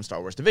Schmodown Star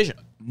Wars division?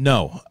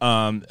 No.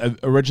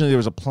 Originally, there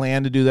was a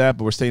plan to do that,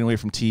 but we're staying away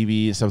from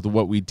TV and stuff.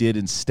 What we did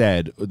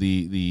instead,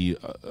 the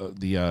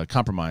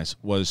compromise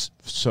was,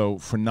 so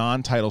for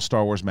non-title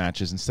Star Wars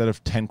matches, instead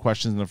of 10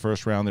 questions in the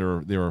first round,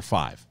 there were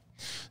 5.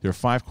 There are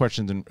 5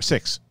 questions in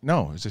 6.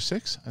 No, is there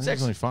 6? I think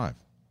there's only 5.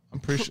 I'm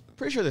pretty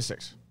sure there's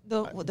 6.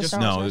 There's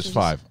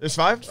 5. There's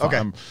 5?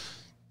 Okay.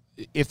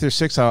 If there's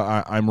 6,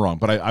 I'm wrong,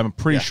 but I'm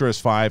pretty sure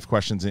it's 5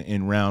 questions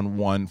in round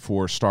 1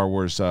 for Star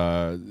Wars.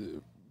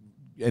 And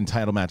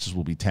title matches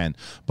will be 10,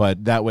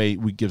 but that way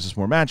it gives us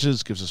more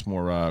matches, gives us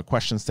more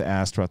questions to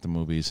ask throughout the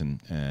movies,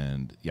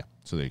 and yeah.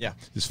 So there you go.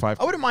 There's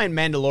 5. I wouldn't mind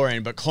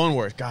Mandalorian, but Clone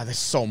Wars, God, there's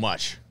so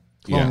much.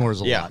 Clone Wars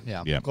a lot.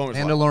 Yeah.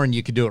 Mandalorian,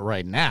 you could do it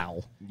right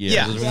now.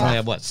 Yeah. We only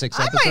have, 6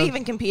 episodes? I might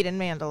even compete in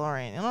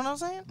Mandalorian. You know what I'm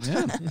saying?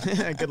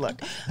 Yeah. Good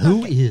luck.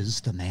 Who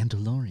is the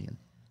Mandalorian?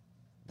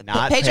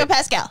 Not Pedro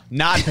Pascal.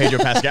 Not Pedro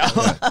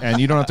Pascal.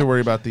 And you don't have to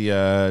worry about the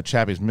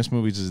Chappies. Miss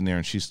Movies is in there,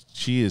 and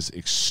she is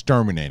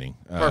exterminating.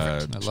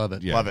 Perfect. I love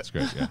it. Yeah, love it. It's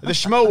great. Yeah. The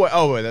Schmo.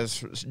 Oh, wait,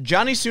 that's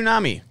Johnny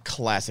Tsunami.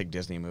 Classic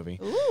Disney movie.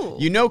 Ooh.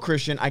 You know,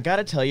 Christian, I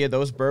gotta tell you,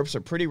 those burps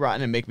are pretty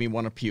rotten and make me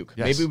want to puke.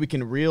 Yes. Maybe we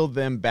can reel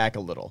them back a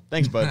little.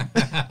 Thanks, bud.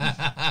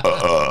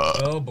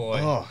 Oh boy.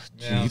 Oh,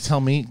 You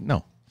tell me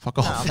no. Fuck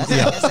off. That's what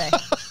I was gonna say.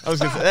 I was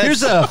gonna say,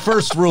 Here's a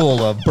first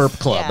rule of Burp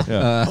Club.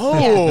 Yeah.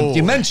 If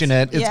you mention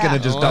it, it's going to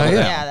just double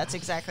Yeah, down. that's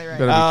exactly right.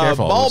 Better be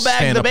careful. Ball I'll bag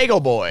stand the up- bagel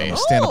I'm boy. gonna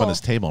stand up on his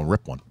table and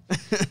rip one.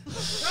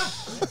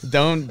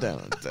 Don't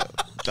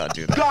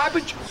do that.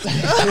 Garbage.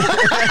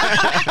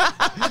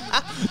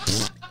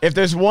 If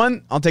there's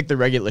one, I'll take the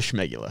regular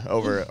schmegula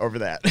over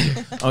that.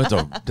 Oh,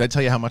 did I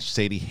tell you how much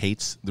Sadie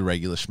hates the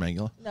regular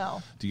schmegula?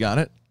 No. Do you got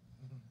it?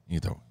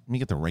 Let me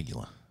get the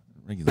regular.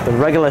 The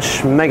regular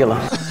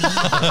schmegula.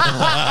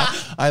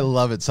 I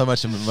love it so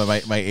much. My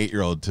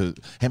 8-year-old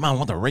hey, Mom, I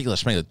want the regular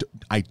schmegula.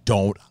 I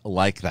don't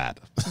like that.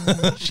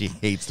 She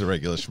hates the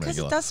regular schmegula. Because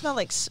it does smell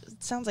like,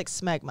 sounds like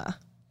smegma.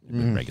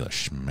 Regular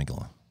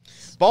schmegula.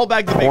 Ball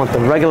bag the big. I want the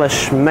regular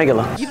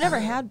schmegula. You've never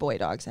had boy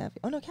dogs, have you?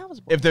 Oh, no, Cal was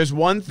boy. If there's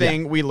one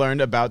thing we learned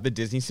about the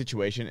Disney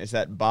situation is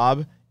that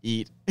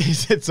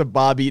it's a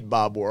Bob Eat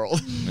Bob world.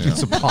 Yeah.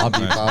 It's a Bob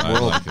Eat Bob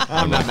world.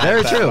 I'm not mad Very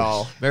at that true. at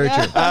all. Very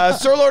true.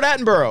 Sir Lord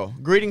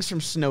Attenborough, greetings from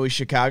snowy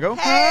Chicago.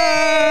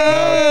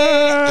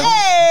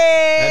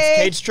 That's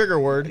Kate's trigger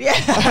word. Yeah.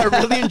 I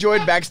really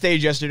enjoyed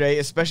backstage yesterday,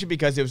 especially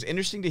because it was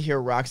interesting to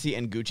hear Roxy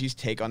and Gucci's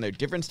take on their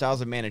different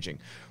styles of managing.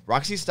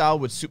 Roxy's style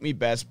would suit me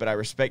best, but I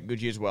respect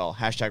Gucci as well.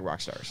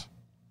 #rockstars.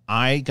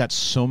 I got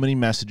so many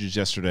messages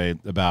yesterday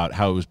about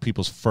how it was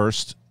people's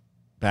first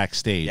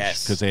backstage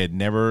because they had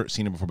never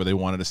seen it before, but they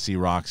wanted to see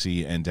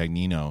Roxy and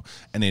Dagnino,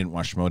 and they didn't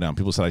watch Schmodown.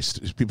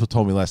 People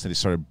told me last night they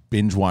started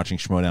binge watching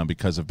Schmodown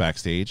because of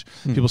backstage.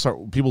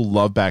 People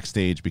love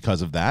backstage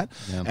because of that.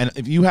 Yeah. And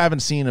if you haven't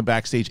seen a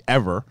backstage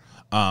ever,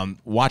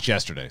 watch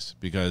yesterday's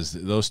because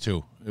those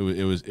two,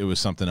 it was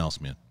something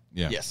else, man.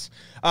 Yeah. Yes.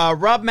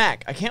 Rob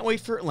Mack, I can't wait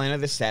for Atlanta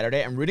this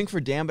Saturday. I'm rooting for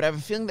Dan, but I have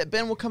a feeling that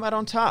Ben will come out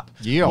on top.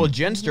 Yeah. Will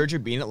Jen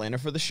Sturger be in Atlanta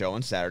for the show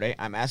on Saturday?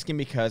 I'm asking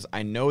because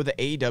I know the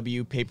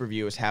AEW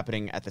pay-per-view is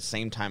happening at the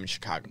same time in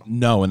Chicago.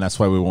 No, and that's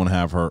why we won't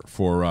have her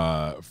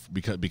for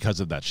because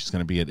of that. She's going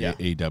to be at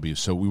AEW,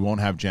 so we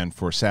won't have Jen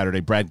for Saturday.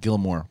 Brad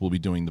Gilmore will be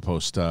doing the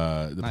post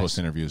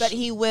interviews, but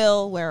he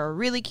will wear a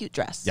really cute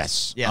dress.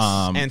 Yes,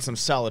 and some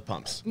solid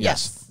pumps.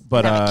 Yes.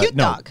 But a cute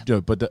dog.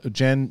 But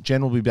Jen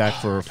will be back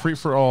for a free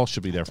for all.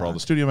 She'll be there for all the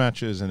studio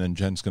matches, and then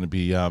Jen's going to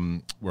be.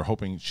 We're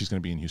hoping she's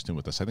going to be in Houston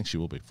with us. I think she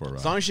will be for.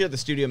 As long as she had the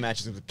studio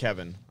matches with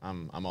Kevin,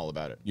 I'm all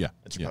about it. Yeah,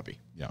 that's your puppy.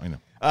 Yeah, I know.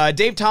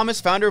 Dave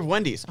Thomas, founder of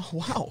Wendy's. Oh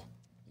wow,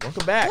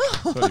 welcome back.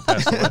 I thought he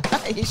passed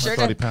away. He sure I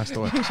thought he passed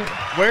away.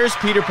 Where's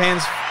Peter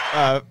Pan's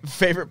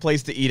favorite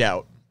place to eat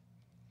out?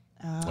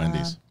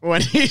 Wendy's.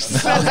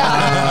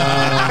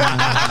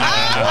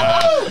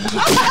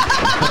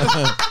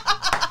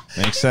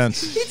 Makes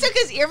sense. He took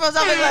his earphones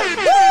off and went,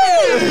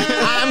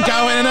 I'm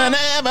going to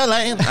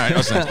Neverland. All right,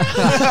 what's next?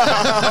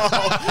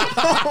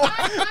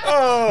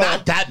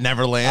 Not that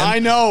Neverland. I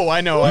know.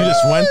 You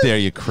just went there,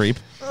 you creep.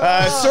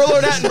 Sir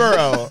Lord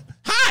Attenborough.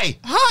 Hi.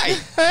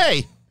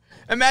 Hey.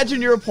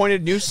 Imagine you're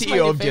appointed new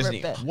CEO of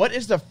Disney. bit. What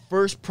is the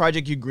first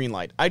project you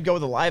greenlight? I'd go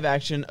with a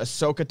live-action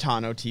Ahsoka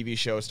Tano TV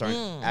show starring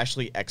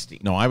Ashley Eckstein.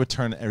 No, I would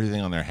turn everything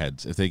on their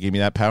heads. If they gave me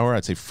that power,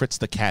 I'd say Fritz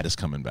the Cat is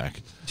coming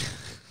back.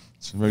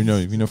 You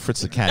know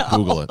Fritz the Cat,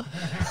 Google it.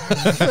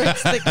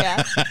 Fritz the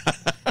Cat.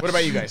 What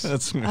about you guys?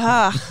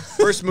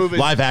 First movie.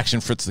 Live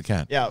action Fritz the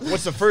Cat. Yeah.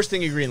 What's the first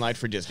thing you greenlight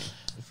for Disney?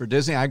 For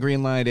Disney, I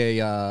greenlight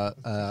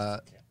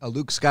a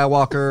Luke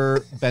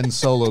Skywalker Ben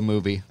Solo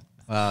movie.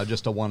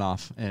 Just a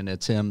one-off, and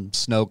it's him,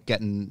 Snoke,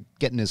 getting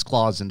his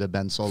claws into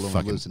Ben Solo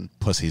and losing.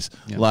 Pussies.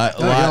 Yeah. You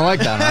don't like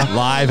that, huh?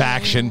 Live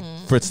action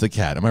Fritz the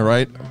Cat. Am I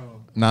right?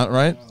 Not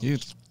right? You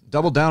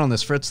double down on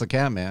this Fritz the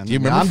Cat, man. You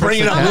remember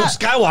bringing up Luke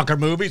Skywalker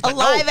movies? A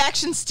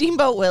live-action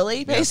Steamboat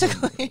Willie,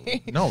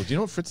 basically. No, do you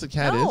know what Fritz the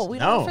Cat is? No, we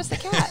don't know Fritz the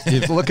Cat.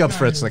 You look up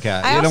Fritz the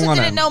Cat. I also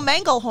didn't know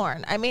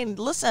Manglehorn. I mean,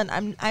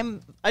 listen,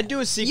 I'd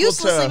do a sequel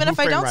useless to even Who if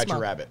I Framed don't Roger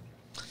smoke. Rabbit.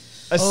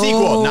 A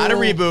sequel, not a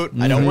reboot.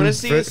 I don't want to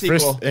see a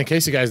sequel. In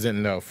case you guys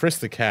didn't know,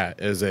 Frisk the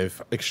Cat is a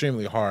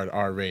extremely hard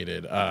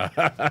R-rated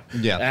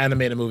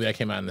animated movie that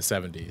came out in the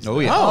 70s. Oh,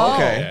 yeah. Oh,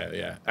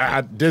 okay.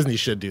 Yeah. Disney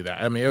should do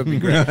that. I mean, it would be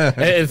great.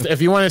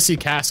 if you want to see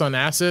Cats on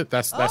Acid,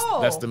 that's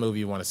the movie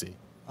you want to see.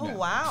 Oh,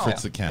 wow.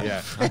 Fritz the Cat.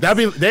 Yeah.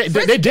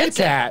 They did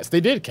Cats.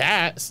 They did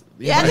Cats.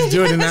 Yeah, they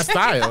do it in that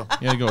style.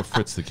 You gotta go with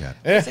Fritz the Cat.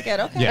 Fritz the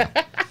Cat, okay. Yeah.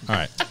 All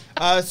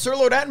right. Sir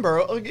Lord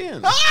Attenborough again.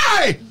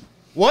 Hi!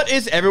 What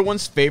is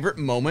everyone's favorite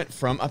moment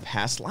from a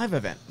past live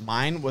event?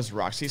 Mine was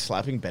Roxy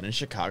slapping Ben in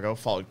Chicago,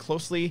 followed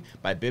closely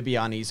by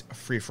Bibiani's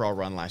free-for-all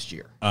run last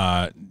year.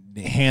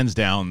 Hands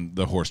down,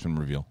 the Horseman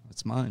reveal.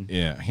 That's mine.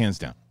 Yeah, hands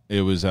down. It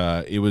was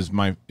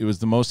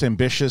the most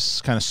ambitious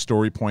kind of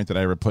story point that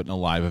I ever put in a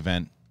live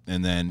event,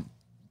 and then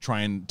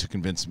trying to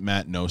convince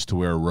Matt Nose to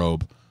wear a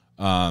robe,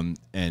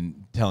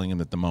 and telling him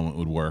that the moment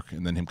would work,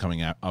 and then him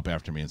coming up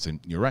after me and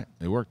saying, "You're right,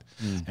 it worked,"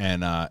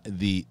 and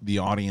the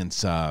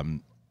audience.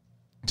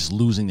 Just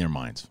losing their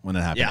minds when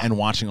it happened, and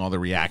watching all the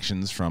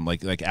reactions from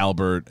like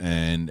Albert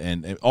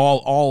and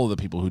all of the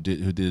people who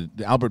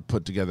did Albert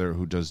put together,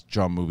 who does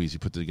John movies. He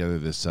put together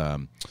this,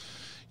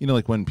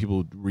 like when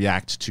people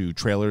react to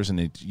trailers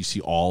and you see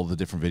all the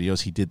different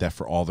videos. He did that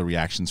for all the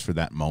reactions for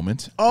that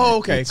moment. Oh,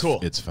 okay, it's, cool.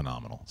 It's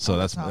phenomenal. So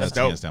that's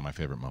dope. hands down my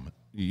favorite moment.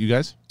 You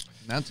guys?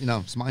 That's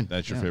it's mine.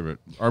 That's your favorite.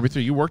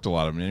 RB3, you worked a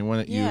lot of them. Anyone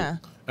that you? Yeah.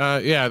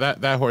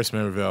 That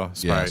Horseman reveal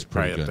is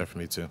probably good. up there for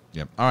me too.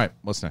 Yep. All right.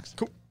 What's next?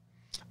 Cool.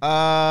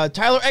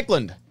 Tyler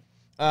Eklund.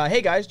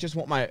 Hey guys, just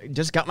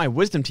got my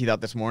wisdom teeth out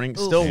this morning.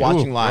 Still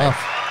watching live.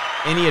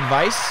 Any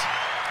advice?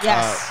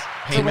 Yes.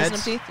 Pain For wisdom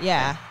meds? teeth?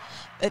 Yeah.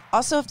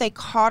 Also, if they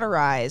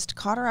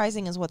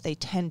cauterizing is what they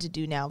tend to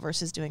do now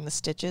versus doing the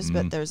stitches.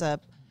 But there's a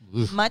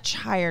much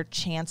higher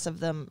chance of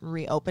them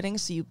reopening.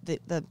 So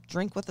the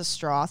drink with a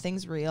straw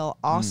thing's real.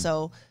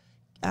 Also,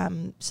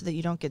 so that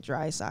you don't get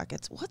dry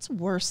sockets. What's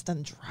worse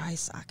than dry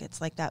sockets?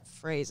 Like, that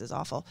phrase is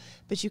awful.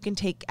 But you can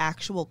take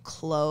actual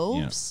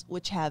cloves,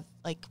 which have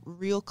like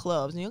real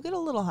cloves, and you'll get a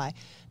little high.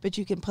 But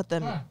you can put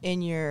them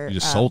in your. You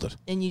just sold it,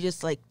 and you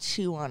just like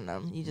chew on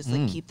them. You just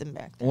like keep them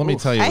back there. Well, let me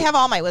tell you. I have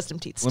all my wisdom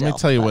teeth. Let me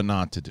tell you what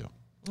not to do.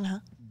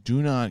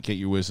 Do not get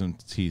your wisdom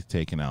teeth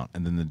taken out,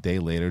 and then the day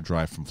later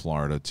drive from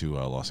Florida to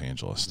Los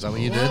Angeles. Is that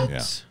what you did?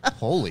 Yeah.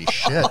 Holy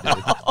shit,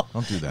 dude.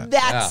 Don't do that.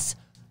 That's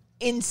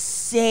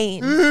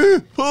insane.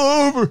 Pull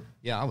over.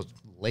 Yeah, I was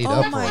laid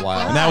up for a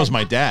while. And that was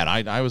my dad.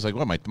 I was like,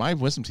 what? My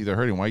wisdom teeth are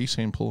hurting. Why are you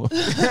saying pull over?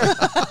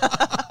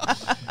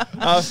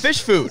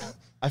 Fish food.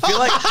 I feel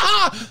like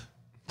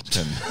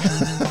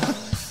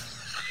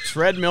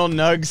treadmill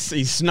nugs.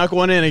 He snuck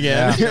one in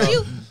again.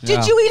 Yeah.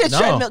 Did you eat a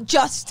treadmill?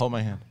 Just hold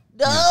my hand.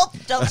 Nope,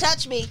 don't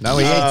touch me. No,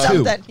 he ate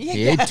two.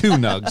 He ate two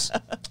nugs.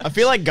 I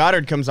feel like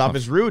Goddard comes off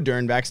as rude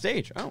during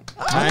backstage.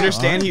 I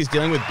understand he's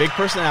dealing with big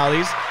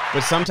personalities,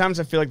 but sometimes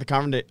I feel like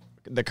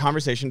the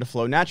conversation to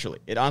flow naturally.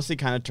 It honestly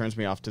kind of turns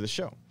me off to the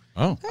show.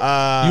 Oh,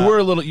 you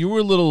were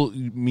a little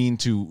mean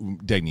to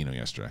Dagnino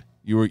yesterday.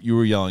 You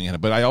were yelling at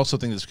him, but I also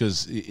think it's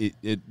because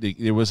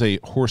it was a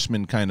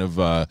horseman kind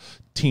of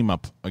team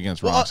up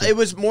against Roxy. Well, it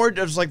was more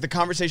just like the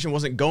conversation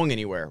wasn't going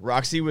anywhere.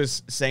 Roxy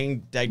was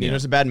saying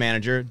Dagnino's a bad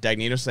manager.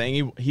 Dagnino's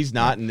saying he's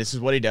not, and this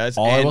is what he does.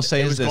 All I will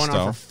say is this, it was going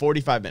on for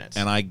 45 minutes.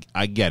 And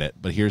I get it,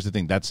 but here's the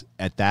thing: that's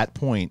at that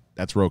point,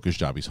 that's Roka's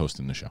job. He's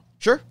hosting the show.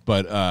 Sure,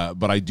 but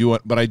I do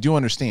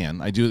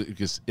understand. I do,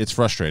 because it's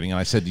frustrating. And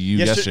I said to you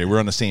yesterday, we're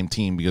on the same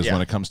team, because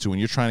when it comes to when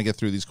you're trying to get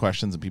through these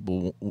questions and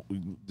people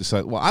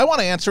decide, well, I want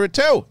to answer it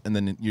too, and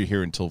then you're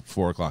here until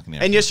 4:00 in the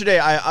afternoon. And yesterday,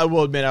 I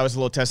will admit, I was a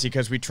little testy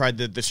because we tried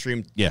the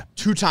stream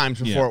 2 times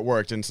before it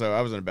worked, and so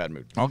I was in a bad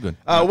mood. All good.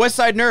 West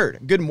Side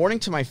Nerd, good morning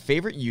to my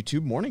favorite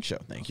YouTube morning show.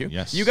 Thank you.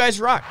 Yes. You guys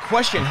rock.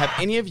 Question, have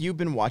any of you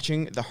been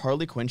watching the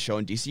Harley Quinn show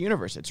in DC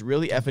Universe? It's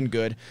really effing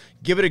good.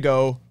 Give it a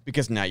go,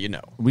 because now you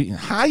know.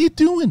 How you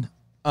doing?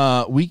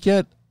 We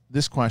get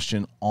this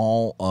question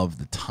all of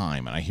the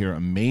time, and I hear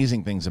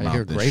amazing things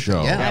about this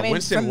show. Yeah, I mean,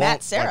 Winston from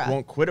Matt Serra.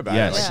 won't quit about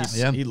it.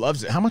 Like he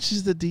loves it. How much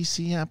is the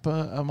DC app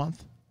a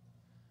month?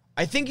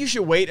 I think you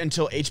should wait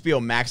until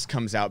HBO Max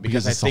comes out,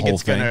 because I think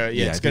it's gonna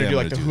it's gonna do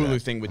like the Hulu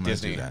thing with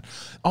Disney.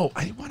 Oh,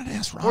 I wanted to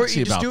ask Roxy or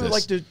you just about do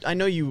this. like I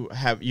know you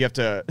have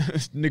to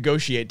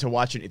negotiate to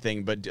watch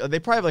anything, but they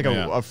probably have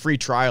like a free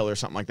trial or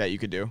something like that you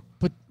could do.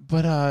 But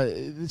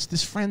it's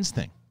this Friends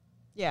thing.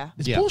 Yeah,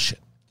 it's bullshit,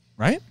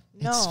 right?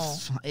 No,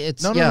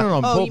 it's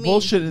no. Oh,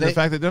 bullshit. The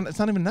fact that it's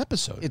not even an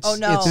episode.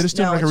 No, they're just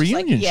doing like a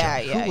reunion show. Yeah,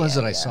 Who was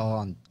it I saw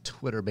on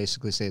Twitter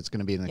basically say it's going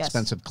to be an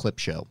expensive clip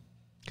show?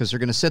 Because they're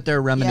going to sit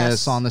there,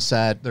 reminisce on the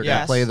set. They're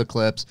going to play the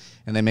clips,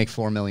 and they make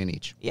 $4 million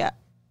each. Yeah.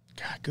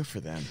 God, good for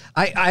them.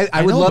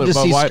 I would love to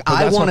see.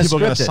 I want to people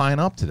are going to script it. sign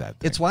up to that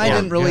thing. It's why I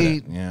didn't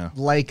really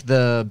like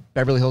the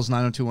Beverly Hills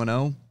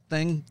 90210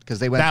 thing, because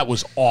they went. That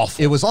was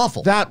awful. It was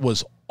awful. That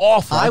was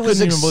awful. I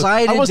was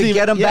excited to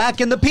get him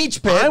back in the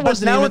Peach Pit,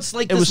 but now it's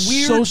like this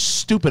weird. It was so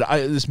stupid.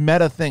 This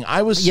meta thing.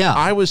 I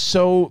was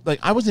so like,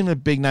 I wasn't even a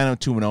big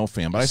 90210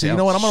 fan, but I said, you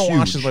know what, I'm going to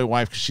watch this with my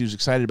wife because she was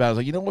excited about it. I was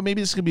like, you know what,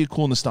 maybe this could be a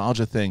cool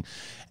nostalgia thing.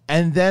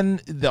 And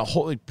then the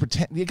whole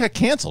it got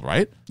canceled,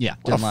 right? Yeah,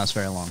 didn't last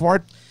very long.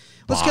 Fart.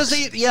 But because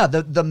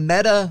the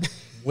meta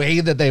way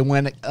that they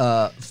went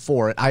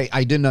for it,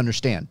 I didn't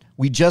understand.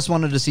 We just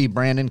wanted to see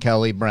Brandon,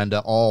 Kelly,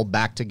 Brenda all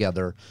back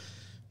together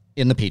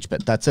in the Peach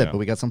Pit. That's it. But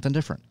we got something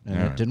different, and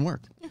it didn't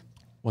work.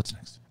 What's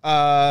next?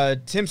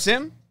 Tim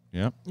Sim.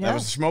 Yeah. That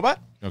was Schmobot.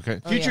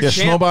 Okay. Future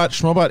champ.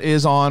 Schmobot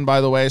is on,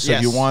 by the way. So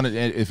if you want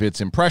it, if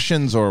it's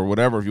impressions or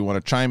whatever, if you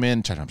want to chime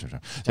in,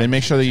 then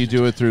make sure that you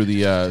do it through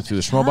the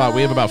Schmobot.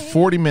 We have about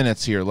 40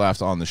 minutes here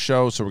left on the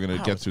show, so we're going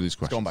to get through these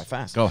questions. Going by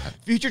fast. Go ahead.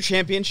 Future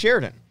champion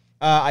Sheridan.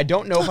 I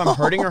don't know if I'm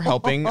hurting or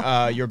helping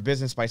your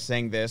business by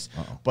saying this,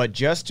 but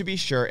just to be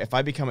sure, if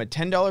I become a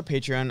 $10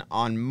 Patreon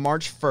on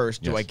March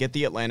 1st, do I get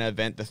the Atlanta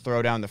event, the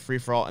throwdown, the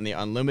free-for-all, and the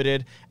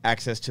unlimited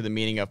access to the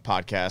Meaning of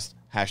podcast,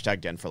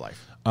 #Den for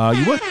life?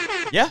 You would.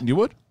 Yeah. You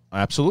would.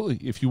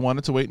 Absolutely. If you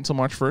wanted to wait until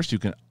March 1st, you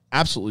can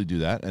absolutely do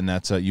that, and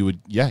that's you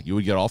would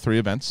get all 3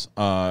 events,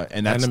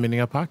 and that's the Meaning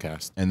of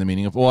podcast, and the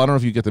Meaning of. Well, I don't know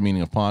if you get the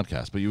Meaning of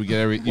podcast, but you would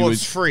get every.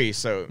 It's free,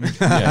 so that's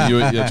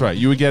right.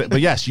 You would get it, but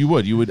yes, you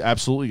would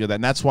absolutely get that,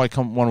 and that's why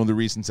one of the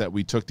reasons that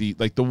we took the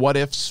what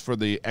ifs for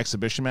the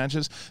exhibition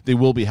matches. They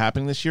will be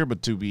happening this year,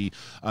 but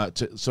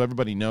so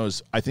everybody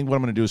knows, I think what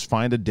I'm going to do is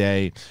find a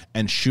day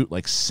and shoot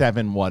like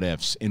 7 what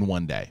ifs in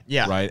one day.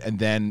 Yeah. Right, and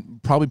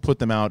then probably put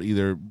them out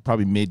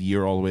probably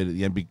mid-year all the way to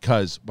the end,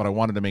 but I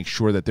wanted to make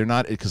sure that they're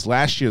not, because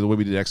last year the way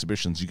we did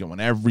exhibitions, you get one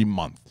every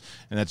month,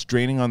 and that's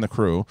draining on the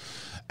crew,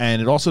 and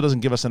it also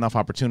doesn't give us enough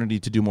opportunity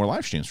to do more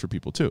live streams for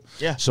people too.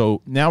 Yeah.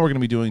 So now we're going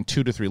to be doing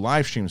 2 to 3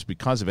 live streams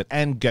because of it,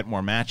 and get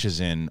more matches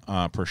in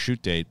per shoot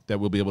date, that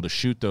we'll be able to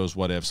shoot those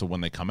what ifs. So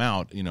when they come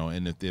out,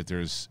 and if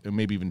there's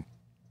maybe even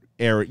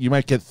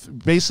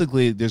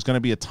basically there's going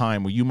to be a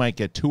time where you might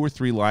get 2 or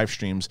 3 live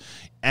streams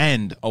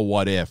and a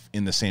what if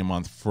in the same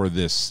month for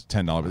this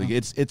 $10.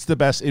 It's the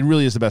best. It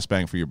really is the best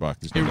bang for your buck.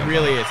 It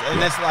really is,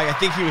 and that's like I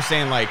think he was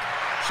saying like.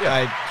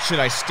 Should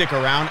I stick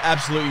around?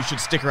 Absolutely, you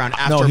should stick around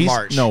after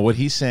March. No, what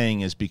he's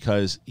saying is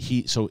because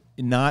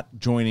not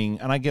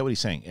joining, and I get what he's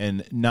saying,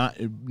 and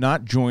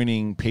not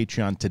joining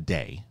Patreon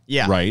today.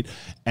 Yeah. Right?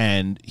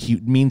 And he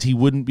means he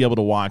wouldn't be able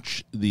to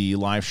watch the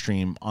live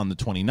stream on the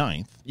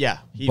 29th. Yeah.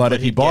 But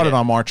if he bought it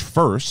on March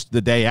 1st,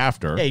 the day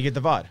after, you get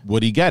the VOD.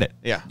 Would he get it?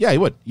 Yeah. Yeah, he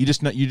would. You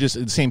just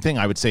the same thing.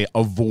 I would say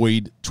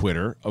avoid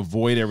Twitter,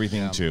 avoid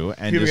everything too.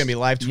 And people are going to be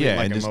live tweeting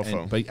like a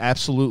mofo. But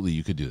absolutely,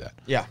 you could do that.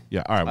 Yeah.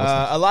 Yeah. All right. What's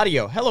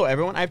Eladio, hello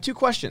everyone. I have 2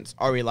 questions.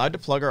 Are we allowed to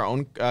plug our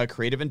own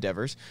creative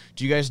endeavors?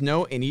 Do you guys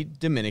know any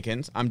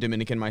Dominicans? I'm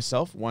Dominican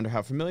myself. Wonder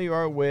how familiar you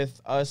are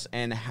with us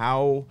and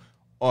how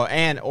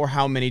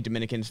many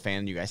Dominicans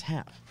fan you guys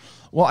have.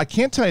 Well, I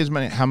can't tell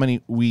you how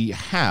many we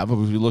have. If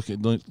we looked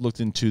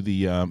into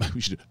the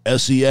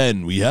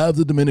SEN, we have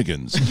the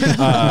Dominicans.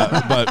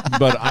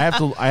 But I have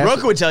to.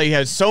 Roku would tell you he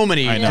has so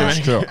many. I know, it's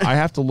true. I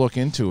have to look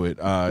into it.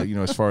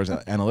 As far as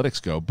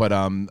analytics go. But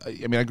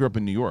I grew up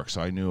in New York,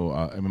 so I knew.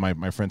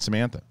 My friend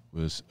Samantha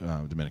was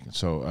Dominican.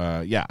 So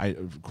I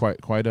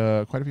quite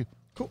a few.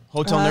 Cool.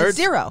 Hotel nerd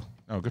 0.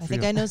 Oh, good for I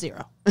think you. I know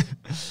 0.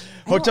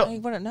 Hotel. I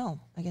wouldn't know.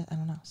 I guess I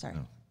don't know. Sorry.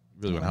 No.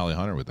 Really went Holly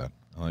Hunter with that.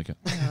 I like it.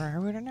 I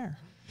wouldn't know.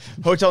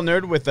 Hotel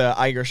nerd with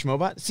Iger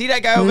Schmobot. See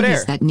that guy over there?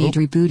 Movies that need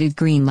rebooted: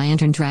 Green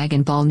Lantern,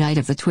 Dragon Ball, Night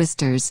of the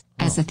Twisters,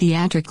 as a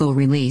theatrical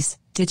release,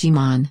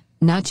 Digimon,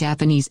 not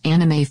Japanese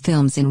anime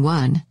films in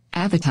one,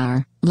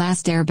 Avatar,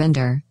 Last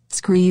Airbender,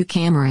 Screw You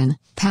Cameron,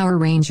 Power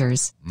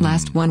Rangers,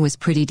 last one was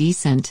pretty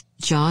decent,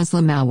 Jaws.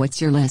 Lamau, what's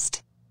your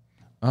list?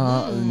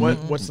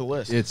 What's the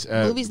list? It's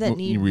movies that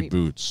need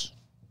reboots.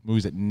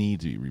 Movies that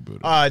need to be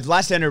rebooted.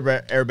 Last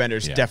Airbender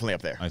is definitely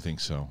up there. I think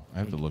so. I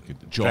have to look at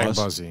Jaws. Dragon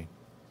Ball Z.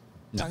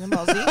 Dragon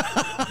Ball Z?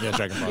 Yeah,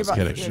 Dragon Ball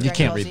Z. You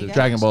can't reboot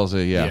Dragon Ball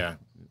Z. Yeah,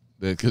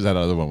 because that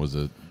other one was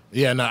a.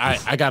 Yeah, no,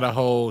 I got a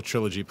whole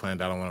trilogy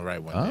planned. I don't want to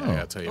write one. I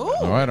gotta tell you.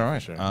 About all right.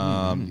 Sure.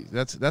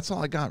 That's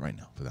all I got right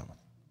now for that one.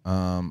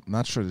 I'm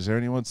not sure. Is there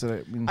any ones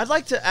that I'd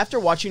like to, after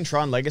watching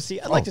Tron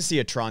Legacy, I'd like to see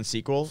a Tron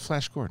sequel.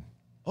 Flash Gordon.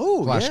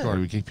 Oh, Flash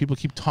Gordon. People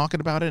keep talking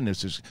about it, and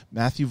it's just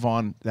Matthew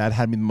Vaughn. That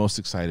had me the most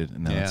excited,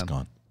 and now it's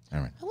gone. All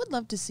right. I would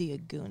love to see a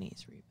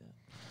Goonies reboot.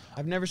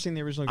 I've never seen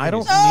the original Goonies. I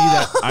don't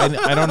need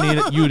that. I don't need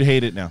it. You would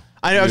hate it now.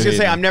 I know. I was gonna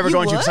say I'm never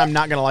going to because I'm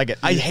not gonna like it.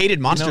 I hated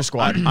Monster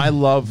Squad. I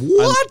love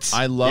what?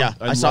 I love. Yeah,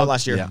 I saw it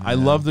last year. Yeah, I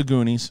love the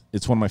Goonies.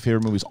 It's one of my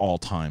favorite movies all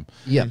time.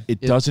 Yeah,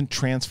 it doesn't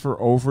transfer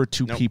over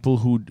to people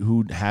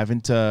who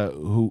haven't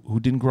who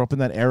didn't grow up in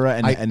that era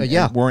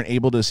and weren't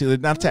able to see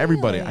it. Not to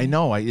everybody. I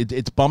know.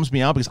 It bums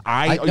me out because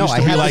I used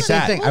to be like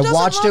that. I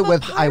watched it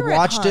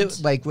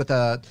with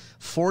a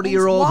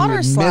 40-year-old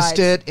who missed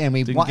it,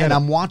 and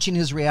I'm watching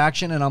his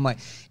reaction, and I'm like,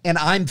 and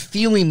I'm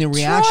feeling the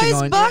reaction.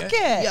 Troy's Bucket.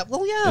 Yeah,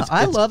 well, yeah,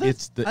 I love it.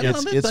 It's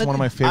one of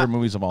my favorite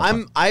movies of all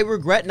time. I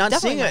regret not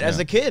seeing it as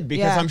a kid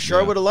because I'm sure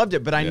I would have loved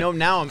it, but I know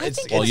now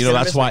it's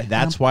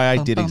that's why I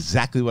did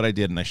exactly what I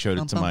did, and I showed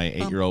it to my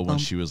 8-year-old when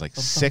she was like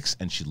 6,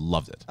 and she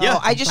loved it. Yeah,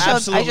 I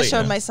just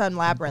showed my son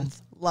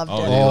Labyrinth. Loved it.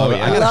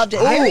 I loved it.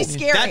 Very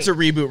scary. That's a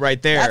reboot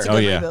right there. That's a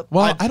good reboot.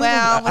 Well, I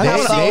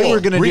don't know. They were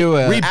going to do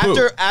a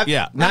reboot.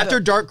 After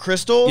Dark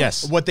Crystal.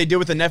 Yes. What they did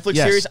with the Netflix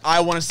series, I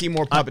want to see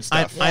more puppet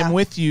stuff. I'm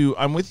with you.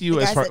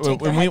 As far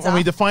when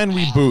we define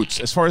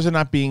reboots, as far as it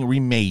not being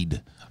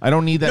remade. I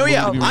don't need that. No,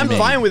 yeah, I'm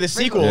fine with a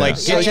sequel. Like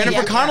get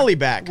Jennifer Connelly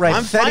back. Right,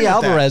 I'm Fede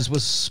Alvarez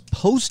was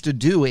supposed to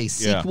do a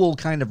sequel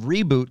kind of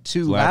reboot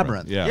to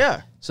Labyrinth.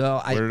 Yeah.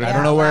 So I don't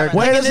know where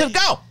does it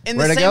go? In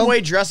the same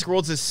way Jurassic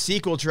World's a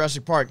sequel to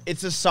Jurassic Park,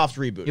 it's a soft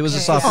reboot. It was a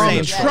soft reboot.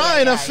 I'm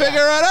trying to figure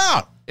it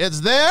out. It's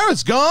there.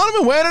 It's gone. I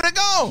mean, where did it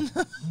go?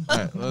 All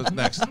right, what's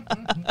next?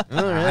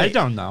 I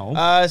don't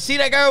know. See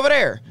that guy over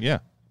there? Yeah.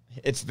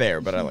 It's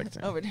there, but I like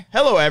it.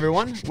 Hello,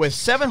 everyone. With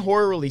 7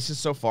 horror releases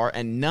so far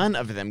and none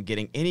of them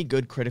getting any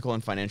good critical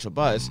and financial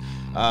buzz,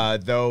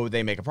 though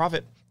they make a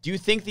profit, do you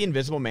think The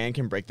Invisible Man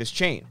can break this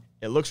chain?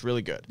 It looks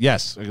really good.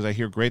 Yes, because I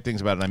hear great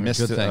things about it. I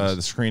missed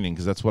the screening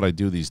because that's what I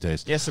do these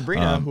days. Yeah,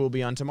 Sabrina, who will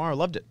be on tomorrow,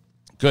 loved it.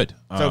 Good.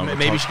 So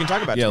maybe she can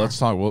talk about it. Yeah, let's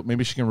talk. Well,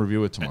 maybe she can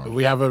review it tomorrow.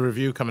 We have a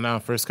review coming out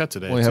on First Cut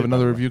today. Well, we have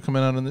another review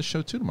coming out on this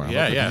show too tomorrow.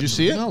 Yeah. Did you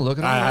see it? No, look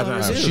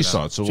at it. She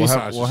saw it, so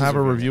we'll have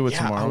a review it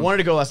tomorrow. I wanted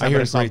to go last night,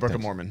 but I saw Book of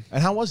Mormon.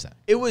 And how was that?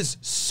 It was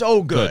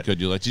so good. Good.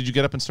 Did you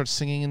get up and start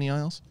singing in the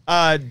aisles?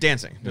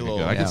 Dancing.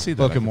 I can see that.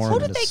 Book of Mormon.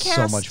 Who did they cast?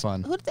 So much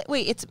fun.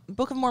 Wait, it's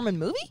Book of Mormon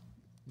movie?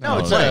 No,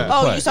 it's play.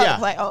 You saw the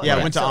play. Oh, yeah.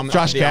 I went to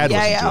Josh Gad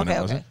wasn't doing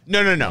it, was okay.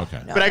 it? No.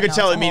 Okay. But I could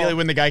tell immediately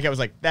when the guy was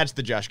like, "That's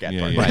the Josh Gad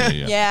part."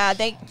 Yeah,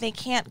 they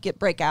can't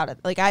break out.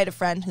 Like I had a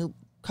friend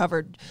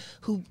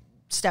who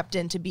stepped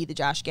in to be the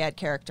Josh Gad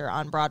character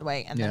on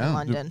Broadway and then in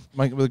London.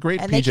 The great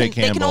and PJ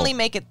Campbell. They can only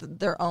make it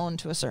their own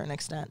to a certain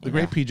extent. The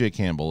great PJ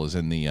Campbell is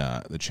in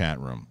the chat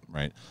room,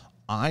 right?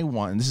 I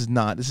want, and this is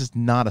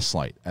not a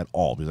slight at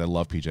all because I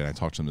love PJ and I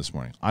talked to him this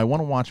morning. I want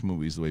to watch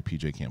movies the way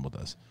PJ Campbell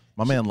does.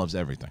 My man loves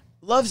everything.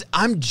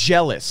 I'm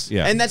jealous.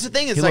 Yeah. And that's the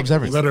thing. It's he like, loves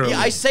everything. Literally.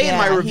 I say in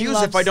my reviews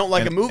if I don't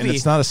like a movie. And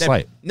it's not a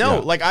slight.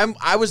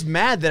 I was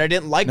mad that I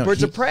didn't like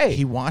Birds of Prey.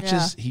 He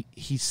watches,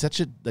 he's such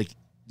a,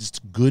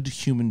 just good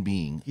human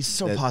being. He's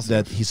so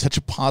positive. That he's such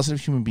a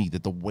positive human being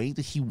that the way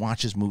that he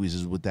watches movies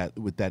is with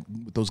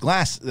those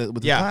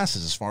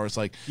glasses, as far as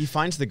like he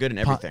finds the good in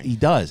everything. He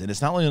does, and it's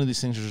not like one of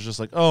these things where it's just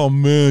like, oh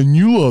man,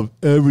 you love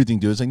everything,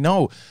 dude. It's like,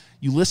 no,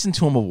 you listen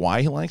to him of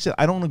why he likes it.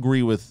 I don't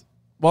agree with.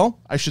 Well,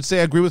 I should say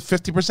I agree with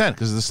 50%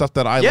 because the stuff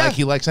that I like,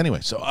 he likes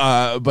anyway. So,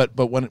 but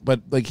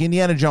like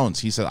Indiana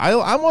Jones, he said,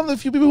 I'm one of the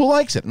few people who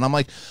likes it, and I'm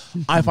like,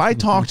 if I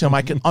talk to him,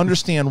 I can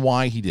understand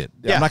why he did.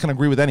 Yeah. I'm not going to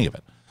agree with any of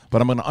it. But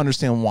I'm going to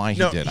understand why he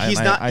did. He's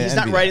not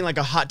writing like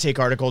a hot take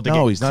article to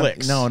get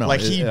clicks. No. Like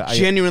he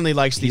genuinely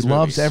likes these movies. He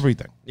loves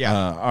everything. Yeah.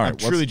 All right. I'm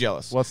truly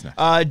jealous. What's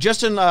next?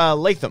 Justin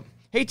Latham.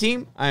 Hey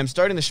team, I am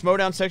starting the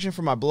Schmodown section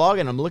for my blog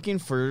and I'm looking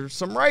for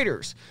some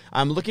writers.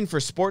 I'm looking for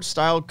sports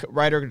style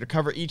writer to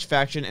cover each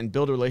faction and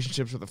build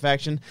relationships with the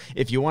faction.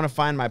 If you want to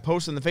find my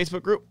post in the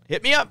Facebook group,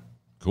 hit me up.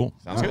 Cool.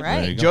 Sounds good.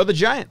 Right. Joe the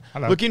Giant.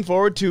 Hello. Looking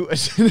forward to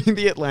attending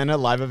the Atlanta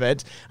live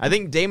event. I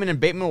think Damon and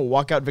Bateman will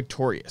walk out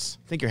victorious.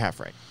 I think you're half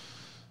right.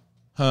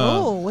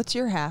 What's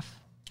your half?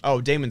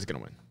 Oh, Damon's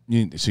going to win.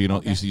 So you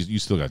don't. Okay. You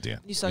still got Dan.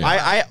 You still got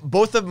I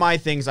both of my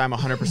things I'm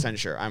 100%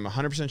 sure. I'm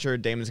 100% sure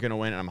Damon's going to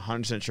win, and I'm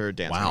 100% sure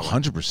Dan's going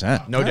to win.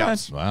 100%. No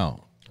doubts.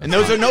 Wow. And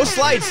those are no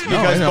slights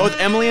because both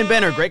Emily and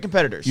Ben are great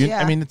competitors.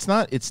 I mean, it's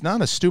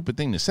not a stupid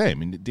thing to say. I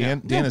mean,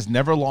 Dan has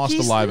never lost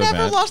a live event.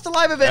 He's never lost a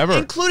live event, ever.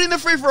 including the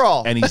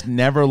free-for-all. And he's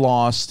never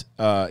lost.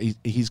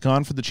 He's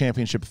gone for the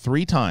championship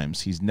 3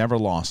 times. He's never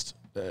lost.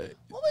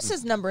 What was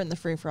his number in the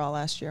free for all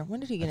last year? When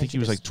did he get? I think he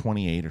was like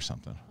 28 or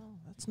something. Oh,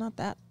 that's not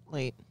that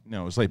late.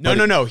 No, it was like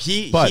no.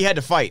 He had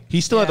to fight. He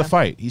still had to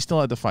fight.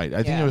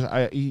 I think it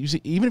was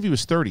even if he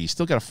was 30, he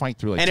still got to fight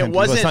through like. And 10 it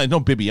wasn't people. It's not,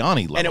 no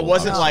Bibiani level. And it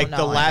wasn't like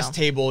the last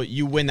table.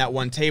 You win that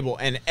one table,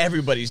 and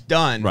everybody's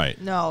done. Right.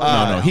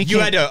 No. He you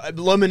had to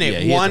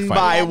eliminate one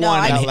by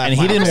one. And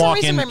he didn't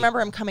walk in. I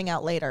remember him coming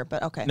out later,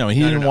 but okay. No, he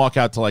didn't walk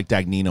out to like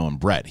Dagnino and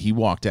Brett. He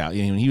walked out.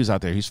 When he was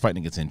out there, he was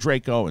fighting against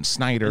Draco and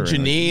Snyder,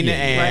 Janine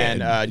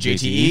and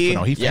JTE.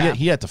 No,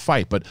 he had to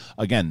fight, but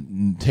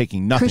again,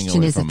 taking nothing away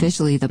from. Christian is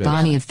officially the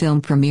Bonnie of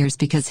film premieres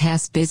because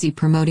Hess busy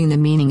promoting the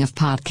meaning of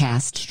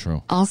podcast. It's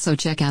true. Also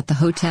check out the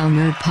Hotel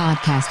Nerd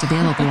podcast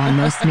available on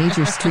most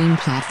major stream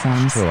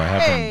platforms. True, I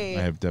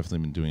have definitely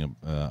been doing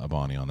a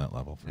Bonnie on that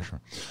level for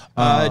sure.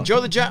 Joe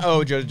the Giant.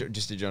 Oh,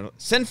 just a general.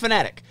 Sen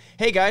Fanatic.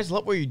 Hey guys,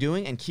 love what you're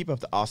doing and keep up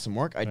the awesome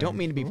work. I don't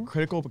mean to be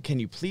critical, but can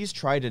you please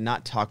try to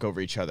not talk over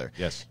each other?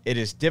 Yes. It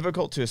is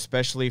difficult to,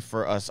 especially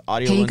for us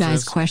audio. Hey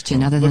guys,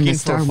 question other than the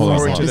Star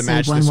Wars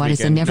Episode 1, what is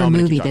a never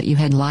movie that you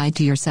had lied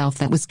to yourself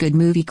that was good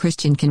movie?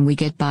 Christian, can we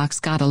get box?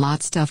 Got a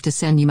lot stuff to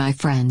send you, my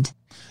friend.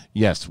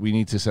 Yes, we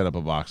need to set up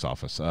a box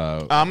office.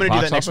 I'm going to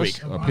do that next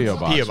week. A P.O.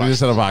 box. P.O. box. We need to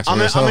set up a box. I'm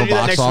going to do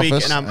that next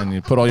week. And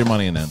you put all your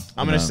money in it.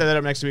 I'm going to set that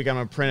up next week. I'm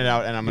going to print it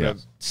out, and I'm going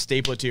to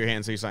staple it to your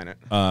hand so you sign it.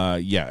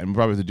 Yeah, and we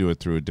probably have to do it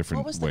through a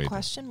different way. What was the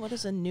question? What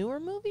is a newer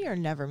movie or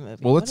never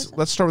movie? Well,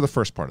 let's start with the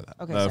first part of that.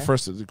 Okay,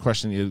 first, the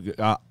question is,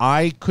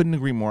 I couldn't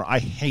agree more. I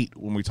hate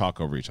when we talk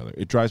over each other.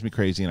 It drives me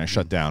crazy, and I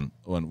shut down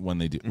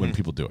when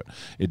people do it.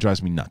 It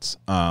drives me nuts.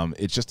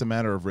 It's just a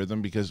matter of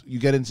rhythm because you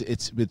get into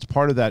it's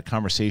part of that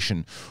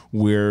conversation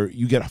where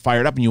you get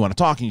fired up and you want to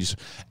talk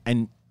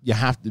and you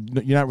have to.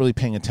 You're not really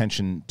paying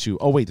attention to.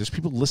 Oh wait, there's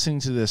people listening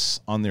to this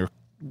on their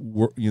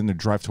in their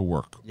drive to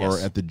work or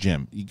at the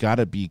gym. You got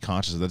to be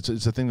conscious of that.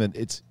 It's a thing that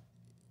it's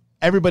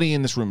everybody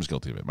in this room is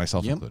guilty of it,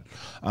 myself included.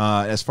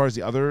 As far as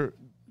the other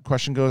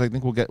question goes, I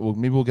think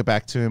maybe we'll get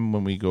back to him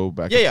when we go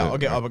back. I'll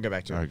get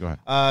back to him. All right, go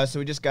ahead. So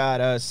we just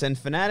got Sen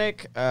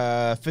Fanatic,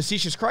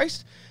 Facetious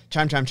Christ,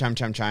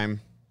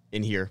 chime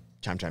in here.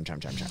 Chime.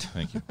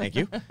 Thank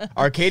you.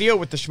 Arcadio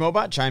with the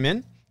Schmobot, chime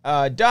in.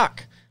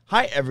 Doc,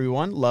 hi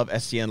everyone, love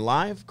SEN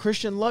Live.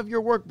 Christian, love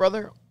your work,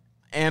 brother.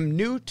 Am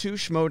new to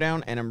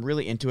Schmodown and I'm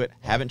really into it.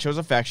 Haven't chose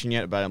a faction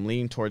yet, but I'm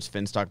leaning towards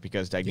Finstock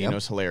because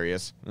Dagnino's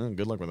hilarious.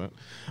 Good luck with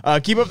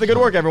it. Keep up the good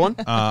work, everyone.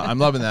 I'm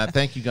loving that.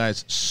 Thank you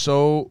guys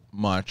so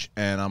much,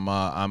 and I'm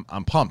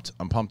pumped.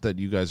 I'm pumped that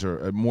you guys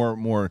are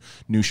more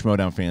new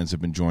Schmodown fans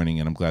have been joining,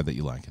 and I'm glad that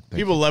you like it.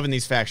 People loving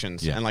these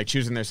factions and like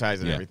choosing their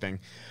size and everything.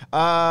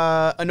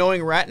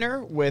 Annoying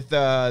Ratner with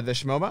the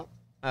Schmobot.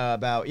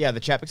 About the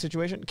Chapek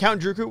situation. Count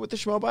Druku with the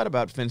Schmobot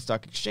about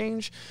Finstock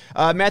Exchange.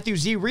 Matthew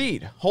Z.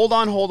 Reed. Hold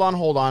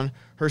on.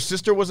 Her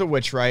sister was a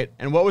witch, right?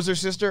 And what was her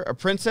sister? A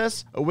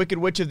princess? A wicked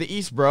witch of the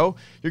East, bro.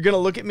 You're going to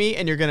look at me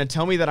and you're going to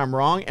tell me that I'm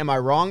wrong. Am I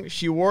wrong?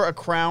 She wore a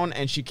crown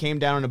and she came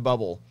down in a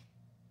bubble.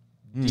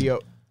 Do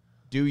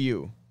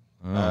you?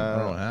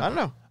 I don't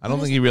know. I don't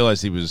think he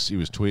realized he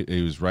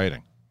was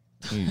writing.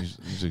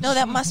 No,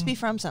 that must be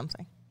from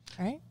something.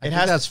 Right? I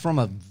think that's from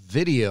a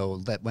video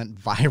that went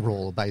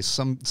viral by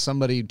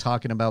somebody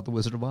talking about the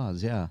Wizard of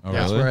Oz. Yeah,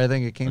 that's where I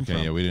think it came from.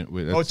 Yeah, we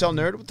didn't. Hotel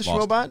Nerd with the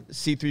Schmobot,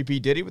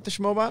 C3P Diddy with the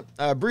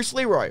Schmobot. Bruce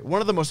Leroy.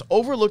 One of the most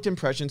overlooked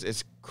impressions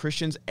is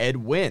Christian's Ed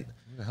Wynn.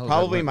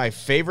 Probably my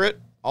favorite.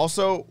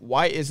 Also,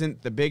 why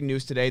isn't the big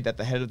news today that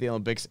the head of the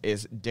Olympics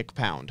is Dick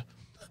Pound?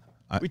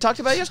 We talked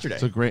about it yesterday.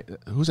 It's a great.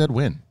 Who's Ed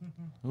Wynn?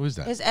 Who is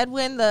that? Is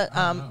Edwin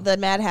the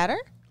Mad Hatter?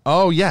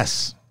 Oh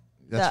yes,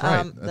 that's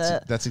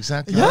right. That's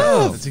exactly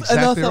right. That's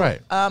exactly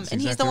right.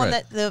 And he's the one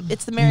that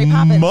it's the Mary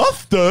Poppins.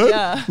 Mustard?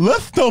 Yeah.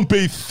 Let's don't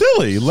be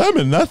silly.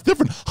 Lemon, that's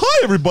different.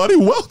 Hi, everybody.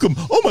 Welcome.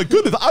 Oh, my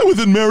goodness. I was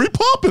in Mary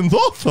Poppins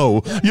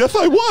also. Yes,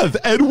 I was.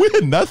 Ed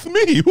Wynn. That's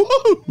me.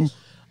 Whoa.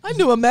 I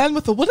knew a man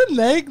with a wooden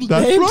leg.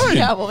 That's right.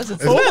 Yeah, what was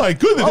it? Oh, my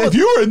goodness. If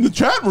you're in the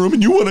chat room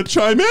and you want to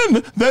chime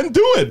in, then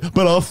do it.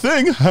 But I'll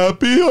sing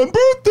Happy on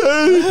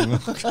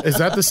Birthday. Is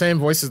that the same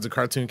voice as the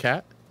cartoon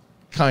cat?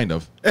 Kind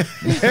of.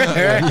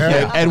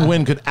 Yeah, Ed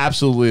Wynn could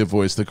absolutely have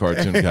voiced the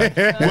cartoon cat.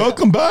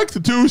 Welcome back to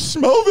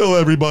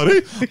Smallville,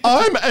 everybody.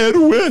 I'm Ed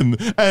Wynn,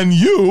 and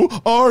you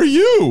are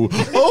you.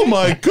 Oh,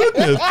 my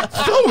goodness.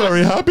 So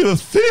very happy to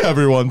see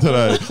everyone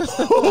today.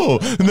 Oh,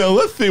 now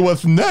let's see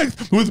what's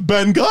next with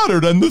Ben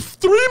Goddard and the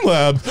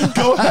Streamlabs.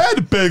 Go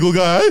ahead, bagel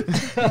guy.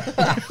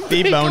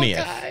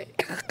 Thebonius.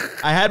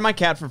 I had my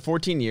cat for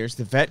 14 years.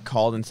 The vet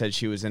called and said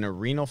she was in a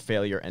renal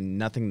failure and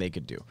nothing they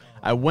could do.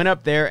 I went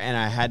up there and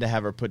I had to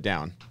have her put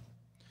down.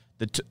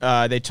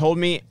 They told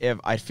me if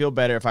I'd feel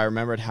better if I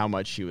remembered how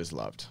much she was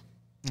loved.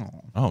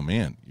 Oh,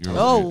 man.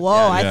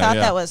 I thought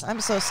that was,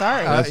 I'm so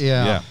sorry.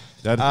 Yeah.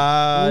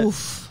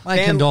 Oof.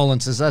 My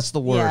condolences. That's the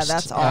worst. Yeah,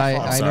 that's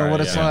awful. I know what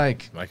it's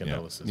like. My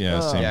condolences. Yeah,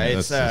 same. Yeah,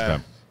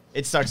 That's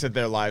it sucks that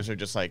their lives are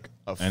just like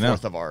a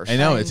fourth of ours. I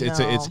know.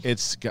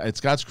 It's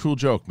God's cruel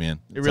joke, man.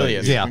 It really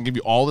is. Yeah, I can give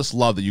you all this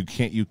love that you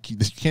can't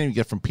even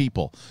get from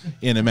people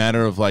in a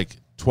matter of like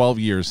 12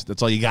 years.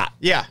 That's all you got.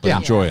 Yeah. But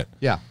enjoy it.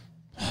 Yeah.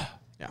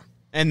 Yeah.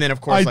 And then of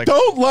course, I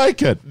don't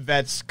like it.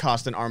 Vets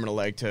cost an arm and a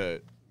leg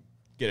to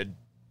get a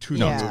tooth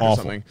No, removed it's or awful.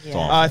 something. It's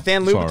awful.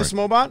 Than Lou with the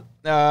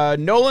Schmobot.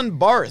 Nolan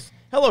Barth.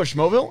 Hello,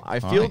 Schmoville. Hi.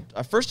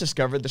 I first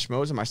discovered the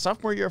Schmoes in my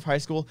sophomore year of high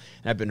school,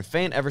 and I've been a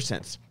fan ever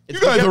since. You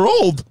guys are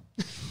old.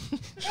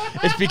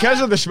 It's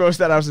because of the Schmoes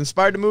that I was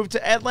inspired to move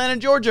to Atlanta,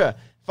 Georgia,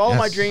 follow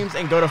my Yes. dreams,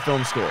 and go to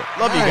film school.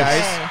 Love you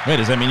guys. Wait,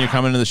 does that mean you're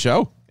coming to the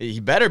show? He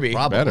better be.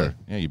 Probably. Better.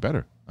 Yeah, you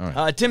better. All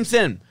right. Tim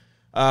Sin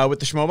with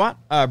the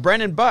Schmobot.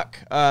 Brandon Buck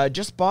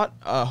just bought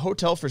a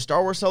hotel for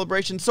Star Wars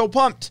Celebration. So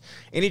pumped.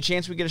 Any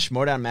chance we get a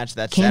Schmodown match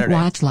that Can't Saturday?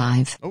 watch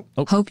live.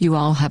 Hope you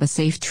all have a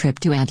safe trip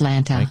to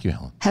Atlanta. Thank you,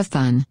 Helen. Have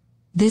fun.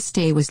 This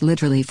day was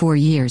literally 4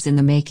 years in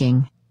the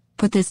making.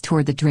 Put this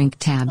toward the drink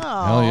tab.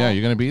 Hell yeah,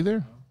 you're going to be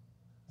there?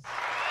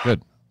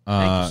 Good.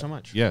 Thank you so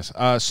much. Yes.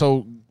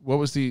 So what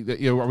was are we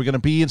going to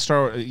be in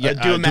Star Wars? Yeah,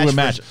 do a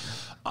match.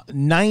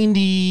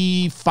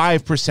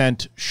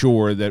 95%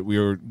 sure that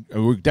we're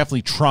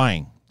definitely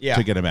trying Yeah.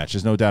 to get a match.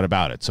 There's no doubt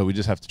about it. So we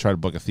just have to try to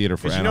book a theater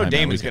for Because Anaheim.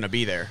 Damon's going to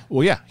be there.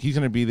 Well, yeah, he's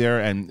going to be there,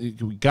 and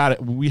we got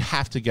it. We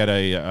have to get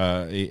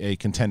a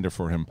contender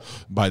for him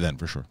by then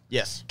for sure.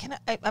 Yes.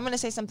 I'm going to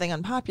say something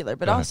unpopular,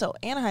 but also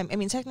Anaheim. I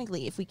mean,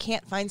 technically, if we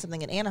can't find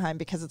something in Anaheim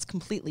because it's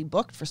completely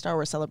booked for Star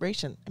Wars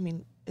Celebration, I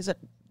mean, is it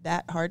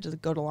that hard to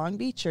go to Long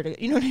Beach or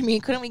to, you know what I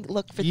mean? Couldn't we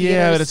look for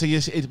theaters?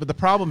 Yeah, but the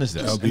problem is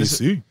this.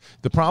 LBC.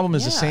 The problem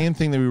is the same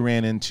thing that we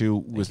ran into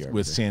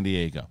with San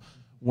Diego.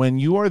 When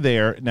you are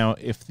there now,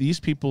 if these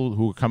people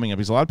who are coming up,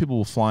 because a lot of people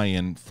will fly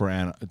in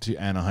to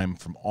Anaheim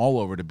from all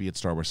over to be at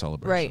Star Wars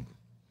Celebration. Right.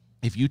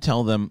 If you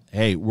tell them,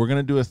 hey, we're going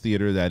to do a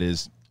theater that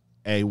is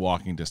A,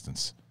 walking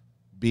distance,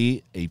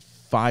 B, a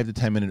 5 to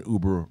 10 minute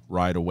Uber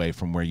ride away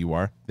from where you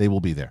are, they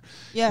will be there.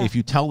 Yeah. If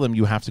you tell them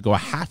you have to go a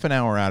half an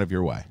hour out of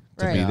your way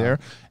to be there,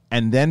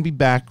 and then be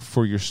back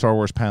for your Star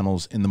Wars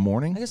panels in the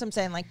morning. I guess I'm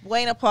saying like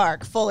Buena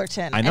Park,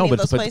 Fullerton. I know, any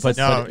but of those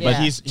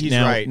places? he's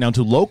now, right. Now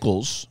to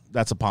locals,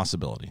 that's a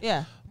possibility.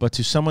 Yeah. But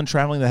to someone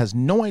traveling that has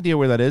no idea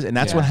where that is, and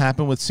that's what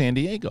happened with San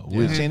Diego.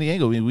 With San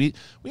Diego, we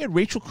had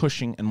Rachel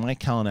Cushing and Mike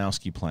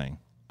Kalinowski playing.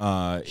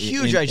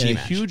 Huge in IG a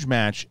match. huge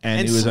match,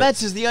 And it was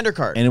Smets is the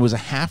undercard. and it was a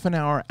half an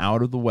hour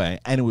out of the way,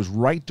 and it was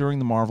right during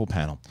the Marvel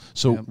panel.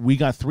 So we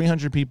got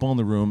 300 people in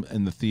the room,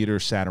 and the theater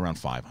sat around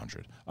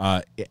 500.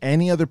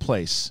 Any other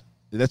place,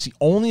 that's the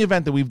only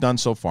event that we've done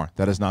so far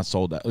that has not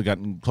sold out,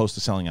 gotten close to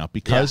selling out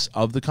because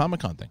of the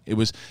Comic-Con thing. It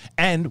was,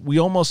 and we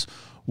almost.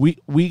 We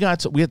had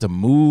to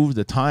move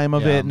the time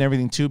of it and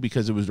everything too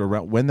because it was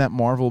around when that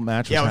Marvel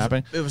match was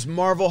happening. It was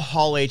Marvel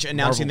Hall H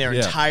announcing their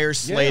entire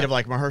slate of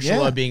like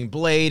Mahershala being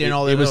Blade and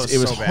all that. It was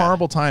so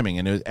horrible timing,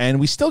 and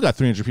we still got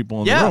 300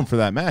 people in the room for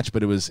that match.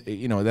 But it was that so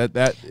I'm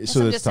that's just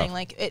tough. saying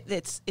like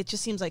it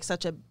just seems like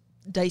such a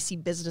dicey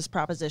business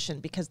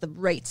proposition because the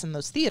rates in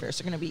those theaters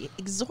are going to be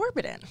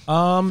exorbitant.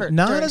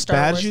 Not as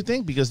bad as you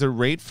think because the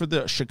rate for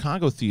the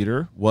Chicago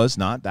theater was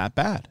not that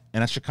bad,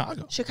 and that's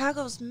Chicago.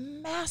 Chicago's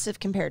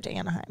massive compared to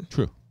Anaheim.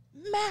 True.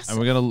 Massive. And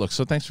we're gonna look.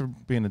 So thanks for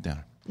being a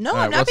downer. No,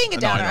 I'm not being a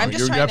downer. I'm just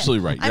you're trying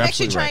absolutely to, right. I'm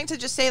actually trying to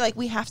just say, like,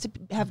 we have to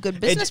have good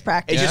business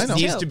practice. It just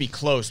needs to be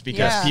close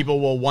because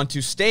people will want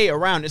to stay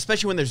around,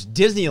 especially when there's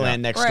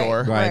Disneyland next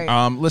door.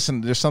 Right.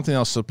 Listen, there's something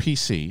else. So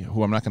PC,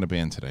 who I'm not going to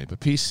ban today, but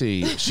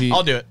PC, she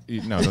I'll do it.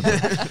 No, don't do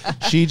it.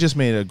 She just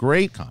made a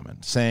great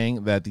comment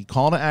saying that the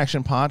Call to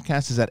Action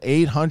podcast is at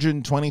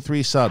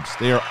 823 subs.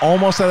 They are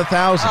almost at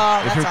 1,000.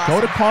 If you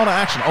go to Call to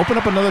Action, open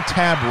up another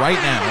tab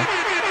right now.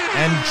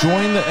 And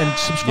join and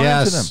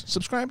subscribe to them.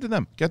 Subscribe to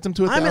them. Get them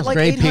to 1,000. I'm at like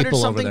 800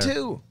 something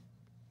too.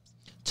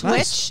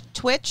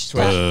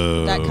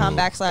 Twitch.com/.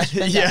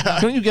 Yeah.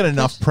 Don't you get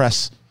enough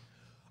press?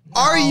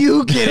 Are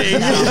you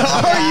kidding?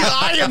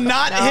 I am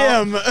not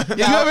him.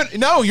 You haven't.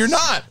 No, you're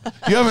not.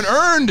 You haven't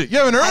earned.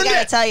 I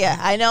gotta tell you,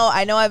 I know.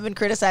 I've been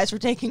criticized for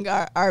taking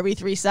our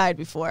RB3 side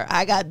before.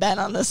 I got bent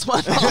on this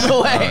one all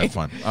the way. All right,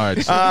 fine. All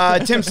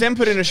right. Tim Sim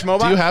put in a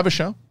schmobot. Do you have a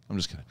show? I'm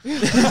just kidding.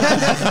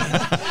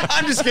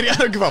 I'm just kidding. I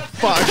don't give a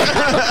fuck.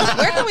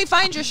 Where can we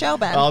find your show,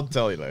 Ben? I'll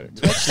tell you later.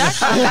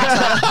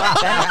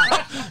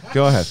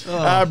 Go ahead.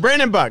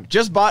 Brandon Buck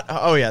just bought.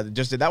 Oh yeah,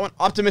 just did that one.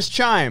 Optimus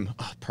Chime.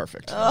 Oh,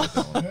 perfect.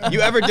 You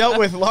ever dealt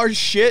with large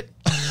shit?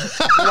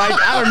 Like,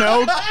 I don't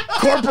know,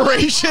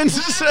 corporations.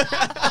 Just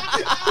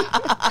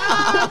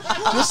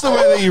the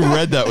way that you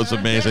read that was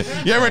amazing.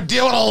 You ever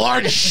deal with a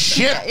large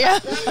shit? Yeah.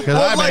 Because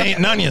I've been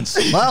eating onions.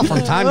 Well,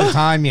 from time to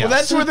time, yeah. Well,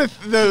 that's where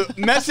the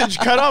message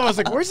cut off. I was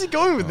like, where's he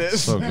going with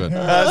this? So good.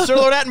 Sir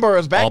Lord Attenborough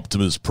is back.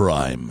 Optimus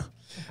Prime.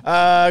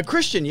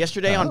 Christian,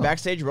 yesterday on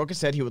Backstage, Roka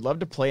said he would love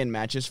to play in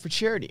matches for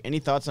charity. Any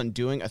thoughts on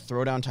doing a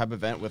throwdown type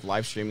event with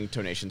live streaming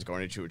donations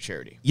going into a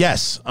charity?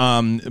 Yes,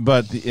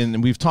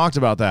 and we've talked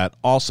about that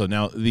also.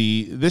 Now,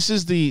 this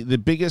is the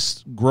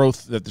biggest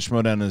growth that the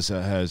Schmodown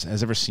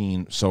has ever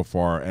seen so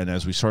far, and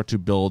as we start to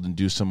build and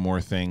do some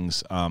more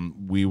things,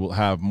 we will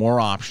have more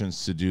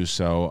options to do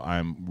so.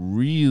 I'm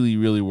really,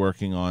 really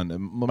working on.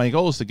 My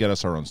goal is to get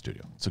us our own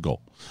studio. It's a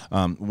goal.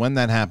 When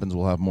that happens,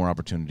 we'll have more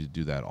opportunity to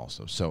do that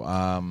also. So.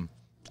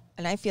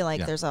 And I feel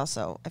like there's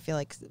also,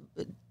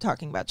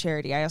 talking about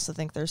charity, I also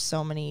think there's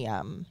so many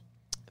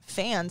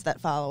fans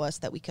that follow us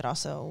that we could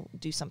also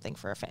do something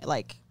for a fan.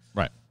 Like,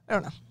 right. I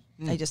don't know.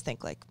 I just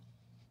think, like,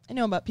 I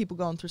know about people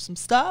going through some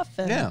stuff.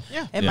 And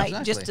it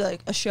might just like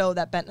a show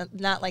that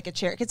not like a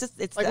charity. Because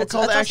it's like what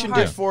Call to Action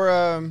did for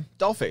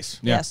Dollface.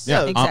 Yes,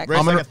 exactly.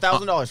 Raised like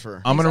 $1,000 for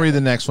her. I'm going to read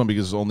the next one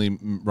because only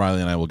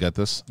Riley and I will get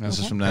this. This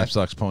is from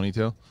Knapsack's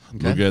Ponytail.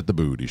 Okay. Look at the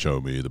booty.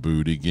 Show me the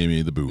booty. Give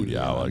me the booty.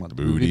 I like the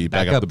booty.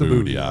 Back up the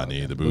booty. I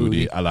need the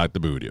booty. I like the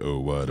booty. Oh,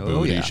 what a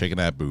booty. Yeah. Shaking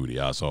that booty.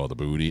 I saw the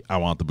booty. I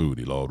want the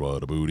booty. Lord,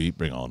 what a booty.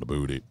 Bring on the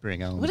booty.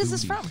 Bring on. What is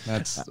this from?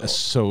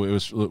 So it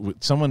was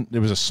someone. There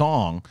was a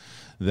song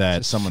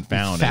that someone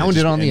found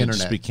it on the internet. It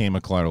just became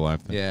a Collider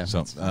Live thing. Yeah.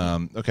 So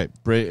okay,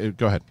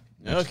 go ahead.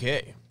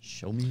 Okay.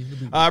 Show me the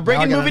movie.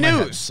 Breaking movie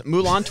news.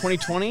 Mulan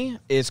 2020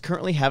 is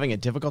currently having a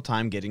difficult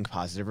time getting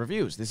positive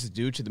reviews. This is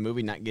due to the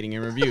movie not getting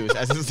in reviews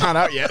as it's not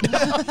out yet.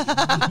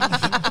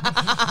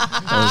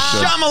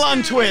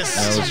 Shyamalan twist.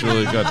 That was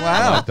really good. Wow.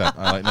 I like that.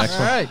 I like next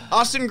one. Right.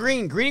 Austin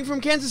Green, greeting from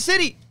Kansas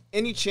City.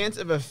 Any chance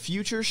of a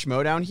future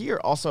Schmodown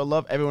here? Also, I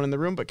love everyone in the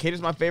room, but Kate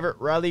is my favorite.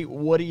 Riley,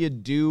 what do you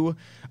do?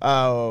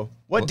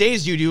 What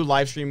days do you do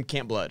live stream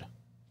Camp Blood?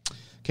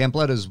 Camp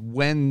Blood is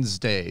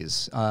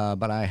Wednesdays,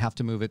 but I have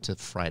to move it to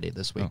Friday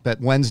this week.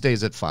 But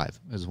Wednesdays at 5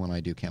 is when I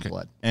do Camp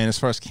Blood. And as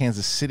far as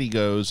Kansas City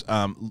goes,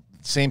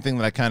 same thing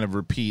that I kind of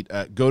repeat.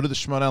 Go to the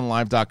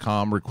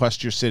schmodownlive.com,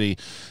 request your city.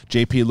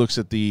 JP looks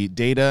at the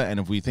data, and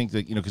if we think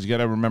that, because you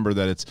got to remember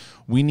that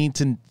we need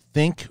to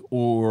think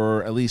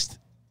or at least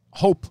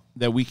hope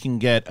that we can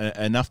get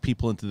enough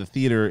people into the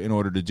theater in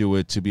order to do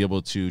it, to be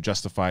able to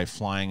justify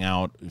flying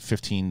out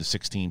 15 to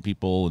 16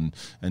 people and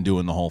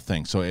doing the whole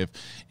thing. So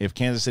if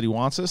Kansas City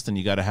wants us, then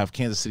you got to have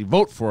Kansas City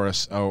vote for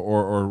us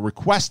or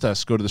request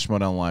us. Go to the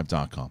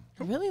schmodownlive.com.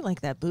 I really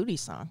like that booty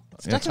song.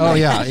 It will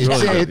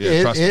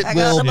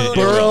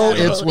burrow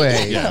its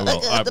way. Yeah,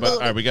 it will. All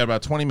right, we got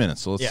about 20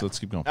 minutes, so let's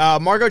keep going.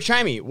 Margot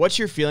Chimey, what's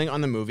your feeling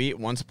on the movie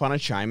Once Upon a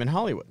Chime in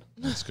Hollywood?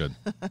 That's good.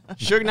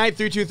 Suge Knight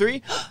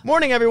 323.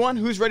 Morning, everyone.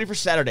 Who's ready for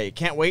Saturday?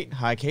 Can't wait.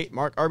 Hi, Kate,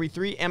 Mark,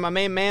 RB3, and my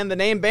main man, the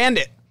name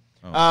Bandit.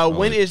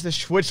 When is the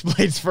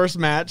Switchblades first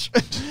match?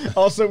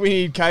 Also, we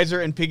need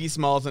Kaiser and Piggy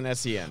Smalls and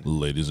SEN.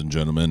 Ladies and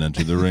gentlemen,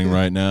 enter the ring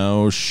right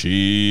now.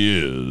 She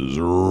is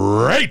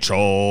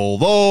Rachel,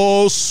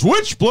 the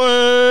Switchblade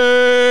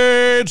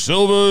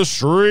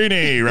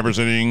Silvestrini,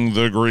 representing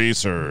the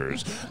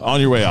Greasers. On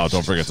your way out,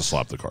 don't forget to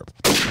slap the carp.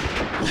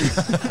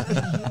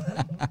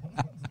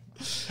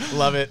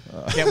 Love it.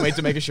 Can't wait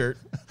to make a shirt.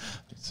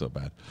 So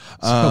bad.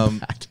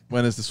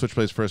 When is the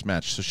Switchblades first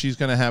match? So she's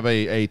going to have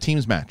a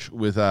teams match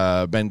with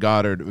Ben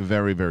Goddard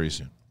very, very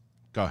soon.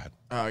 Go ahead.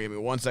 Give me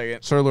 1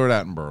 second. Sir Lord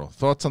Attenborough.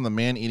 Thoughts on the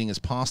man eating his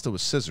pasta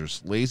with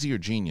scissors? Lazy or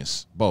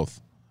genius?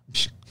 Both.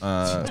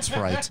 That's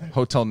right.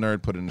 Hotel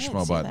Nerd put in a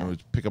schmobot.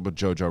 Pick up a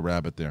Jojo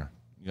Rabbit there.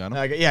 You got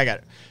him? Yeah, I got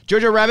it.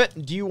 Jojo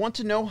Rabbit, do you want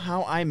to know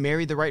how I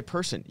married the right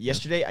person?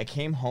 Yesterday, I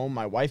came home,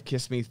 my wife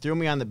kissed me, threw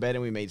me on the bed,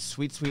 and we made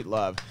sweet, sweet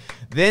love.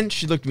 Then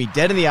she looked me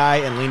dead in the eye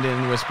and leaned in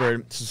and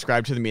whispered,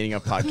 subscribe to the Meeting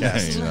Up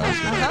podcast.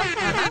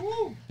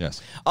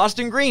 Yes.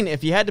 Austin Green,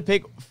 if you had to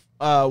pick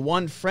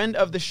one friend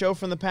of the show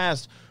from the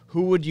past,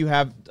 who would you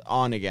have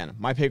on again?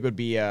 My pick would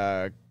be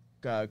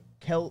Kellen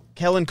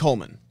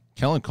Coleman.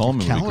 Kellen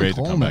Coleman would be great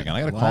to come back. And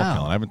I got to call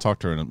Kellen. I haven't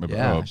talked to her in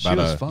about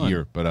a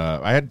year, but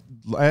I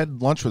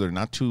had lunch with her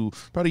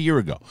about a year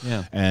ago.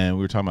 Yeah. And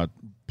we were talking about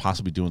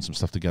possibly doing some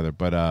stuff together.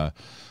 But I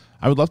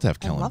would love to have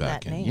Kellen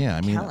back. That name. Yeah,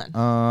 I mean,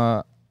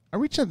 I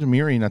reached out to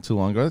Miri not too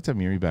long ago. Let's have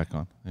Miri back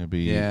on. It'd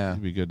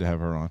be good to have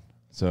her on.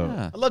 So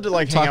I'd love to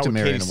hang out with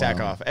Katie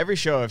Sackhoff. Every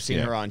show I've seen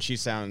her on, she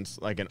sounds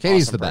like an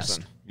awesome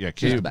person. Yeah,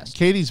 Katie, the best.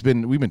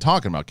 We've been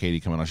talking about Katie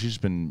coming on. She's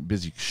been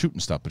busy shooting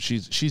stuff, but she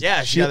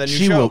got that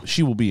new show.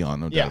 She will be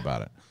on, no doubt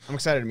about it. I'm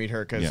excited to meet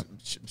her because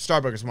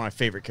Starbuck is one of my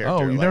favorite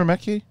characters. Oh, you've never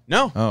met Katie?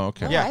 No. Oh,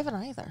 okay. No, I haven't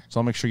either. So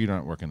I'll make sure you're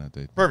not working that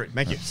day. Perfect.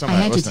 Thank you. I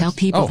had to tell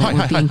people that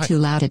we're being too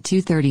loud at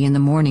 2:30 in the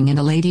morning, and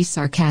a lady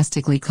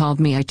sarcastically called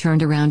me. I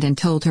turned around and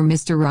told her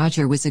Mr.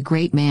 Roger was a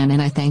great man,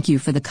 and I thank you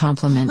for the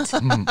compliment.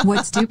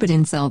 What stupid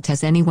insult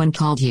has anyone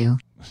called you?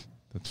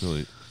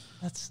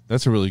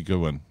 That's a really good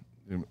one.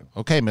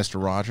 Okay,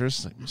 Mr.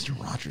 Rogers. Like, Mr.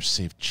 Rogers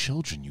saved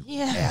children, you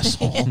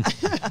asshole.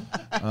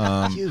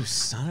 You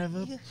son of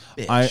a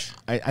bitch.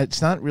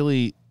 It's not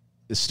really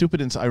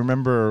stupid. I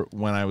remember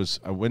when I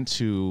went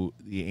to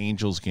the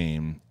Angels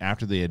game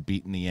after they had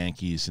beaten the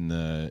Yankees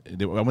I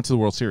went to the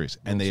World Series,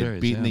 and they had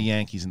beaten the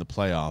Yankees in the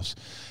playoffs.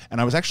 And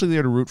I was actually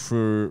there to root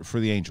for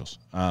the Angels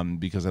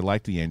because I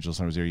liked the Angels.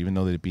 And I was there even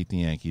though they beat the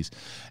Yankees.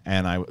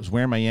 And I was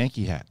wearing my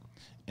Yankee hat.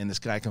 And this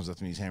guy comes up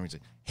to me, he's hammering, he's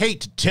like,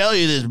 hate to tell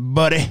you this,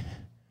 buddy,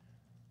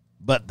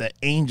 but the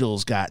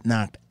Angels got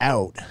knocked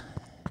out.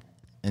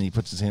 And he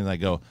puts his hand, and I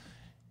go,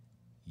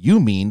 you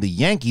mean the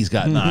Yankees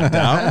got knocked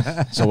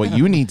out? So what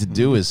you need to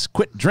do is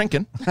quit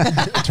drinking,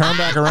 turn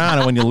back around,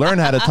 and when you learn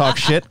how to talk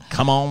shit,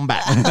 come on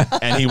back.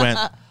 And he went,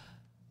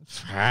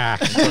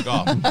 he took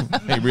off.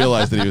 He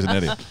realized that he was an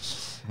idiot.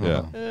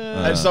 Yeah.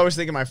 I just always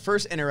think of my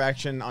first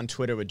interaction on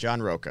Twitter with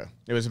John Roca.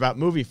 It was about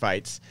movie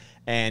fights.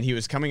 And he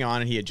was coming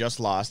on, and he had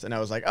just lost. And I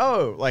was like,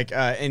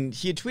 and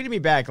he had tweeted me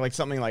back, like,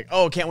 something like,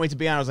 oh, can't wait to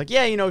be on. I was like,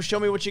 yeah, show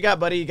me what you got,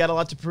 buddy. You got a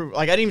lot to prove.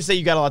 Like, I didn't even say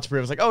you got a lot to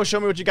prove. I was like, oh,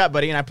 show me what you got,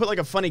 buddy. And I put, like,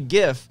 a funny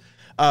GIF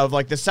of,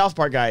 like, the South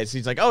Park guys.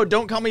 He's like, oh,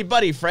 don't call me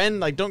buddy, friend.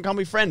 Like, don't call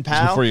me friend,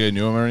 pal. Before you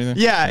knew him or anything?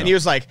 Yeah, and he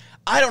was like,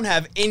 I don't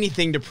have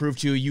anything to prove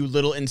to you, you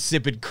little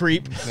insipid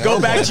creep.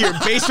 Go back to your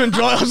basement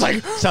dweller. I was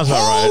like, sounds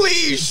about right.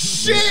 Holy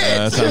shit. Yeah,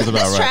 that sounds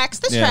about right.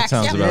 This tracks.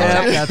 Sounds about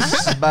right.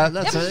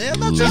 That's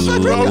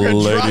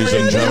Ladies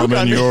and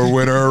gentlemen, your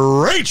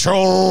winner,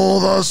 Rachel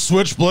the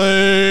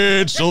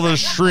Switchblade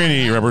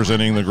Silvestrini,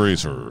 representing the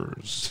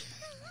Greasers.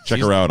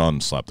 Check her out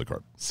on Slap the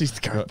Card. Seize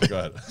the card. Go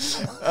ahead.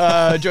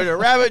 Jojo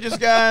Rabbit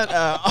just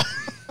got...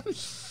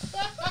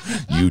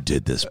 You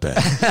did this, Ben.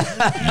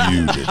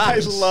 You did this. I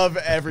love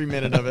every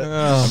minute of it.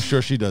 I'm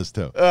sure she does,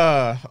 too.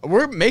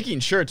 We're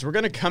making shirts. We're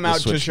going to come out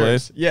to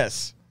shirts.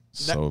 Yes.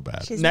 So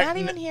bad. She's not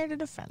even here to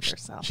defend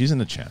herself. She's in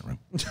the chat room.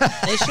 Is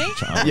she?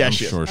 I'm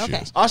sure she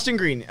is. Austin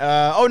Green.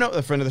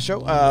 The friend of the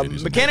show.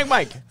 Mechanic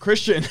Mike.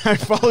 Christian, I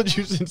followed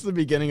you since the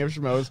beginning of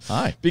Schmoes.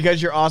 Hi.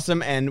 Because you're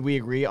awesome and we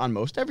agree on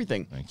most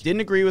everything. Thank you.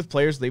 Didn't agree with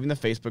players leaving the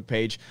Facebook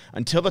page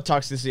until the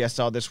toxicity I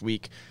saw this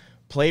week.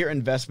 Player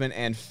investment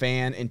and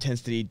fan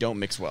intensity don't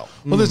mix well.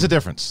 Well, there's a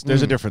difference.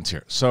 There's a difference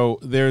here. So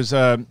there's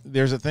a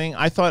thing.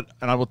 I thought,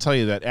 and I will tell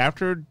you that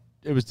after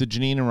it was the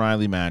Janine and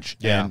Riley match,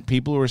 and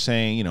people were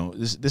saying,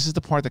 this is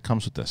the part that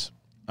comes with this.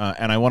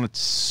 And I want to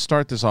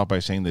start this off by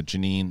saying that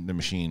Janine, the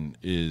Machine,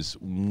 is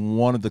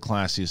one of the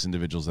classiest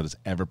individuals that has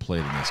ever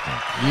played in this game.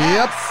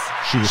 Yep.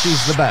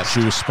 She's the best.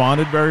 She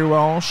responded very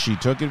well. She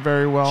took it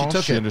very well.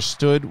 She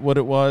understood what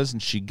it was,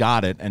 and she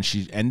got it. And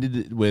she ended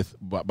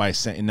it by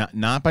saying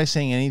not by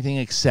saying anything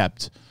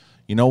except,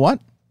 you know what?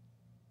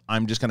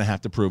 I'm just going to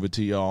have to prove it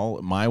to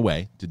y'all my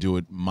way, to do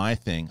it my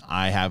thing.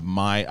 I have and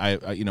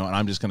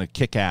I'm just going to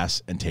kick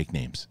ass and take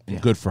names. And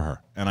good for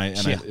her.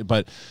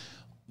 But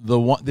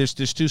there's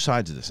two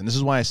sides of this, and this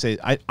is why I say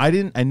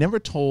I never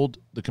told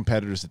the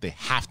competitors that they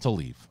have to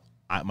leave.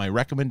 My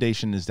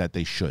recommendation is that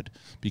they should,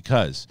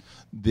 because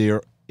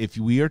if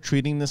we are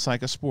treating this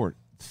like a sport,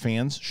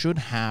 fans should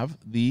have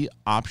the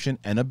option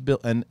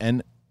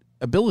and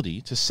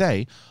ability to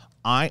say,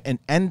 and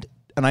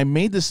I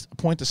made this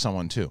point to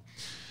someone too.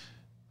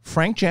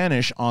 Frank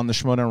Janisch on the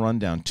Schmoedown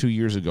Rundown 2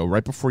 years ago,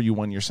 right before you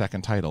won your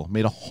second title,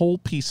 made a whole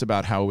piece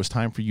about how it was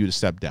time for you to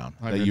step down.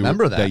 I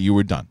remember that. That you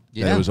were done.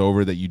 Yeah. That it was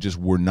over, that you just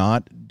were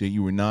not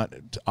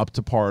up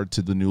to par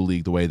to the new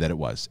league the way that it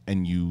was.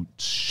 And you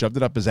shoved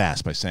it up his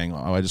ass by saying,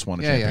 oh, I just won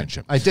a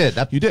championship. I did.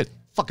 You did.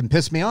 Fucking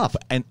pissed me off.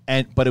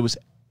 But it was...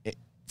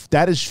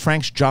 that is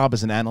Frank's job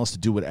as an analyst, to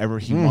do whatever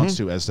he wants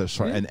to,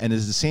 and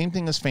it's the same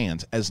thing as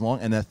fans,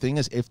 and the thing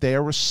is, if they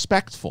are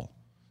respectful,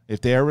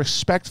 if they are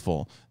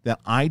respectful, then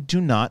I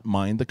do not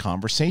mind the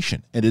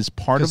conversation. It is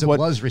part of what it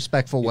was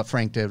respectful what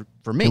Frank did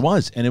for me. It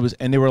was, and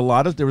there was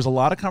a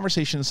lot of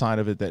conversation inside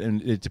of it that,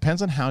 and it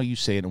depends on how you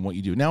say it and what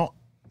you do. Now,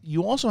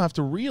 you also have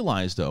to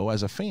realize, though,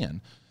 as a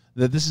fan,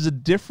 that this is a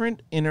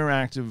different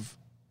interactive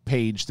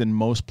page than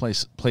most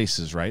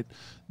places, right?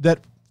 That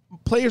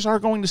players are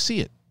going to see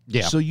it.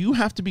 Yeah. So you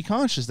have to be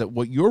conscious that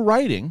what you're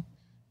writing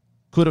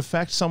could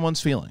affect someone's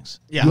feelings.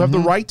 Yeah. You have the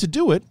right to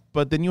do it,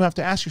 but then you have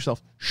to ask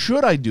yourself,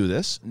 should I do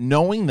this,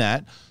 knowing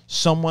that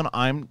someone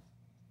I'm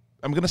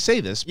going to say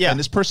this, and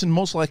this person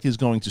most likely is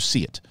going to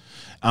see it.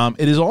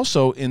 It is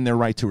also in their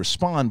right to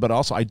respond, but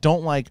also I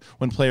don't like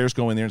when players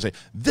go in there and say,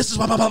 this is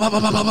blah, blah, blah, blah, blah,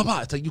 blah, blah,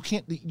 blah. It's like you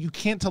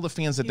can't tell the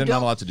fans that they're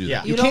not allowed to do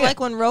that. You don't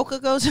like when Roka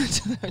goes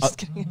into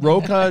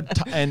Roka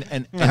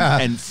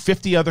and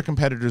 50 other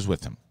competitors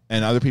with him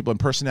and other people and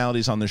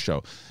personalities on the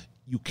show.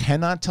 You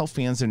cannot tell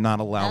fans they're not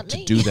allowed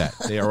to do that.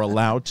 They are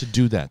allowed to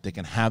do that. They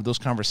can have those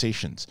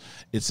conversations.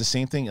 It's the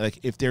same thing. Like,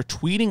 if they're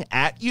tweeting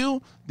at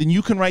you, then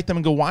you can write them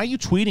and go, why are you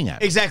tweeting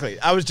at me? Exactly.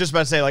 I was just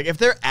about to say, like, if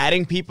they're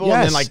adding people Yes,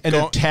 and then, like, and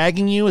they're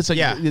tagging you, it's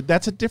like,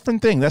 that's a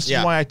different thing. That's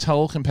Yeah. why I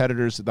tell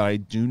competitors that I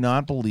do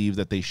not believe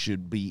that they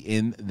should be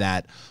in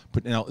that.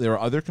 But there are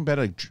other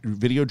competitors, like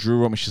Video Drew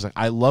wrote me, she's like,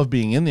 I love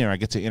being in there. I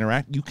get to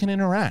interact. You can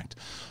interact.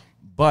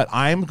 But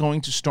I'm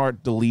going to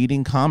start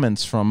deleting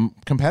comments from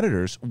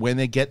competitors when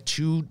they get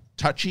too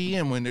touchy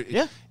and when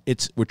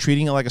we're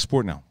treating it like a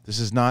sport now. This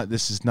is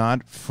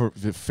not for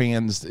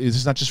fans. This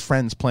is not just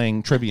friends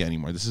playing trivia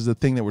anymore. This is the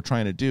thing that we're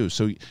trying to do.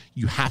 So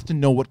you have to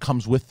know what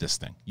comes with this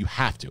thing. You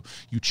have to.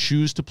 You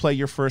choose to play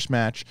your first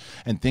match,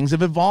 and things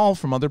have evolved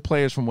from other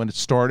players from when it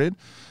started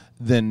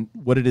than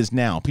what it is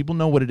now. People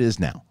know what it is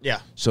now. Yeah.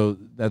 So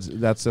that's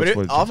But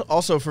what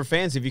also for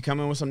fans, if you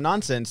come in with some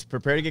nonsense,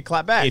 prepare to get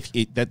clapped back.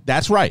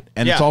 That's right.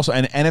 And it's also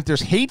and if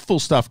there's hateful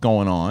stuff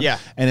going on,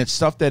 and it's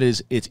stuff that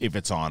is if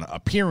it's on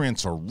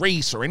appearance or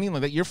race or anything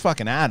like that, you're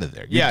fucking out of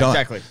there. You're done.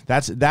 Exactly.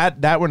 That's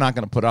that we're not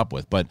going to put up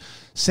with. But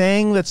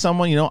saying that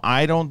someone,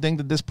 I don't think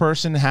that this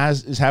person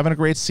is having a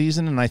great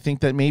season, and I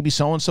think that maybe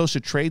so and so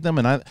should trade them,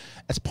 and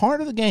it's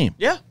part of the game.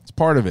 Yeah. It's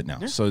part of it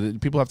now. So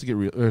people have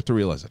to to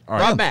realize it. All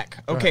right. Rob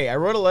Mack. Okay, I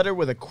wrote a letter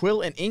with a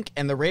quill and ink,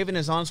 and the Raven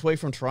is on its way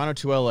from Toronto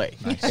to LA.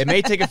 Nice. It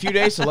may take a few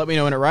days, so let me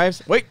know when it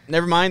arrives. Wait,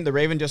 never mind. The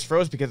Raven just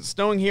froze because it's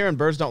snowing here, and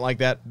birds don't like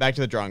that. Back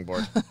to the drawing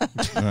board.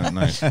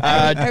 Nice.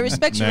 I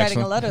respect you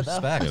writing a letter,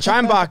 though.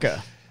 Chime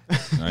Baka.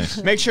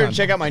 Nice. Make sure to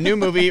check out my new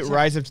movie,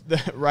 Rise of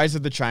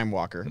the Chime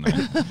Walker.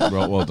 Nice.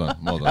 Well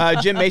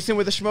done. Jim Mason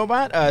with the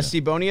Schmobot.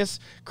 Steve Bonius.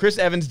 Chris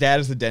Evans' dad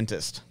is the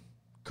dentist.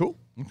 Cool.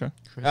 Okay.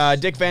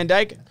 Dick Van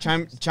Dyke.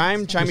 Chime.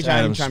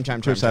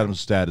 Chris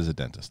Adams' dad is a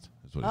dentist.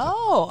 Chris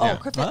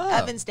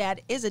Evans'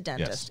 dad is a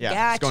dentist. Yeah,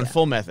 Gotcha. it's going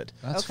full method.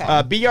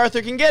 Okay. B.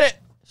 Arthur can get it.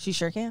 She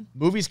sure can.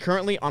 Movies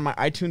currently on my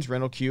iTunes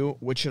rental queue.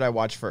 Which should I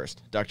watch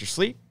first? Dr.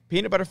 Sleep,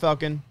 Peanut Butter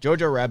Falcon,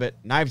 Jojo Rabbit,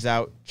 Knives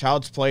Out,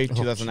 Child's Play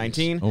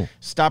 2019,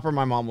 Stop or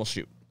My Mom Will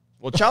Shoot.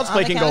 Well, Child's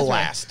Play can go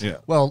last. Yeah.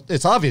 Well,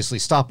 it's obviously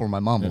Stop or My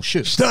Mom Will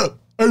Shoot. Stop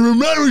or My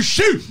Mom Will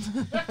Shoot.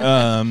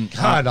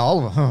 God,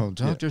 all of them.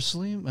 Dr.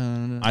 Sleep.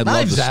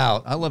 Knives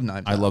Out. I love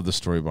Knives Out. I love the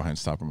story behind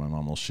Stop or My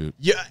Mom Will Shoot.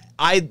 Yeah,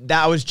 I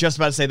was just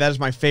about to say that is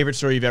my favorite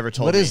story you've ever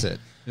told What me. is it?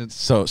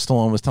 So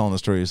Stallone was telling the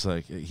story. He's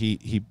like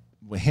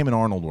him and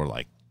Arnold were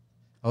like,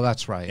 oh,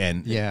 that's right.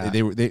 And yeah,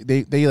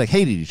 they like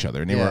hated each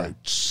other, and they were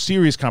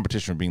serious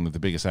competition for being the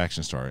biggest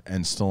action star.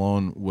 And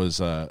Stallone was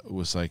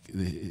like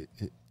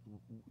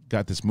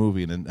got this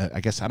movie, and then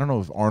I guess I don't know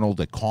if Arnold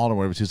had called or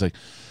whatever. He was like,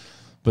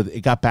 but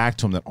it got back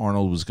to him that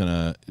Arnold was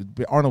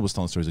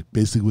telling stories like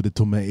basically what it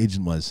told my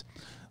agent was,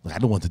 like, I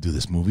don't want to do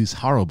this movie. It's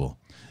horrible.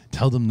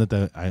 Tell them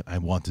that I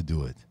want to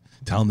do it.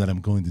 Tell them that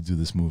I'm going to do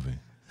this movie.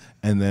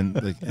 And then,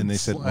 they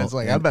said,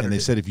 they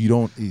said, if you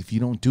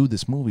don't do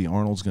this movie,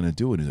 Arnold's going to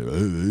do it. He's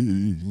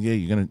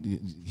like,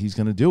 he's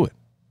gonna do it.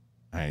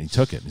 And he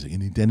took it. He's like,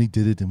 and then he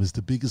did it. It was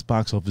the biggest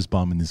box office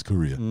bomb in his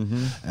career.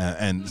 Mm-hmm.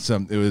 And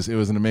it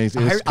was an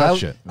amazing. It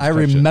was I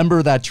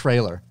remember that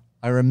trailer.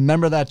 I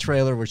remember that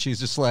trailer where she's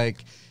just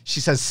like, she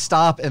says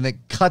stop, and it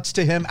cuts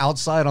to him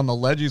outside on the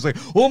ledge. He's like,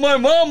 "Oh, my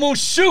mom will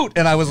shoot,"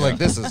 and I was like,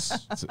 "This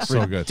is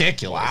so good,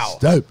 ridiculous." Wow.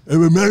 Stop!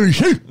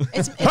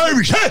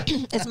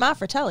 It's Ma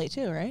Fratelli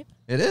too, right?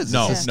 It is.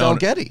 No, Estelle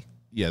Getty.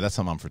 Yeah, that's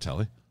not Mom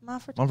Fratelli. Ma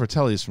Fratelli. Mom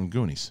Fratelli is from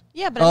Goonies.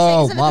 Yeah, but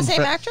isn't it the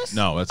same actress?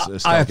 No,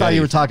 it's I thought you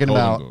were talking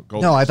about.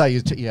 No, I thought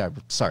you.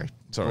 Sorry.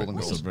 Sorry.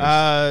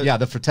 Yeah,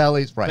 the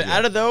Fratellis. Right. But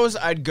out of those,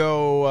 I'd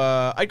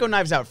go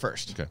Knives Out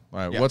first. Okay. All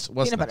right. Yeah. What's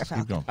Peanut next?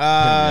 Butter Keep going.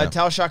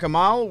 Tal Shah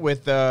Kamal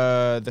with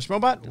the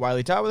Schmobot,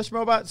 Wiley Todd with the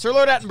Schmobot, Sir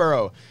Lord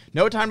Attenborough.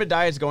 No Time to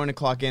Die is going to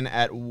clock in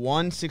at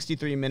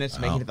 163 minutes,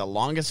 making it the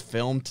longest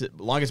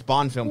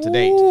Bond film to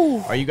date.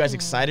 Are you guys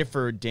excited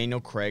for Daniel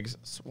Craig's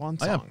swan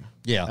song? I am.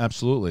 Yeah,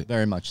 absolutely,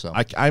 very much so.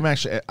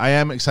 I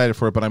am excited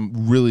for it, but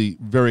I'm really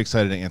very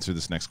excited to answer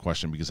this next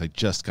question because I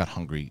just got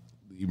hungry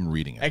even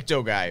reading it.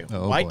 Ecto guy,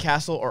 White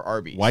Castle or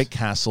Arby's? White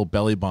Castle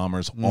belly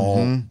bombers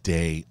all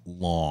day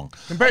long.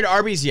 Compared to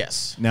Arby's,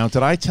 yes. Now,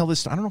 did I tell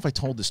this? I don't know if I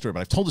told this story, but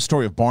I've told the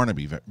story of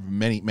Barnaby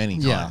many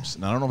times.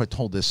 And I don't know if I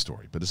told this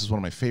story, but this is one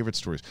of my favorite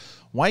stories.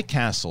 White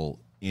Castle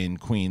in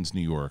Queens,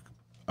 New York,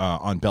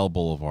 on Bell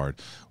Boulevard,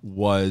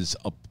 was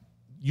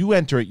you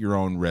enter at your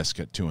own risk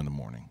at 2 a.m.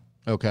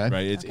 Okay.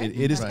 Right?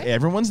 It is. Right.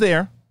 Everyone's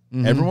there.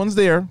 Everyone's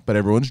there, but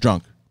everyone's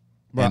drunk.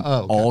 And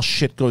all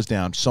shit goes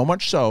down. So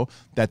much so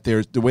that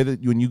there's the way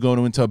that when you go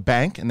into a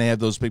bank and they have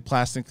those big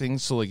plastic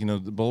things, so like, the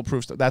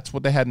bulletproof stuff, that's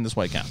what they had in this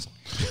White Castle.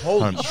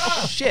 Holy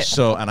shit.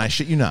 So, and I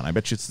shit you not, I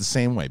bet you it's the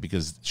same way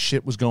because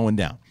shit was going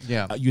down.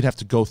 Yeah. You'd have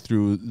to go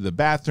through the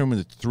bathroom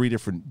and the 3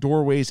 different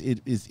doorways.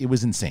 It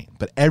was insane.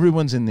 But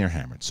everyone's in there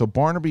hammered. So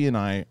Barnaby and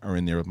I are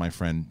in there with my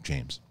friend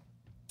James,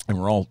 and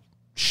we're all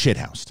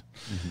shithoused.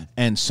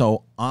 And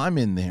so I'm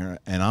in there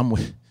and I'm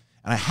with...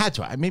 And I had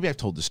to. Maybe I've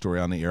told this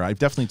story on the air. I've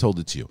definitely told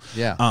it to you.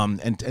 Yeah.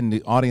 And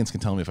the audience can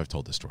tell me if I've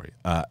told this story.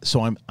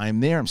 So I'm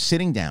there. I'm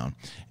sitting down,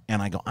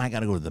 and I go, I got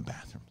to go to the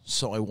bathroom.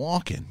 So I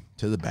walk in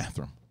to the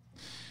bathroom,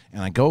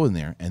 and I go in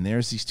there, and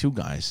there's these 2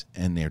 guys,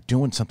 and they're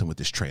doing something with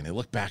this tray. And they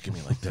look back at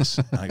me like this,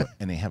 and I go,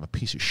 and they have a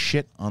piece of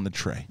shit on the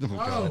tray,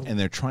 and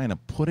they're trying to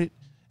put it.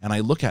 And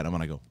I look at them,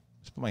 and I go,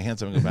 just put my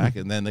hands up and go back,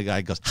 and then the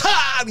guy goes,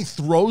 ha! And he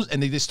throws,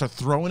 and they just start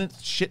throwing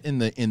shit in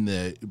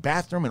the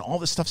bathroom, and all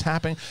this stuff's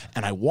happening.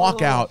 And I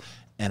walk out,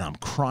 and I'm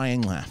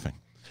crying, laughing,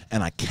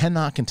 and I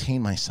cannot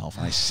contain myself.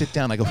 And I sit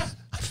down, I go,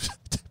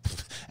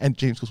 and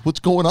James goes,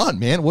 "What's going on,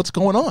 man? What's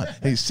going on?"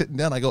 And he's sitting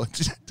down. I go,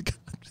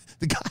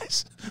 "The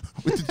guys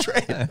with the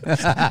tray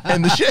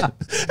and the shit."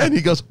 And he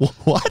goes,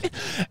 "What?"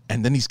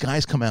 And then these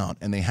guys come out,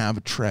 and they have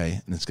a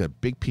tray, and it's got a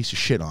big piece of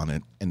shit on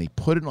it, and they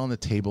put it on the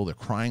table. They're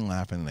crying,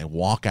 laughing, and they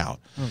walk out.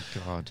 Oh,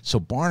 God.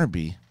 So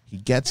Barnaby, he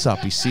gets up,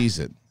 he sees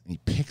it, and he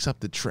picks up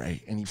the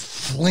tray, and he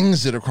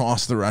flings it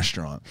across the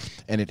restaurant,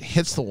 and it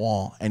hits the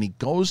wall, and he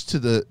goes to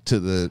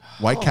the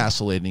White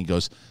Castle lady, and he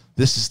goes,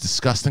 "This is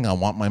disgusting. I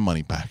want my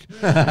money back."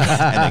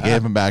 And they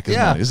gave him back his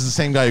money. This is the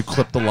same guy who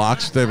clipped the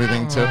locks with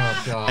everything, too.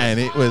 God. And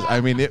it was,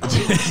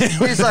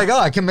 he's like, "Oh,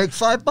 I can make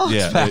 $5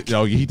 yeah, back."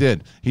 he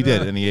did. He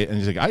did. And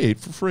he's like, "I ate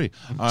for free."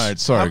 All right,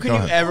 sorry. How can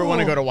you ever want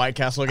to go to White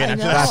Castle again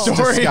after that That's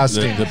story?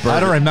 disgusting. I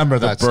don't remember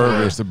that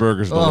The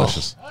burger's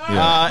delicious.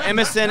 Yeah.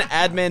 MSN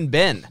admin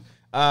Ben.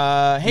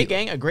 Hey,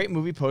 gang, a great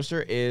movie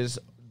poster is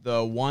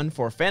the one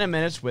for Phantom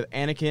Menace with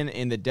Anakin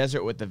in the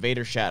desert with the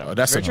Vader shadow. Oh,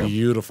 that's a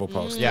beautiful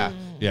poster. Yeah.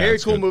 Very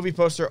cool movie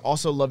poster.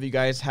 Also love you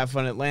guys. Have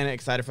fun in Atlanta.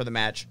 Excited for the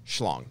match.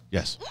 Schlong.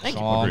 Yes. Thank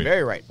you.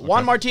 Very right.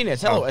 Juan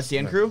Martinez. Hello,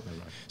 SEN crew.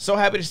 So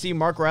happy to see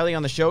Mark Riley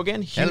on the show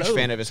again. Huge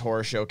fan of his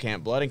horror show,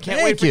 Camp Blood, and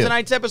can't wait for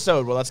tonight's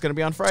episode. Well, that's going to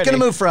be on Friday. It's going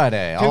to move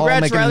Friday.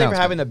 Congrats, Riley, for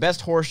having the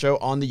best horror show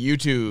on the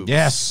YouTube.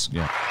 Yes.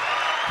 Yeah.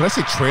 Did I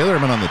say trailer? I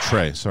meant on the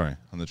tray. Sorry,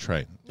 on the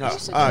tray.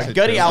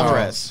 Gutty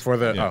Alvarez. For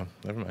the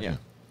never mind. Yeah.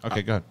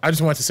 Okay, go ahead. I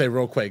just wanted to say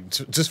real quick,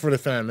 just for the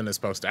Phantom Menace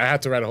poster, I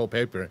had to write a whole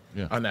paper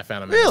on that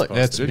Phantom Really?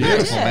 Menace poster. That's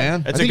beautiful,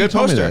 man. It's a good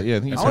poster. Yeah,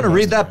 I want to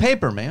read that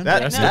paper, man.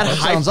 That hypes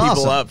sounds people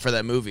awesome. up for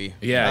that movie.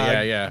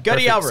 Yeah. Gutty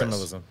Perfect Alvarez.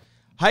 symbolism.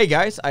 Hi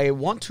guys, I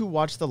want to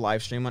watch the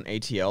live stream on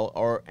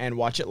ATL and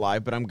watch it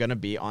live, but I'm gonna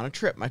be on a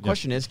trip. My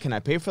question is, can I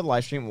pay for the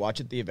live stream and watch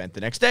it the event the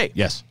next day?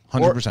 Yes,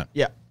 100%.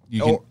 Yeah.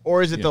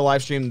 Or is it the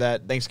live stream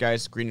that, thanks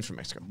guys, greetings from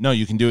Mexico? No,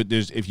 you can do it.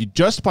 If you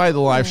just buy the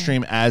live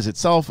stream as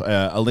itself,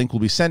 a link will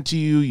be sent to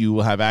you. You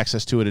will have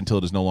access to it until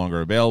it is no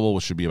longer available,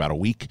 which should be about a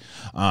week.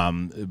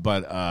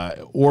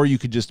 Or you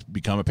could just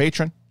become a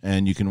patron,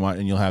 and you can watch,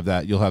 and you'll have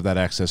that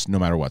access no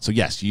matter what. So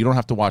yes, you don't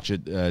have to watch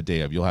it day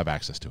of. You'll have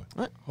access to it.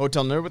 All right.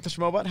 Hotel Nerd with the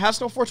Schmobot.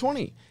 Haskell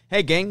 420.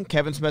 Hey gang,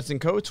 Kevin Smets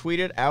 & Co.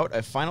 tweeted out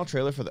a final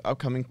trailer for the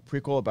upcoming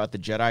prequel about the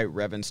Jedi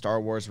Revan, Star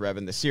Wars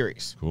Revan, the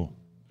series. Cool.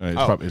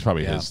 It's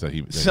probably his that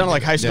he sounded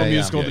like High School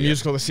Musical, the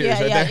musical, the series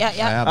right there.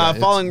 Yeah.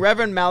 Following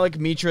Reverend Malik,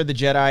 Mitra, the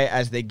Jedi,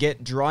 as they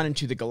get drawn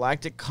into the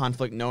galactic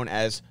conflict known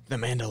as the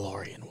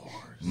Mandalorian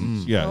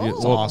Wars. Yeah,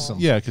 it's awesome.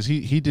 Yeah, because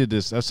he did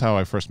this. That's how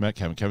I first met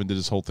Kevin. Kevin did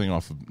this whole thing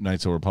off of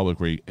Knights of the Republic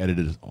where he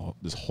edited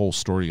this whole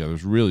story together. It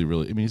was really,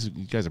 really. I mean,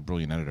 you guys are a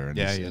brilliant editor, and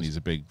he's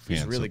a big fan.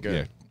 He's really good.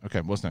 Yeah. Okay,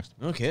 what's next?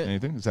 Okay.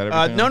 Anything? Is that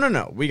everything?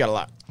 No. We got a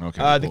lot.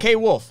 Okay. The K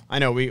Wolf. I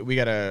know we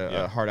got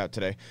a hard out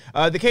today.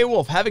 The K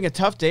Wolf having a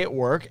tough day at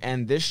work,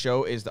 and this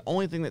show is the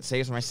only thing that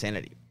saves my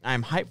sanity.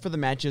 I'm hyped for the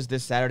matches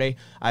this Saturday.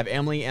 I have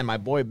Emily and my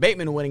boy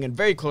Bateman winning in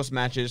very close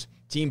matches.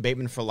 Team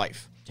Bateman for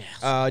life.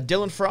 Yes.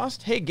 Dylan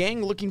Frost. Hey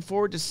gang, looking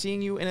forward to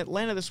seeing you in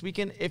Atlanta this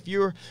weekend. If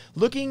you're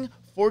looking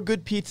for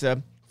good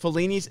pizza,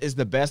 Fellini's is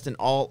the best in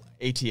all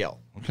ATL.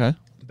 Okay.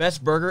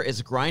 Best burger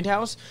is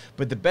Grindhouse,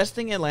 but the best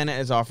thing Atlanta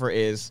has offer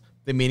is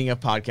the meaning of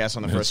podcasts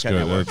on the First Cut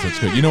Network. That's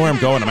good. You know where I'm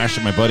going? I'm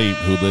actually my buddy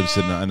who lives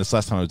in, and this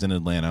last time I was in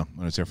Atlanta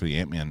when I was there for the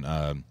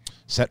Ant-Man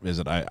set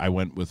visit, I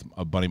went with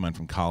a buddy of mine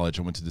from college.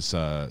 I went to this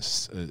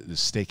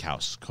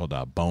steakhouse called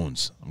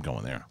Bones. I'm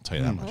going there. I'll tell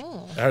you that much.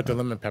 I heard the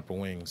lemon pepper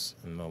wings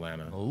in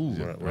Atlanta. Oh,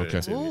 okay.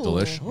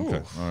 Delish.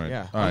 Okay. All right.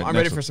 Yeah, All right, I'm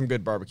ready for some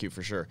good barbecue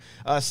for sure.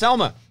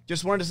 Selma,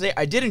 just wanted to say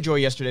I did enjoy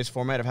yesterday's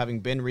format of having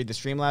Ben read the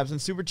Streamlabs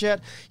and Super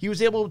Chat. He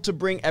was able to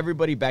bring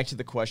everybody back to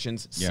the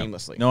questions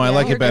seamlessly. No, I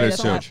like it better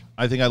great too.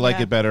 I think I like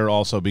it better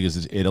also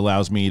because it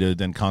allows me to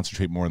then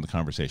concentrate more in the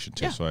conversation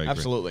too. So I agree.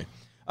 Absolutely.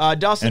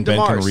 Dawson and Ben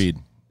DeMars. can read,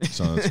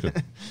 so that's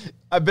good.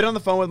 I've been on the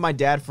phone with my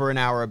dad for an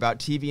hour about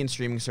TV and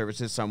streaming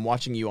services, so I'm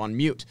watching you on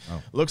mute.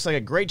 Looks like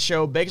a great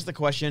show. Begs the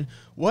question,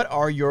 what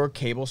are your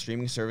cable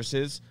streaming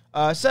services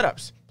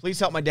setups? Please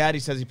help my dad.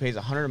 He says he pays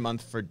 $100 a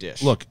month for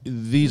Dish. Look,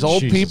 these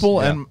old people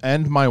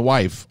and my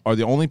wife are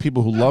the only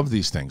people who love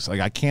these things. Like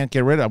I can't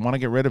get rid of it. I want to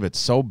get rid of it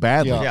so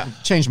badly. Yeah.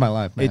 Changed my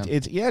life, man.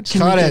 It's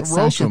Can we get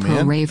Sasha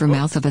Pro Raver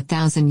Mouth of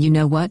 1,000? You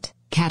know what?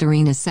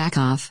 Katerina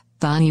Sackhoff,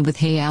 Bonnie with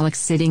Hey Alex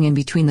sitting in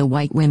between the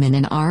white women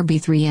and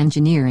RB3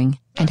 Engineering,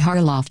 and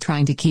Harloff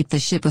trying to keep the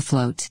ship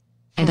afloat.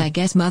 And I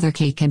guess Mother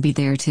Kate can be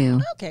there too.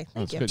 Okay,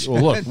 thank you. Good.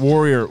 Well, look,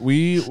 Warrior,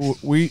 we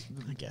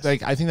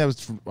like I think that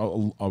was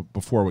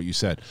before what you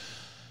said.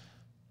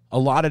 A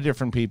lot of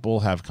different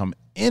people have come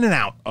in and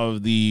out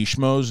of the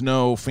Schmoes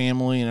Know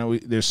family. You know,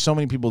 there's so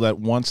many people that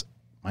once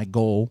my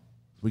goal,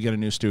 we get a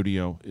new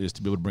studio, is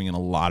to be able to bring in a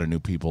lot of new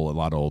people, a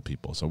lot of old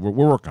people. So we're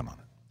working on it.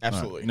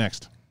 Absolutely. Right,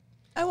 next.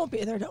 I won't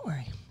be there. Don't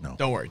worry. No.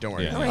 Don't worry.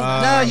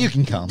 Yeah. No, you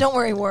can come. Don't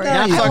worry, Warrior.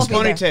 Nap I Socks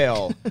won't be there.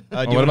 Ponytail. Do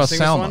you What about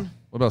sing Salma? This one?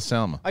 What about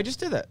Salma? I just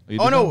did that. You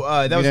Oh, did no.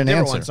 that? That was a didn't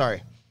different answer. one.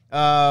 Sorry.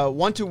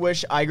 Want to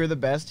wish Iger the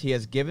best. He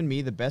has given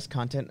me the best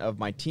content of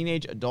my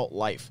teenage adult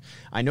life.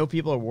 I know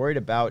people are worried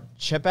about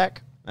Chapek,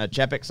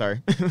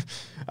 sorry.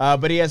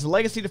 But he has a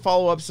legacy to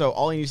follow up, so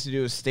all he needs to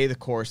do is stay the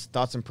course.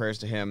 Thoughts and prayers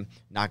to him.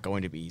 Not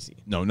going to be easy.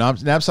 No,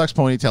 Knapsack's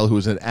Ponytail, who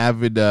is an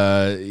avid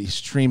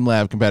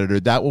Streamlab competitor.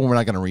 That one we're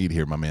not going to read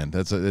here, my man.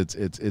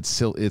 It's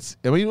still.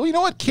 I mean, you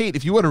know what, Kate?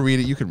 If you want to read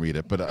it, you can read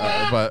it. But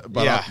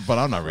Yeah.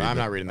 I'm not reading. I'm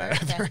it. not reading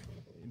that either.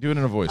 Do it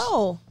in a voice.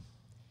 Oh.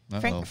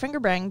 Finger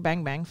bang,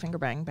 bang, bang, finger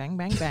bang, bang,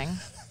 bang, bang.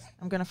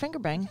 I'm going to finger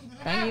bang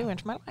you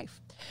into my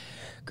life.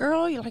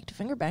 Girl, you like to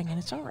finger bang, and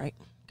it's all right.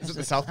 Is it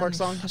the South Park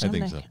song? I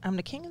think so. I'm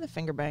the king of the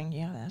finger bang.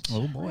 Yeah, that's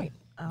right.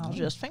 I'll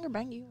just finger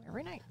bang you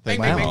every night. Bang,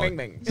 Thank bang, you, bang,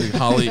 bang, bang. See,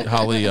 Holly.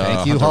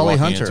 Thank you, Holly walking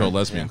Hunter. into a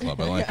lesbian club.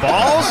 I like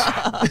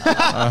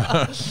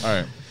Balls. All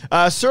right.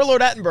 Sir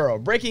Lord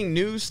Attenborough. Breaking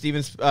news: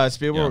 Steven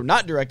Spielberg will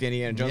not direct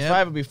Indiana Jones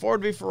 5. Will be forward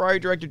to be Ferrari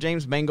director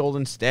James Mangold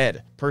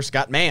instead. Per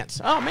Scott Mance.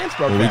 Oh, Mance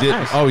broke Well, that. we did.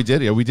 Nice. Oh, we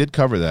did. Yeah, we did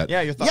cover that.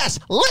 Yeah, your thoughts. Yes,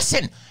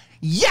 listen.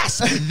 Yes,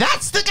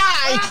 that's the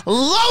guy.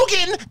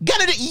 Logan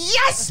gonna do.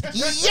 Yes,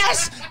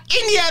 yes.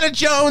 Indiana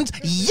Jones.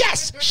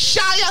 Yes,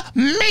 Shia.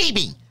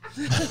 Maybe.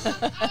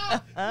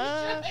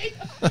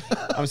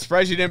 I'm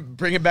surprised you didn't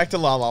bring it back to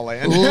La La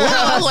Land.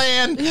 La La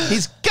Land.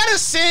 He's gonna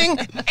sing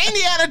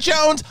Indiana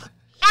Jones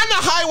on the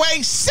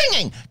highway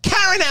singing.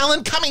 Karen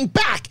Allen coming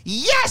back.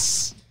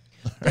 Yes.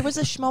 There was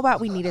a schmobot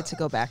we needed to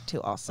go back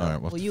to also. All right,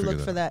 we'll have Will to you figure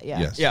look for that? Yeah.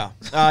 Yes. Yeah.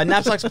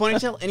 Knapsack's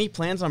Ponytail, any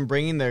plans on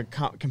bringing the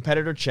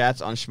competitor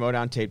chats on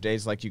Schmodown tape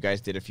days like you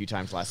guys did a few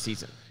times last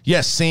season?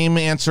 Yes, same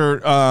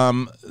answer.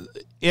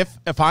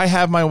 If I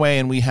have my way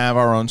and we have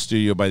our own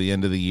studio by the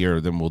end of the year,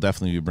 then we'll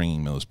definitely be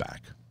bringing those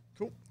back.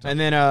 Cool. And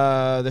then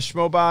the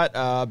Schmobot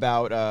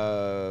about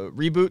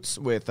reboots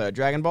with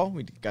Dragon Ball.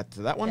 We got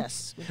to that one.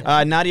 Yes, we did.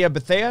 Nadia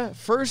Bethea.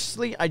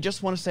 Firstly, I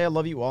just want to say I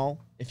love you all.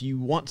 If you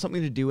want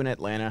something to do in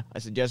Atlanta, I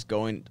suggest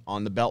going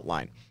on the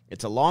Beltline.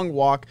 It's a long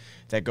walk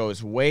that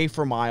goes way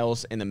for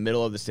miles in the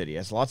middle of the city. It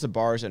has lots of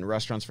bars and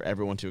restaurants for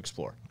everyone to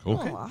explore. Cool.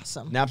 Oh,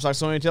 awesome. Knapsack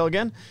Ponytail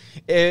again.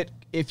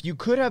 If you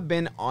could have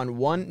been on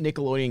one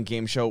Nickelodeon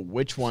game show,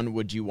 which one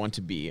would you want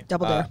to be?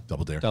 Double Dare.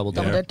 Double Dare. Double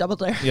Double Dare. Dare. Double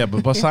Dare. Yeah,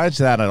 but besides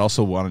that, I'd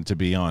also wanted to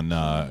be on.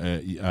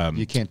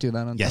 You can't do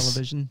that on Yes.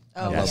 television.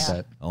 Oh, I yes. love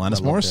that. Alanis I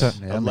love Morissette.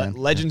 that. Yeah, man.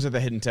 Legends of the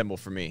Hidden Temple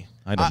for me.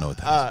 I don't know what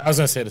that I was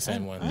gonna say the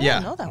same one. Yeah.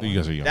 I don't know that is. You one.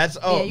 guys are young. That's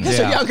Yeah, you guys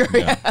are younger.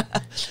 Yeah.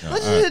 Legends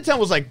of the Hidden Temple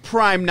was like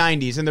prime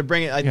 90s, and they're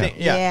bringing. I think.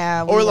 Yeah.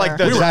 Yeah, or we like were.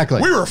 the.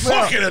 Exactly. we were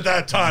fucking at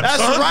that time.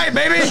 That's son. right,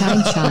 baby.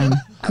 Chime chime.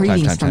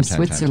 Greetings time, from time,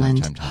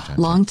 Switzerland. time.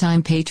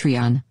 Longtime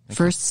Patreon.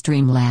 First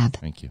Stream Lab.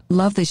 Thank you.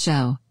 Love the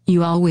show.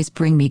 You always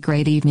bring me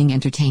great evening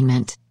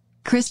entertainment.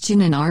 Christian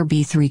and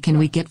RB3, can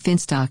we get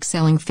Finstock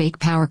selling fake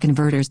power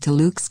converters to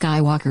Luke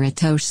Skywalker at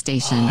Tosh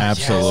Station?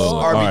 Absolutely.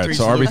 All right, RB3's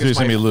so Luke RB3 is is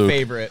gonna be my Luke.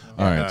 favorite.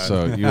 All right,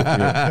 so you.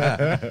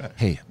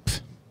 Hey,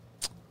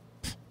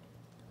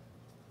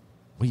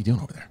 what are you doing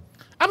over there?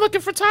 I'm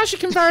looking for Tashi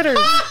converters.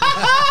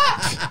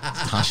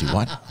 Tashi,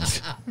 what?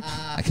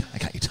 I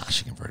got you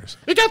Tashi converters.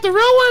 You got the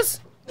real ones?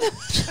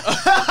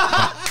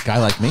 A guy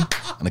like me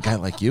and a guy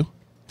like you,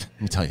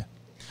 let me tell you,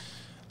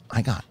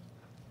 I got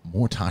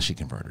more Tashi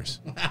converters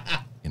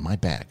in my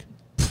bag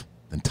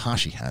than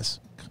Tashi has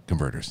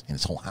converters in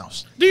his whole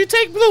house. Do you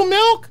take blue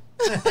milk?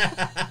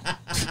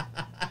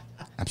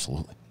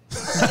 Absolutely.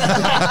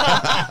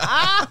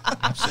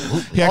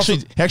 Absolutely. He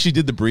actually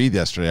did the breathe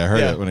yesterday. I heard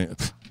it when he.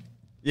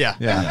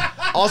 Yeah.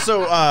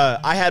 Also,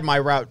 I had my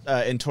route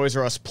in Toys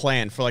R Us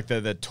planned for like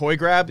the toy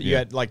grab. You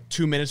had like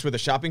 2 minutes with a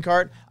shopping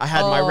cart. I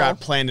had my route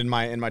planned in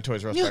my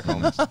Toys R Us back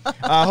home.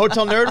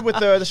 Hotel Nerd with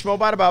the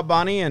Schmobot about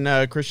Bonnie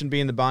and Christian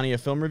being the Bonnie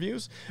of film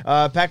reviews.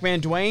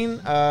 Pac-Man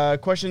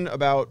Dwayne, question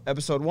about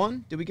episode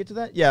 1. Did we get to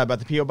that? Yeah, about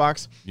the P.O.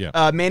 box.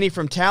 Yeah. Manny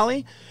from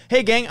Tally.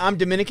 Hey, gang, I'm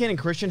Dominican and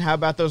Christian. How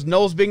about those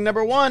Knowles being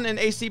 #1 in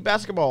AC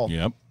basketball?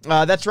 Yep.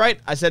 That's right.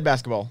 I said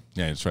basketball.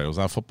 Yeah, that's right. It was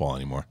not football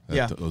anymore.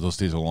 Yeah. Those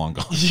days are long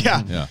gone.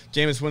 Yeah.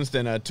 Jameis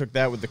Winston took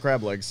that with the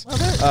crab legs. Well,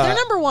 they're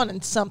 #1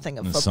 in something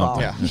of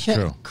football. Yeah, that's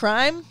true.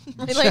 Crime?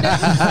 No,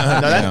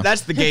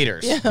 that's the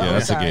Gators. Yeah,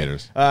 that's the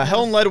Gators.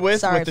 Helen led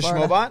with Sorry, the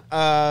Florida.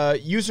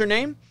 Schmobot.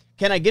 Username,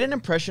 can I get an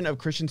impression of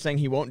Christian saying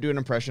he won't do an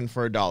impression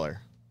for $1?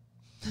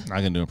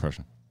 I can do an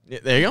impression.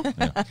 There you go.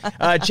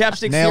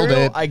 Chapstick Nailed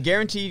cereal. it. I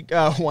guarantee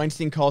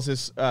Weinstein calls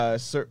his Yeah,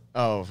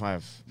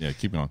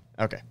 keep going.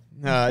 Okay.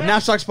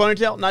 Knapsack's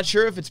ponytail. Not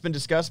sure if it's been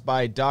discussed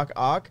by Doc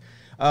Ock.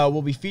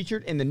 Will be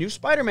featured in the new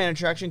Spider-Man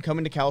attraction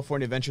coming to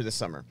California Adventure this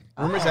summer.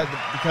 Rumors that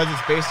because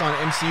it's based on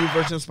MCU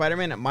version of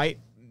Spider-Man, it might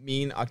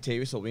mean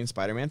Octavius will be in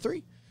Spider-Man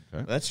 3.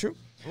 Okay. That's true.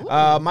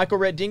 Michael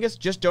Red Dingus,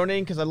 just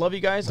donating because I love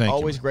you guys. Thank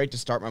Always you. great to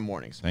start my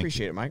mornings. Thank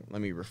Appreciate it, Mike.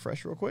 Let me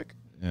refresh real quick.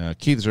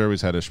 Keith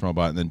Zerwis had a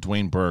Schmobot, and then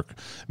Dwayne Burke.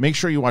 Make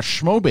sure you watch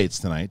Schmobates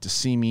tonight to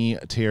see me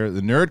tear the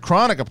Nerd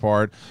Chronic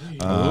apart. Edit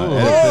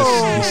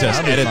this. He says,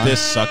 "Edit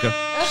this, sucker."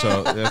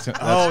 So that's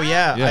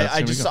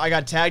I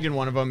got tagged in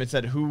one of them. It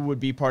said, "Who would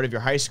be part of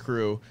your heist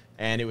crew?"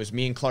 And it was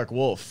me and Clark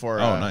Wolf for.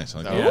 Nice.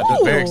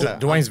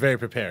 Dwayne's very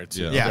prepared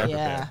too.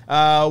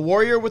 Yeah.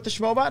 Warrior with the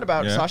Schmobot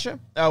about Sasha.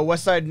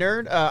 West Side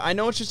Nerd. I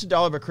know it's just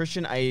 $1, but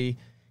Christian, I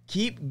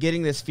keep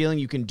getting this feeling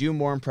you can do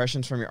more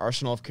impressions from your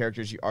arsenal of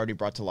characters you already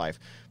brought to life.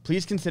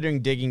 Please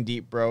considering digging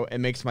deep, bro. It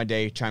makes my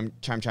day. Chime.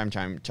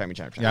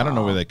 Yeah, I don't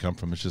know where they come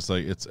from. It's just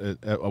like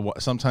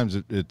sometimes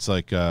it's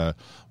like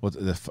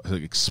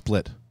like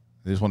split.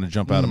 They just want to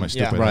jump out of my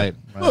stupid right.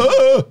 I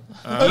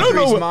don't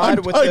know.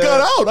 I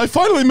got out. I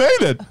finally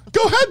made it.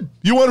 Go ahead.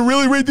 You want to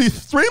really read these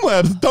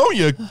Streamlabs, don't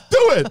you? Do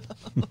it.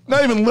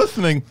 Not even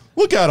listening.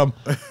 Look at him.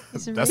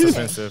 That's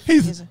offensive.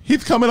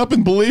 He's coming up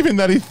and believing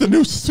that he's the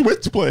new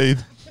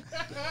Switchblade.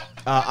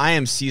 I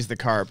am Seize the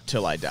Carp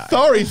till I die.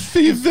 Sorry,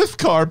 seize this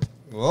carp.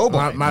 Oh,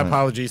 boy. My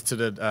apologies to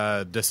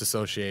the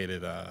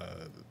disassociated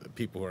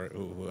people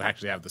who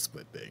actually have the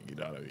split thing. You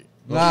know what I mean?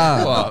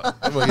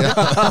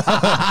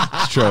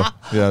 It's true.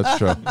 Yeah, it's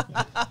true.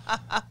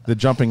 The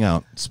jumping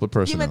out, split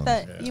personality.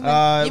 You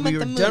meant we the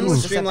were moon done with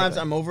specifically. Streamlabs.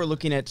 I'm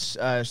overlooking at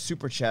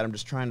Super Chat. I'm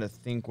just trying to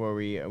think where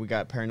we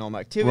got Paranormal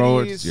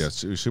Activities.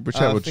 Super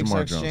Chat with Fix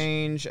Jamar Jones.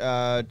 Exchange.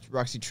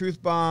 Roxy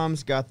Truth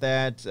Bombs got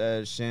that.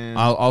 Shin.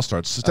 I'll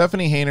start.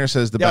 Stephanie Hayner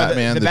says the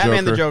Batman,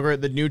 the Joker,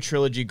 the new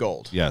trilogy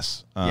gold.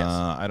 Yes.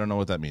 I don't know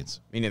what that means.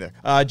 Me neither.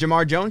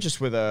 Jamar Jones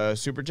just with a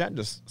Super Chat,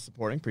 just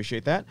supporting.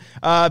 Appreciate that.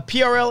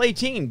 PRL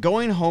 18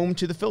 going home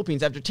to the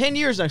Philippines after 10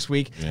 years next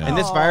week, and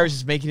this virus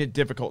is making it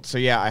difficult. So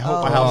yeah, I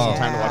hope I have some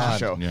time to watch the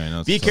show. Yeah, I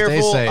know. Be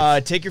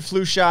careful. Take your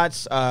flu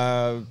shots.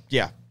 And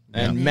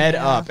med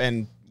up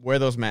and wear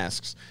those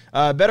masks.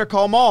 Better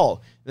Call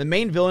Maul. The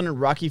main villain in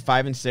Rocky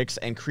 5 and 6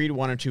 and Creed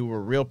 1 and 2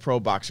 were real pro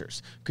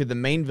boxers. Could the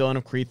main villain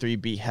of Creed 3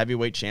 be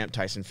heavyweight champ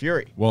Tyson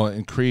Fury? Well,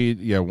 in Creed,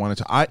 1 and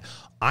 2.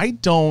 I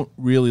don't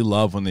really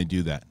love when they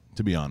do that,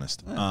 to be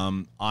honest.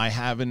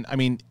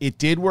 It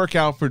did work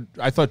out for.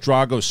 I thought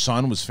Drago's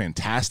son was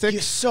fantastic.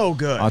 He's so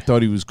good. I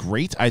thought he was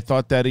great. I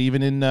thought that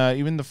even in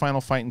the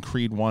final fight in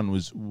Creed 1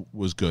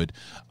 was good,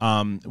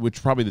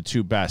 which probably the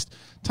two best.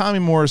 Tommy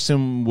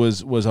Morrison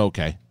was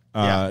okay.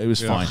 It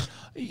was fine.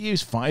 He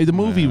was fine. The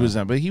movie was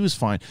but he was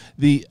fine.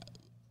 You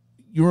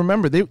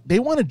remember they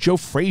wanted Joe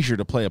Frazier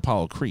to play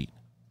Apollo Creed.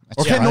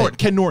 Or Ken Norton.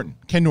 They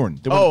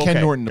wanted Ken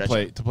Norton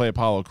to play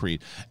Apollo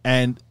Creed.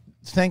 And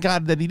thank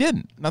God that he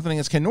didn't. Nothing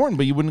against Ken Norton,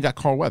 but you wouldn't got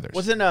Carl Weathers.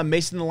 Wasn't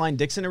Mason the Line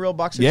Dixon a real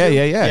boxer? Yeah.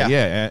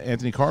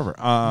 Anthony Carver.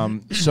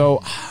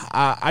 So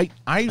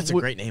that's a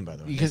great name, by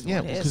the way.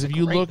 Because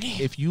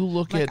if you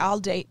look at I'll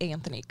date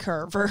Anthony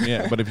Carver.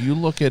 Yeah, but if you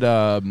look at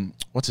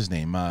what's his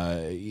name,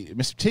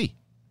 Mr. T.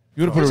 If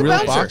you would have put a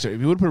real boxer.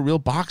 If you would have put a real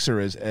boxer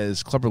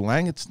as Clubber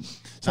Lang, it's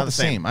not the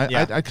same. I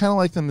kind of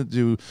like them to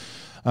do.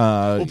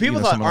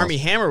 People thought Armie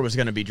Hammer was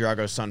going to be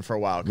Drago's son for a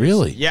while.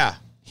 Really? Yeah.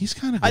 He's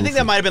kind of. I think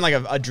that might have been like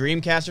a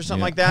Dreamcast or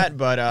something like that.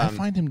 But I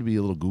find him to be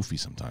a little goofy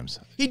sometimes.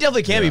 He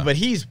definitely can be, but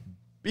he's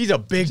a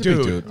big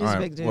dude. He's a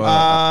big dude.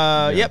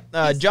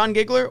 John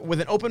Giggler,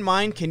 with an open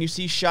mind, can you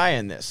see Shia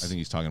in this? I think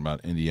he's talking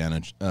about Indiana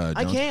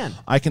Jones.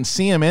 I can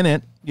see him in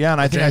it. Yeah,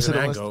 and I think James I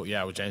said Mangold.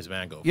 Yeah, with James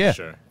Mangold. Yeah, for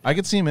sure. I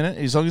could see him in it.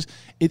 He's always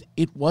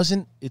it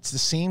wasn't. It's the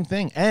same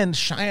thing. And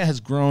Shia has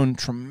grown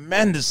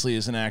tremendously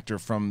as an actor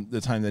from the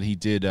time that he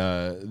did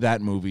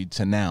that movie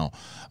to now.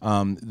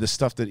 The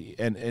stuff that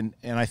and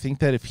I think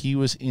that if he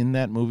was in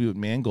that movie with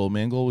Mangold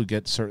would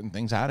get certain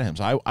things out of him.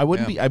 So I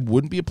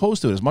wouldn't be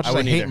opposed to it as much as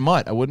I hate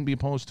Mutt. I wouldn't be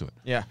opposed to it.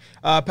 Yeah.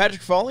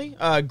 Patrick Foley,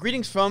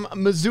 greetings from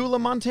Missoula,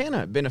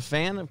 Montana. Been a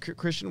fan of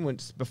Christian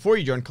before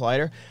you joined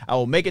Collider. I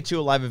will make it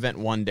to a live event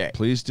one day.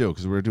 Please do,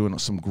 because We're doing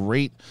some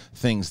great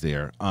things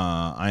there.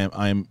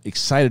 I'm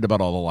excited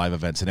about all the live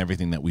events and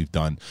everything that we've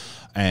done,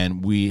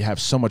 and we have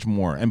so much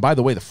more. And by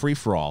the way, the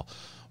free-for-all,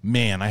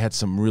 man, I had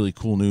some really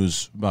cool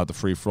news about the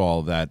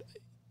free-for-all that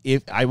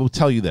if I will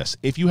tell you this,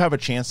 if you have a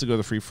chance to go to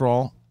the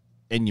free-for-all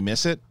and you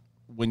miss it,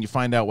 when you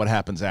find out what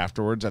happens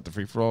afterwards at the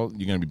free-for-all,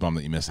 you're going to be bummed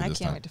that you missed it this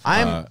time.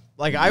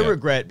 I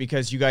regret,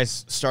 because you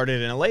guys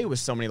started in LA with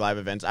so many live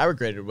events. I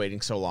regretted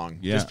waiting so long.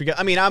 Yeah. Just because,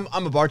 I mean, I'm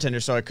a bartender,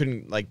 so I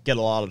couldn't get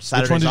a lot of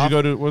Saturdays off. Which one did off. you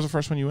go to? What was the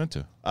first one you went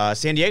to?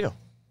 San Diego.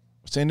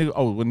 San Diego.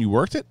 Oh, when you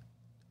worked it?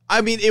 I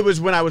mean, it was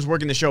when I was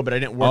working the show, but I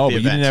didn't work the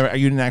event.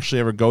 You didn't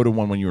actually ever go to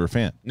one when you were a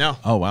fan? No.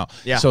 Oh, wow.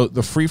 Yeah. So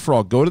the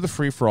free-for-all, go to the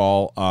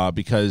free-for-all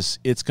because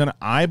it's going to,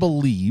 I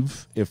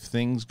believe, if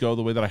things go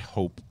the way that I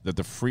hope, that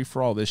the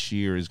free-for-all this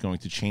year is going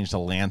to change the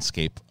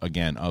landscape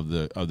again of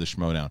the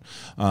Schmodown.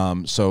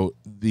 So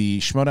the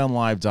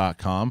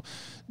schmodownlive.com,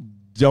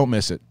 don't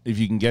miss it. If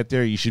you can get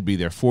there, you should be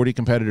there. 40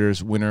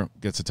 competitors, winner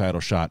gets a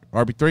title shot.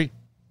 RB3,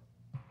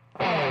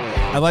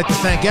 I'd like to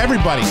thank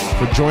everybody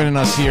for joining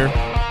us here.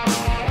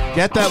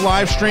 Get that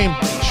live stream,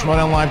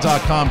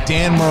 schmodownlive.com.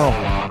 Dan Merle,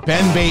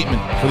 Ben Bateman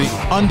for the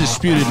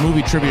undisputed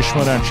movie trivia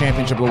Schmodown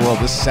Championship of the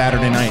World this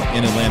Saturday night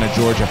in Atlanta,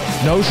 Georgia.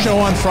 No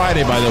show on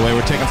Friday, by the way.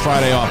 We're taking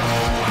Friday off.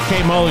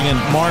 Kay Mulligan,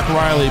 Mark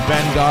Riley,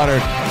 Ben Goddard,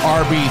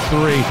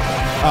 RB3.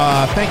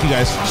 Thank you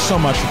guys so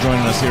much for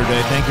joining us here today.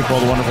 Thank you for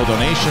all the wonderful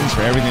donations,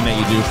 for everything that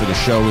you do for the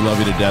show. We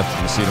love you to death.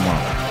 We'll see you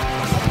tomorrow.